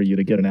require you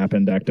to get an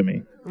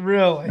appendectomy.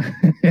 Really?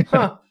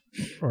 Huh.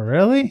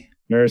 Really?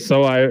 Or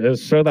so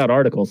that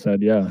article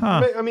said. Yeah.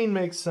 Huh. I mean,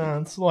 makes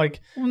sense.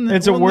 Like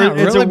it's a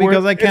worthless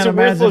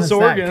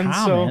organ.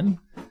 So.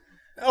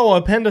 Oh,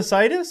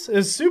 appendicitis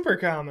is super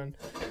common.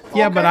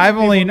 Yeah, but I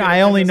only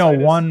know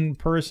one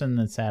person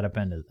that's had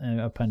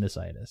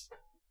appendicitis.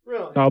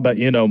 Really? I'll bet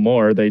you know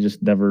more. They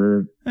just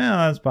never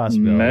that's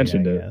possible.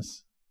 Mentioned it.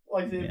 Guess.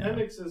 Like the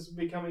appendix is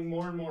becoming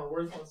more and more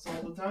worthless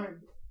all the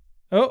time.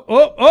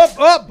 Oh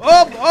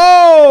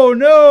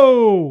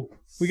no!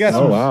 We got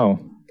some. Oh wow!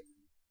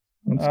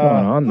 What's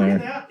going on there?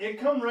 Look at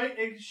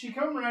that. She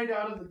come right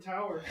out of the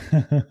tower.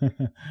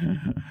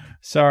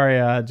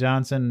 Sorry,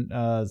 Johnson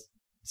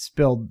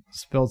spilled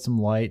some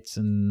lights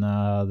in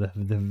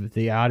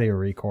the audio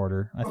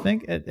recorder. I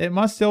think it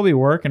must still be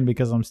working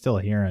because I'm still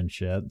hearing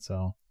shit.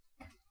 So,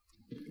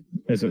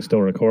 is it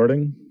still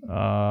recording?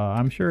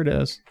 I'm sure it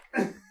is.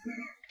 I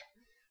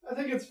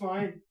think it's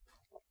fine.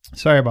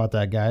 Sorry about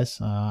that, guys.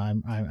 I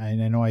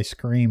know I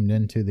screamed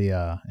into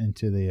the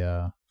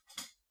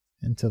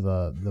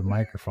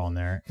microphone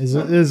there.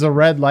 Is the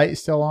red light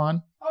still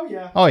on? Oh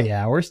yeah. Oh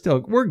yeah, we're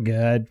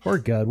good. We're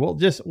good.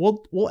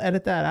 We'll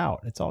edit that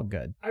out. It's all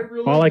good.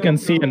 All I can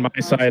see in my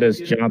side is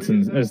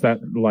Johnson's is that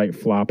light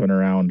flopping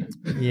around.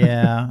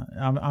 Yeah.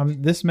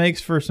 This makes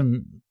for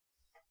some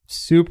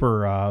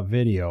super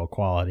video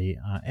quality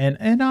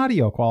and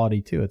audio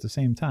quality too at the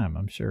same time,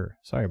 I'm sure.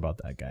 Sorry about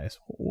that, guys.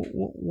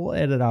 We'll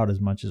edit out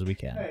as much as we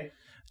can. Hey.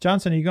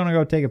 Johnson, are you gonna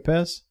go take a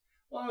piss?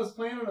 Well, I was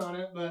planning on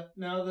it, but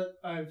now that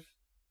I've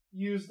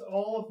used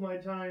all of my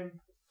time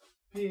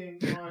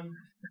peeing on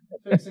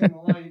fixing the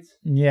lights.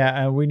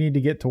 Yeah, we need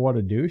to get to what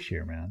a douche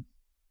here, man.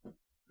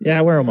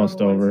 Yeah, we're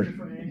almost over.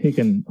 He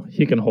can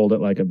hold it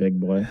like a big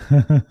boy.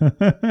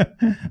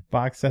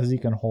 Box says he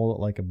can hold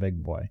it like a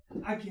big boy.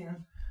 I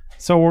can.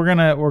 So we're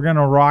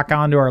gonna rock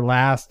on to our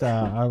last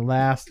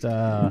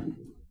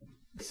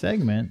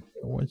segment,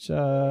 which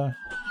what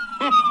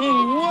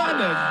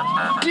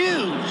a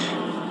douche!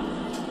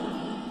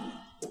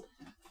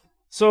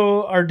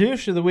 So our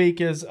douche of the week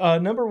is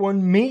number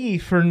one, me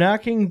for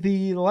knocking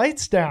the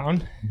lights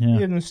down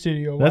in the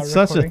studio. That's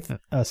such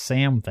a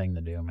Sam thing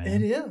to do, man.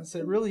 It is.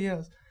 It really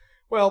is.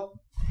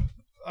 Well,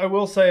 I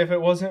will say if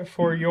it wasn't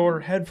for your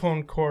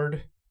headphone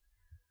cord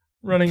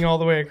running all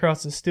the way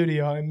across the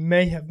studio, I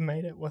may have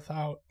made it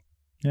without.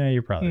 Yeah,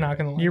 you're probably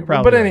knocking the light. You're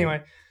probably. But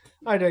anyway,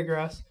 I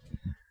digress.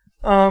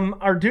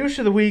 Our douche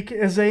of the week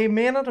is a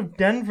man out of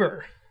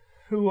Denver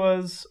who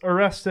was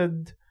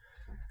arrested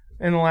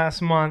in the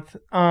last month.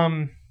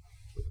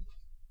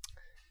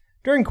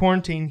 During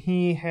quarantine,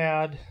 he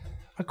had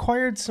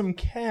acquired some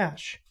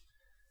cash,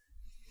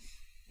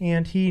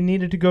 and he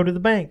needed to go to the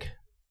bank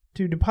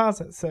to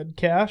deposit said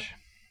cash.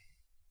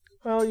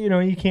 Well,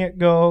 you can't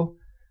go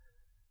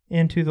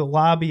into the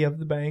lobby of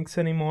the banks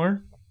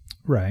anymore.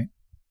 Right.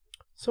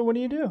 So what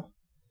do?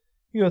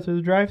 You go through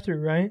the drive-thru,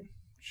 right?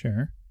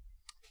 Sure.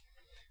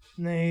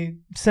 And they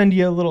send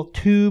you a little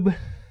tube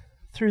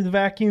through the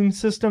vacuum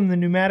system, the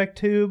pneumatic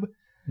tube.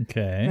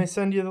 Okay. And they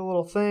send you the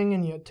little thing,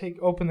 and you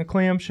open the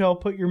clamshell,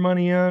 put your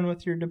money in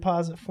with your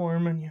deposit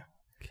form, and you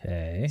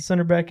send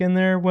her back in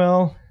there.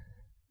 Well,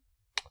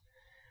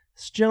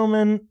 this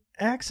gentleman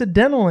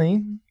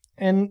accidentally,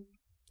 and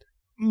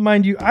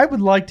mind you, I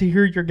would like to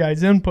hear your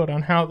guys' input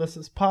on how this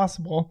is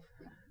possible,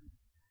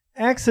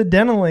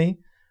 accidentally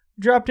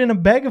dropped in a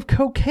bag of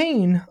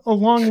cocaine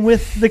along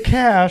with the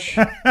cash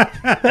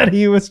that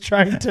he was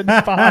trying to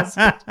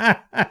deposit.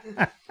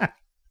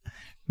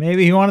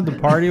 Maybe he wanted to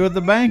party with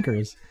the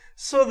bankers.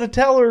 So the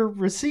teller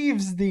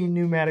receives the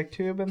pneumatic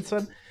tube and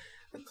said,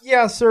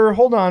 "Yeah, sir,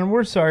 hold on.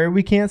 We're sorry.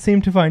 We can't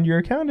seem to find your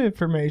account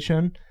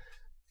information."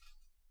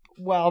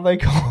 While they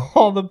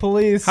call the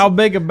police. How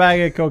big a bag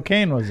of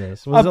cocaine was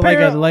this? Was it like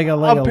a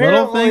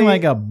little thing,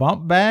 like a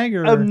bump bag?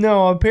 Or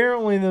no,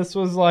 apparently this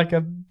was like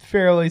a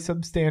fairly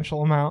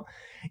substantial amount.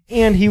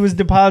 And he was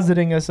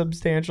depositing a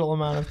substantial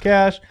amount of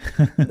cash.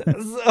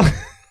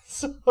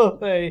 So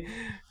they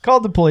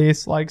called the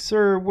police, like,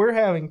 "Sir, we're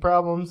having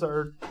problems.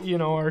 Our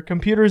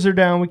computers are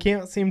down. We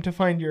can't seem to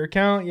find your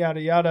account,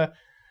 yada, yada."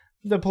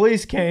 The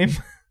police came,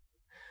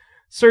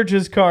 searched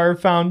his car,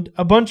 found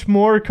a bunch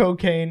more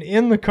cocaine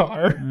in the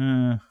car.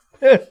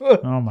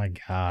 Oh, my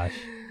gosh.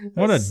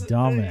 What a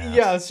dumbass.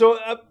 Yeah, so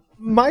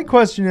my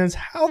question is,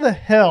 how the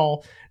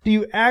hell do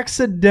you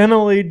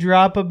accidentally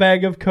drop a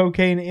bag of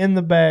cocaine in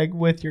the bag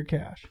with your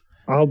cash?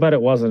 I'll bet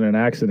it wasn't an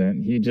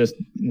accident. He just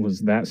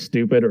was that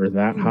stupid or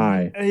that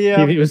high.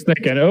 Yeah. He was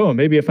thinking, oh,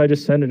 maybe if I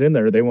just send it in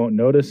there, they won't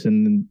notice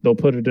and they'll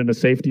put it in a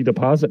safety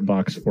deposit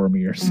box for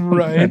me or something.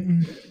 Right.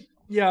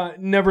 Yeah,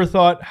 never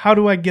thought, how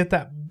do I get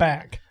that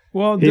back?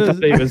 Well, he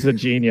thought he was a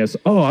genius.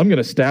 Oh, I'm going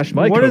to stash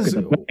my coke in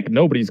the bank.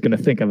 Nobody's going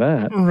to think of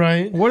that.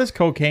 Right. What does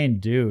cocaine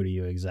do to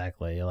you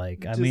exactly?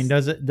 Like, I mean,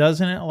 it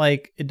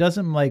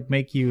doesn't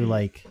make you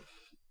like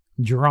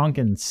drunk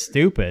and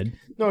stupid.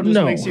 No, it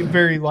just makes you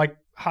very like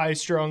high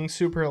strung,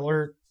 super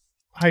alert,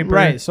 hyper.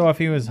 Right. So if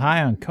he was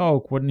high on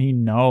coke, wouldn't he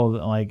know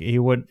that like he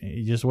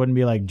just wouldn't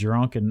be like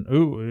drunk and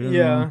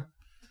Yeah.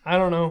 I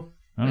don't know.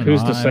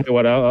 Who's to say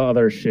what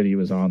other shit he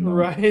was on, though?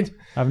 Right.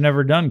 I've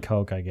never done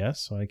coke, I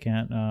guess, so I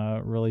can't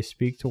really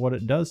speak to what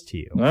it does to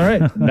you. All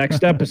right,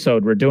 next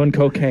episode we're doing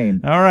cocaine.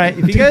 All right,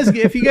 if you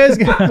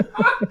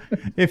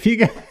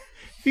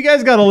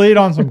guys got a lead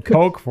on some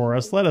coke for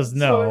us, let us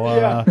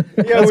know.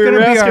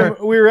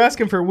 So, we were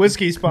asking for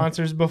whiskey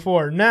sponsors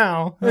before.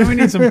 Now we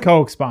need some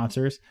coke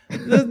sponsors.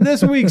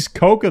 This week's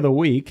Coke of the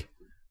Week,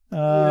 we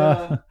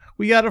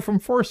got it from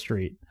 4th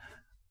Street.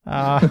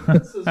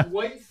 This is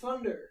White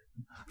Thunder.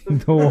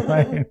 All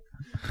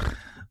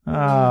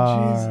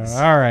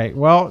right.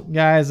 Well,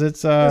 guys,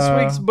 it's this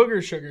week's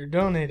Booger Sugar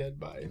donated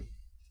by.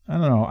 I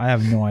don't know. I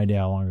have no idea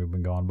how long we've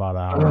been going. About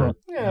an hour.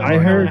 I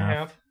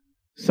heard.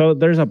 So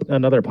there's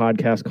another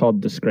podcast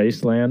called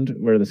Disgraceland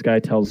where this guy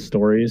tells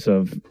stories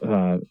of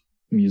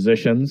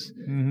musicians,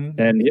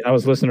 and I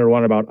was listening to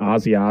one about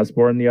Ozzy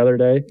Osbourne the other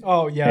day.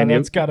 Oh yeah, and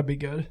that's got to be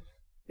good.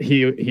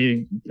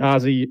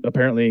 Ozzy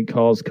apparently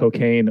calls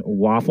cocaine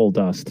waffle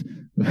dust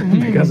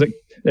because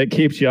it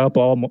keeps you up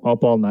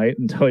all night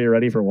until you're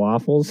ready for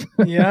waffles.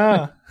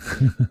 Yeah.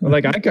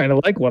 Like, I kind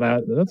of like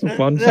that's a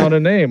fun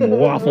sounding name,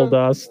 waffle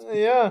dust.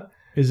 Yeah.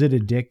 Is it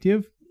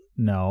addictive?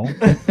 No.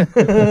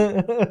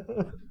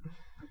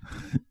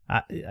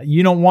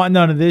 You don't want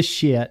none of this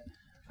shit.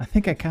 I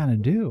think I kind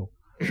of do.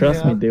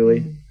 Trust me,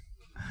 Dewey.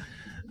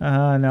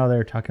 No,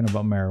 they're talking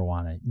about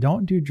marijuana.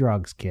 Don't do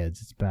drugs, kids.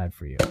 It's bad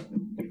for you.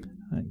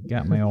 I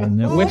got my old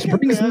new.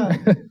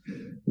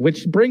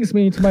 Which brings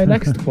me to my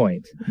next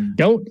point.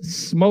 Don't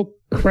smoke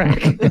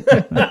crack.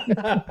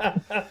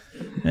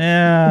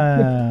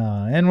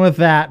 Yeah. And with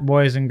that,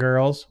 boys and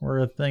girls,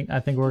 I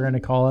think we're going to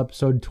call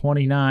episode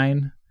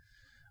 29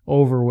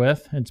 over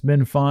with. It's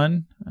been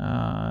fun.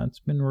 It's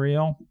been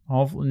real.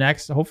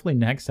 Hopefully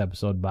next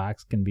episode,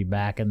 Box can be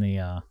back in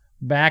the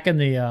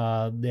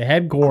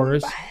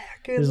headquarters.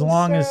 As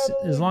long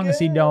as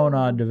he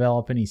don't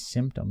develop any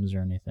symptoms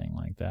or anything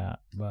like that.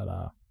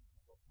 But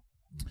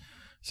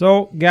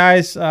so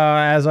guys,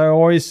 as I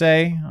always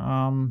say,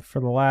 for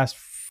the last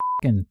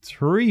fucking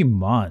 3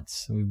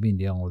 months we've been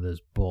dealing with this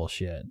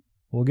bullshit.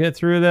 We'll get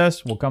through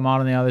this. We'll come out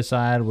on the other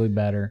side. We'll be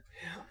better.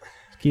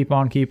 Keep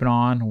on keeping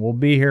on. We'll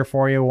be here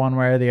for you one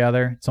way or the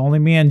other. It's only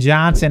me and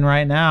Johnson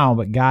right now,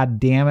 but god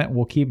damn it,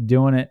 we'll keep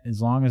doing it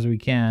as long as we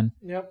can.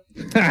 Yep.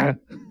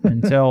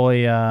 Until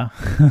we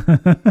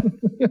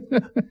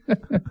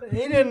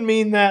He didn't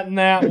mean that in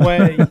that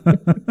way.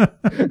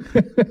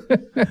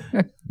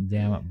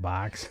 Damn it,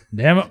 Box.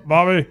 Damn it,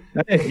 Bobby.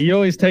 Hey, you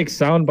always take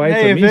sound bites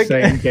Hey, of me Vic-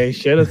 saying gay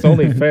shit. It's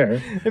only fair.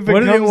 If it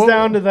What is it- comes what-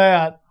 down to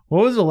that,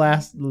 What was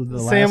the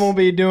Sam will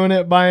be doing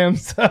it by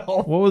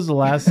himself. What was the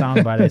last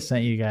soundbite I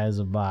sent you guys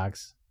of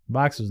Box?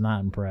 Box was not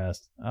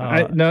impressed.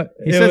 No,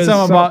 He said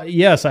something about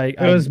It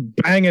was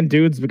banging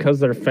dudes because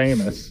they're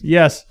famous.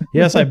 yes,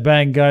 I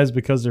bang guys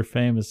because they're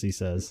famous. He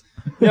says.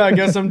 Yeah, I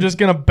guess I'm just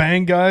gonna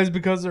bang guys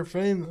because they're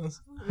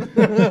famous.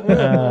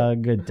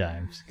 Good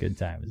times.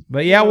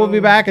 But yeah, we'll be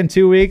back in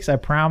 2 weeks. I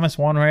promise,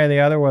 one way or the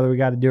other, whether we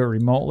got to do it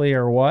remotely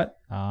or what.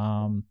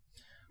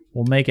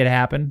 We'll make it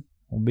happen.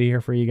 We'll be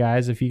here for you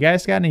guys. If you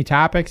guys got any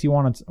topics you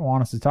want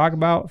us to talk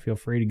about, feel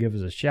free to give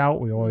us a shout.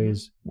 We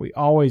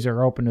always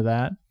are open to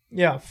that.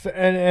 Yeah,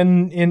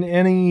 and in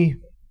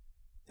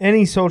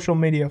any social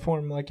media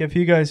form, like if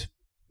you guys,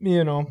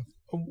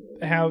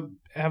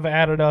 have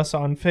added us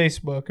on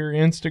Facebook or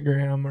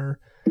Instagram or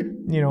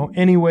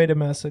any way to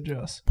message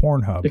us.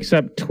 Pornhub.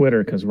 Except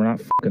Twitter, because we're not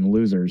fucking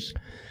losers.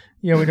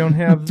 Yeah, we don't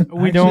have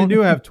we Actually don't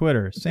do have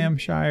Twitter. Sam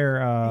Shire.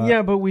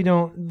 yeah, but we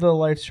don't. The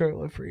Life Short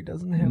Live Free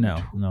doesn't have No,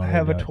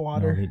 have they a don't.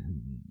 twatter.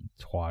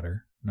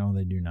 Twatter. No,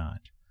 they do not.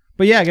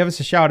 But yeah, give us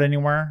a shout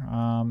anywhere.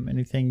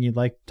 Anything you'd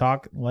like to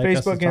talk, us to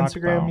Facebook, talk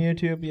Instagram, about.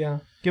 YouTube. Yeah,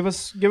 give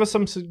us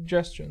some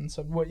suggestions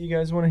of what you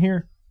guys want to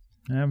hear.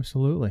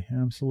 Absolutely.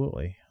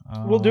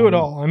 We'll do it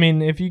all. I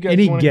mean, if you guys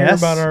Any want to hear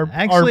guests? about our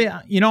Actually,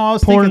 I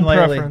was porn thinking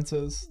lately.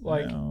 preferences,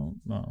 like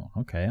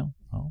Okay.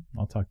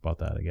 I'll talk about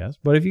that, I guess.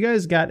 But if you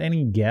guys got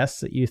any guests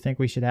that you think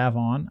we should have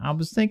on, I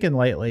was thinking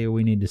lately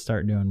we need to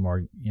start doing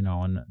more.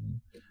 And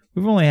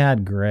we've only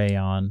had Gray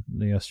on,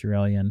 the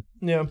Australian.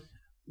 yeah.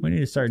 We need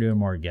to start doing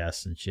more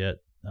guests and shit.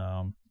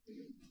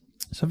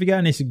 So if you got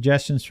any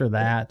suggestions for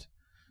that,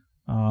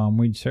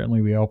 we'd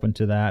certainly be open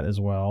to that as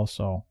well.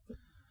 So,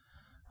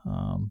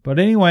 but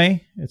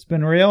anyway, it's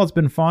been real. It's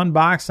been fun.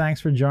 Box,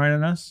 thanks for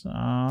joining us.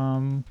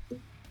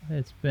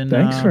 It's been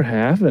Thanks for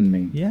having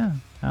me. yeah,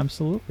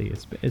 absolutely.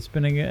 It's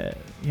been a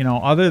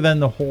other than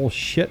the whole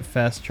shit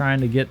fest trying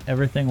to get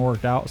everything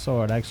worked out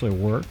so it actually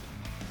worked,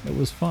 it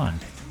was fun.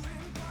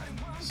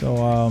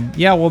 So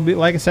yeah, we'll be,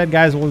 like I said,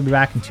 guys, we'll be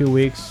back in 2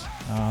 weeks.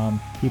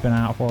 Keep an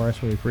eye out for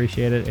us. We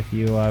appreciate it. If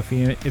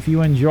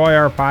you enjoy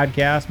our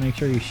podcast, make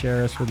sure you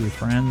share us with your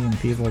friends and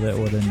people that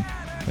would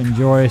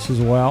enjoy us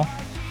as well.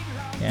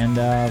 And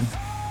I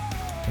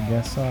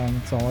guess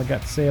that's all I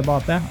got to say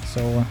about that.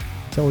 So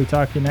until we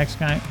talk to you next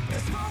time.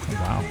 Oh,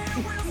 wow.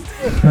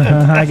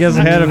 I guess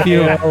I had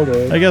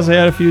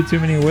a few too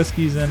many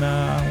whiskeys and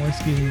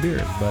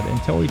beers. But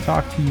until we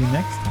talk to you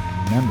next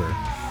time, remember,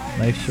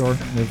 life short,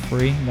 live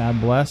free.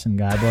 God bless, and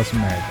God bless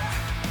America.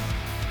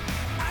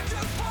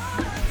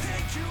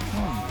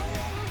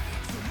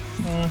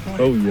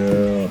 Oh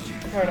yeah.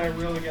 All right, I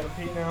really gotta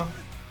pee now.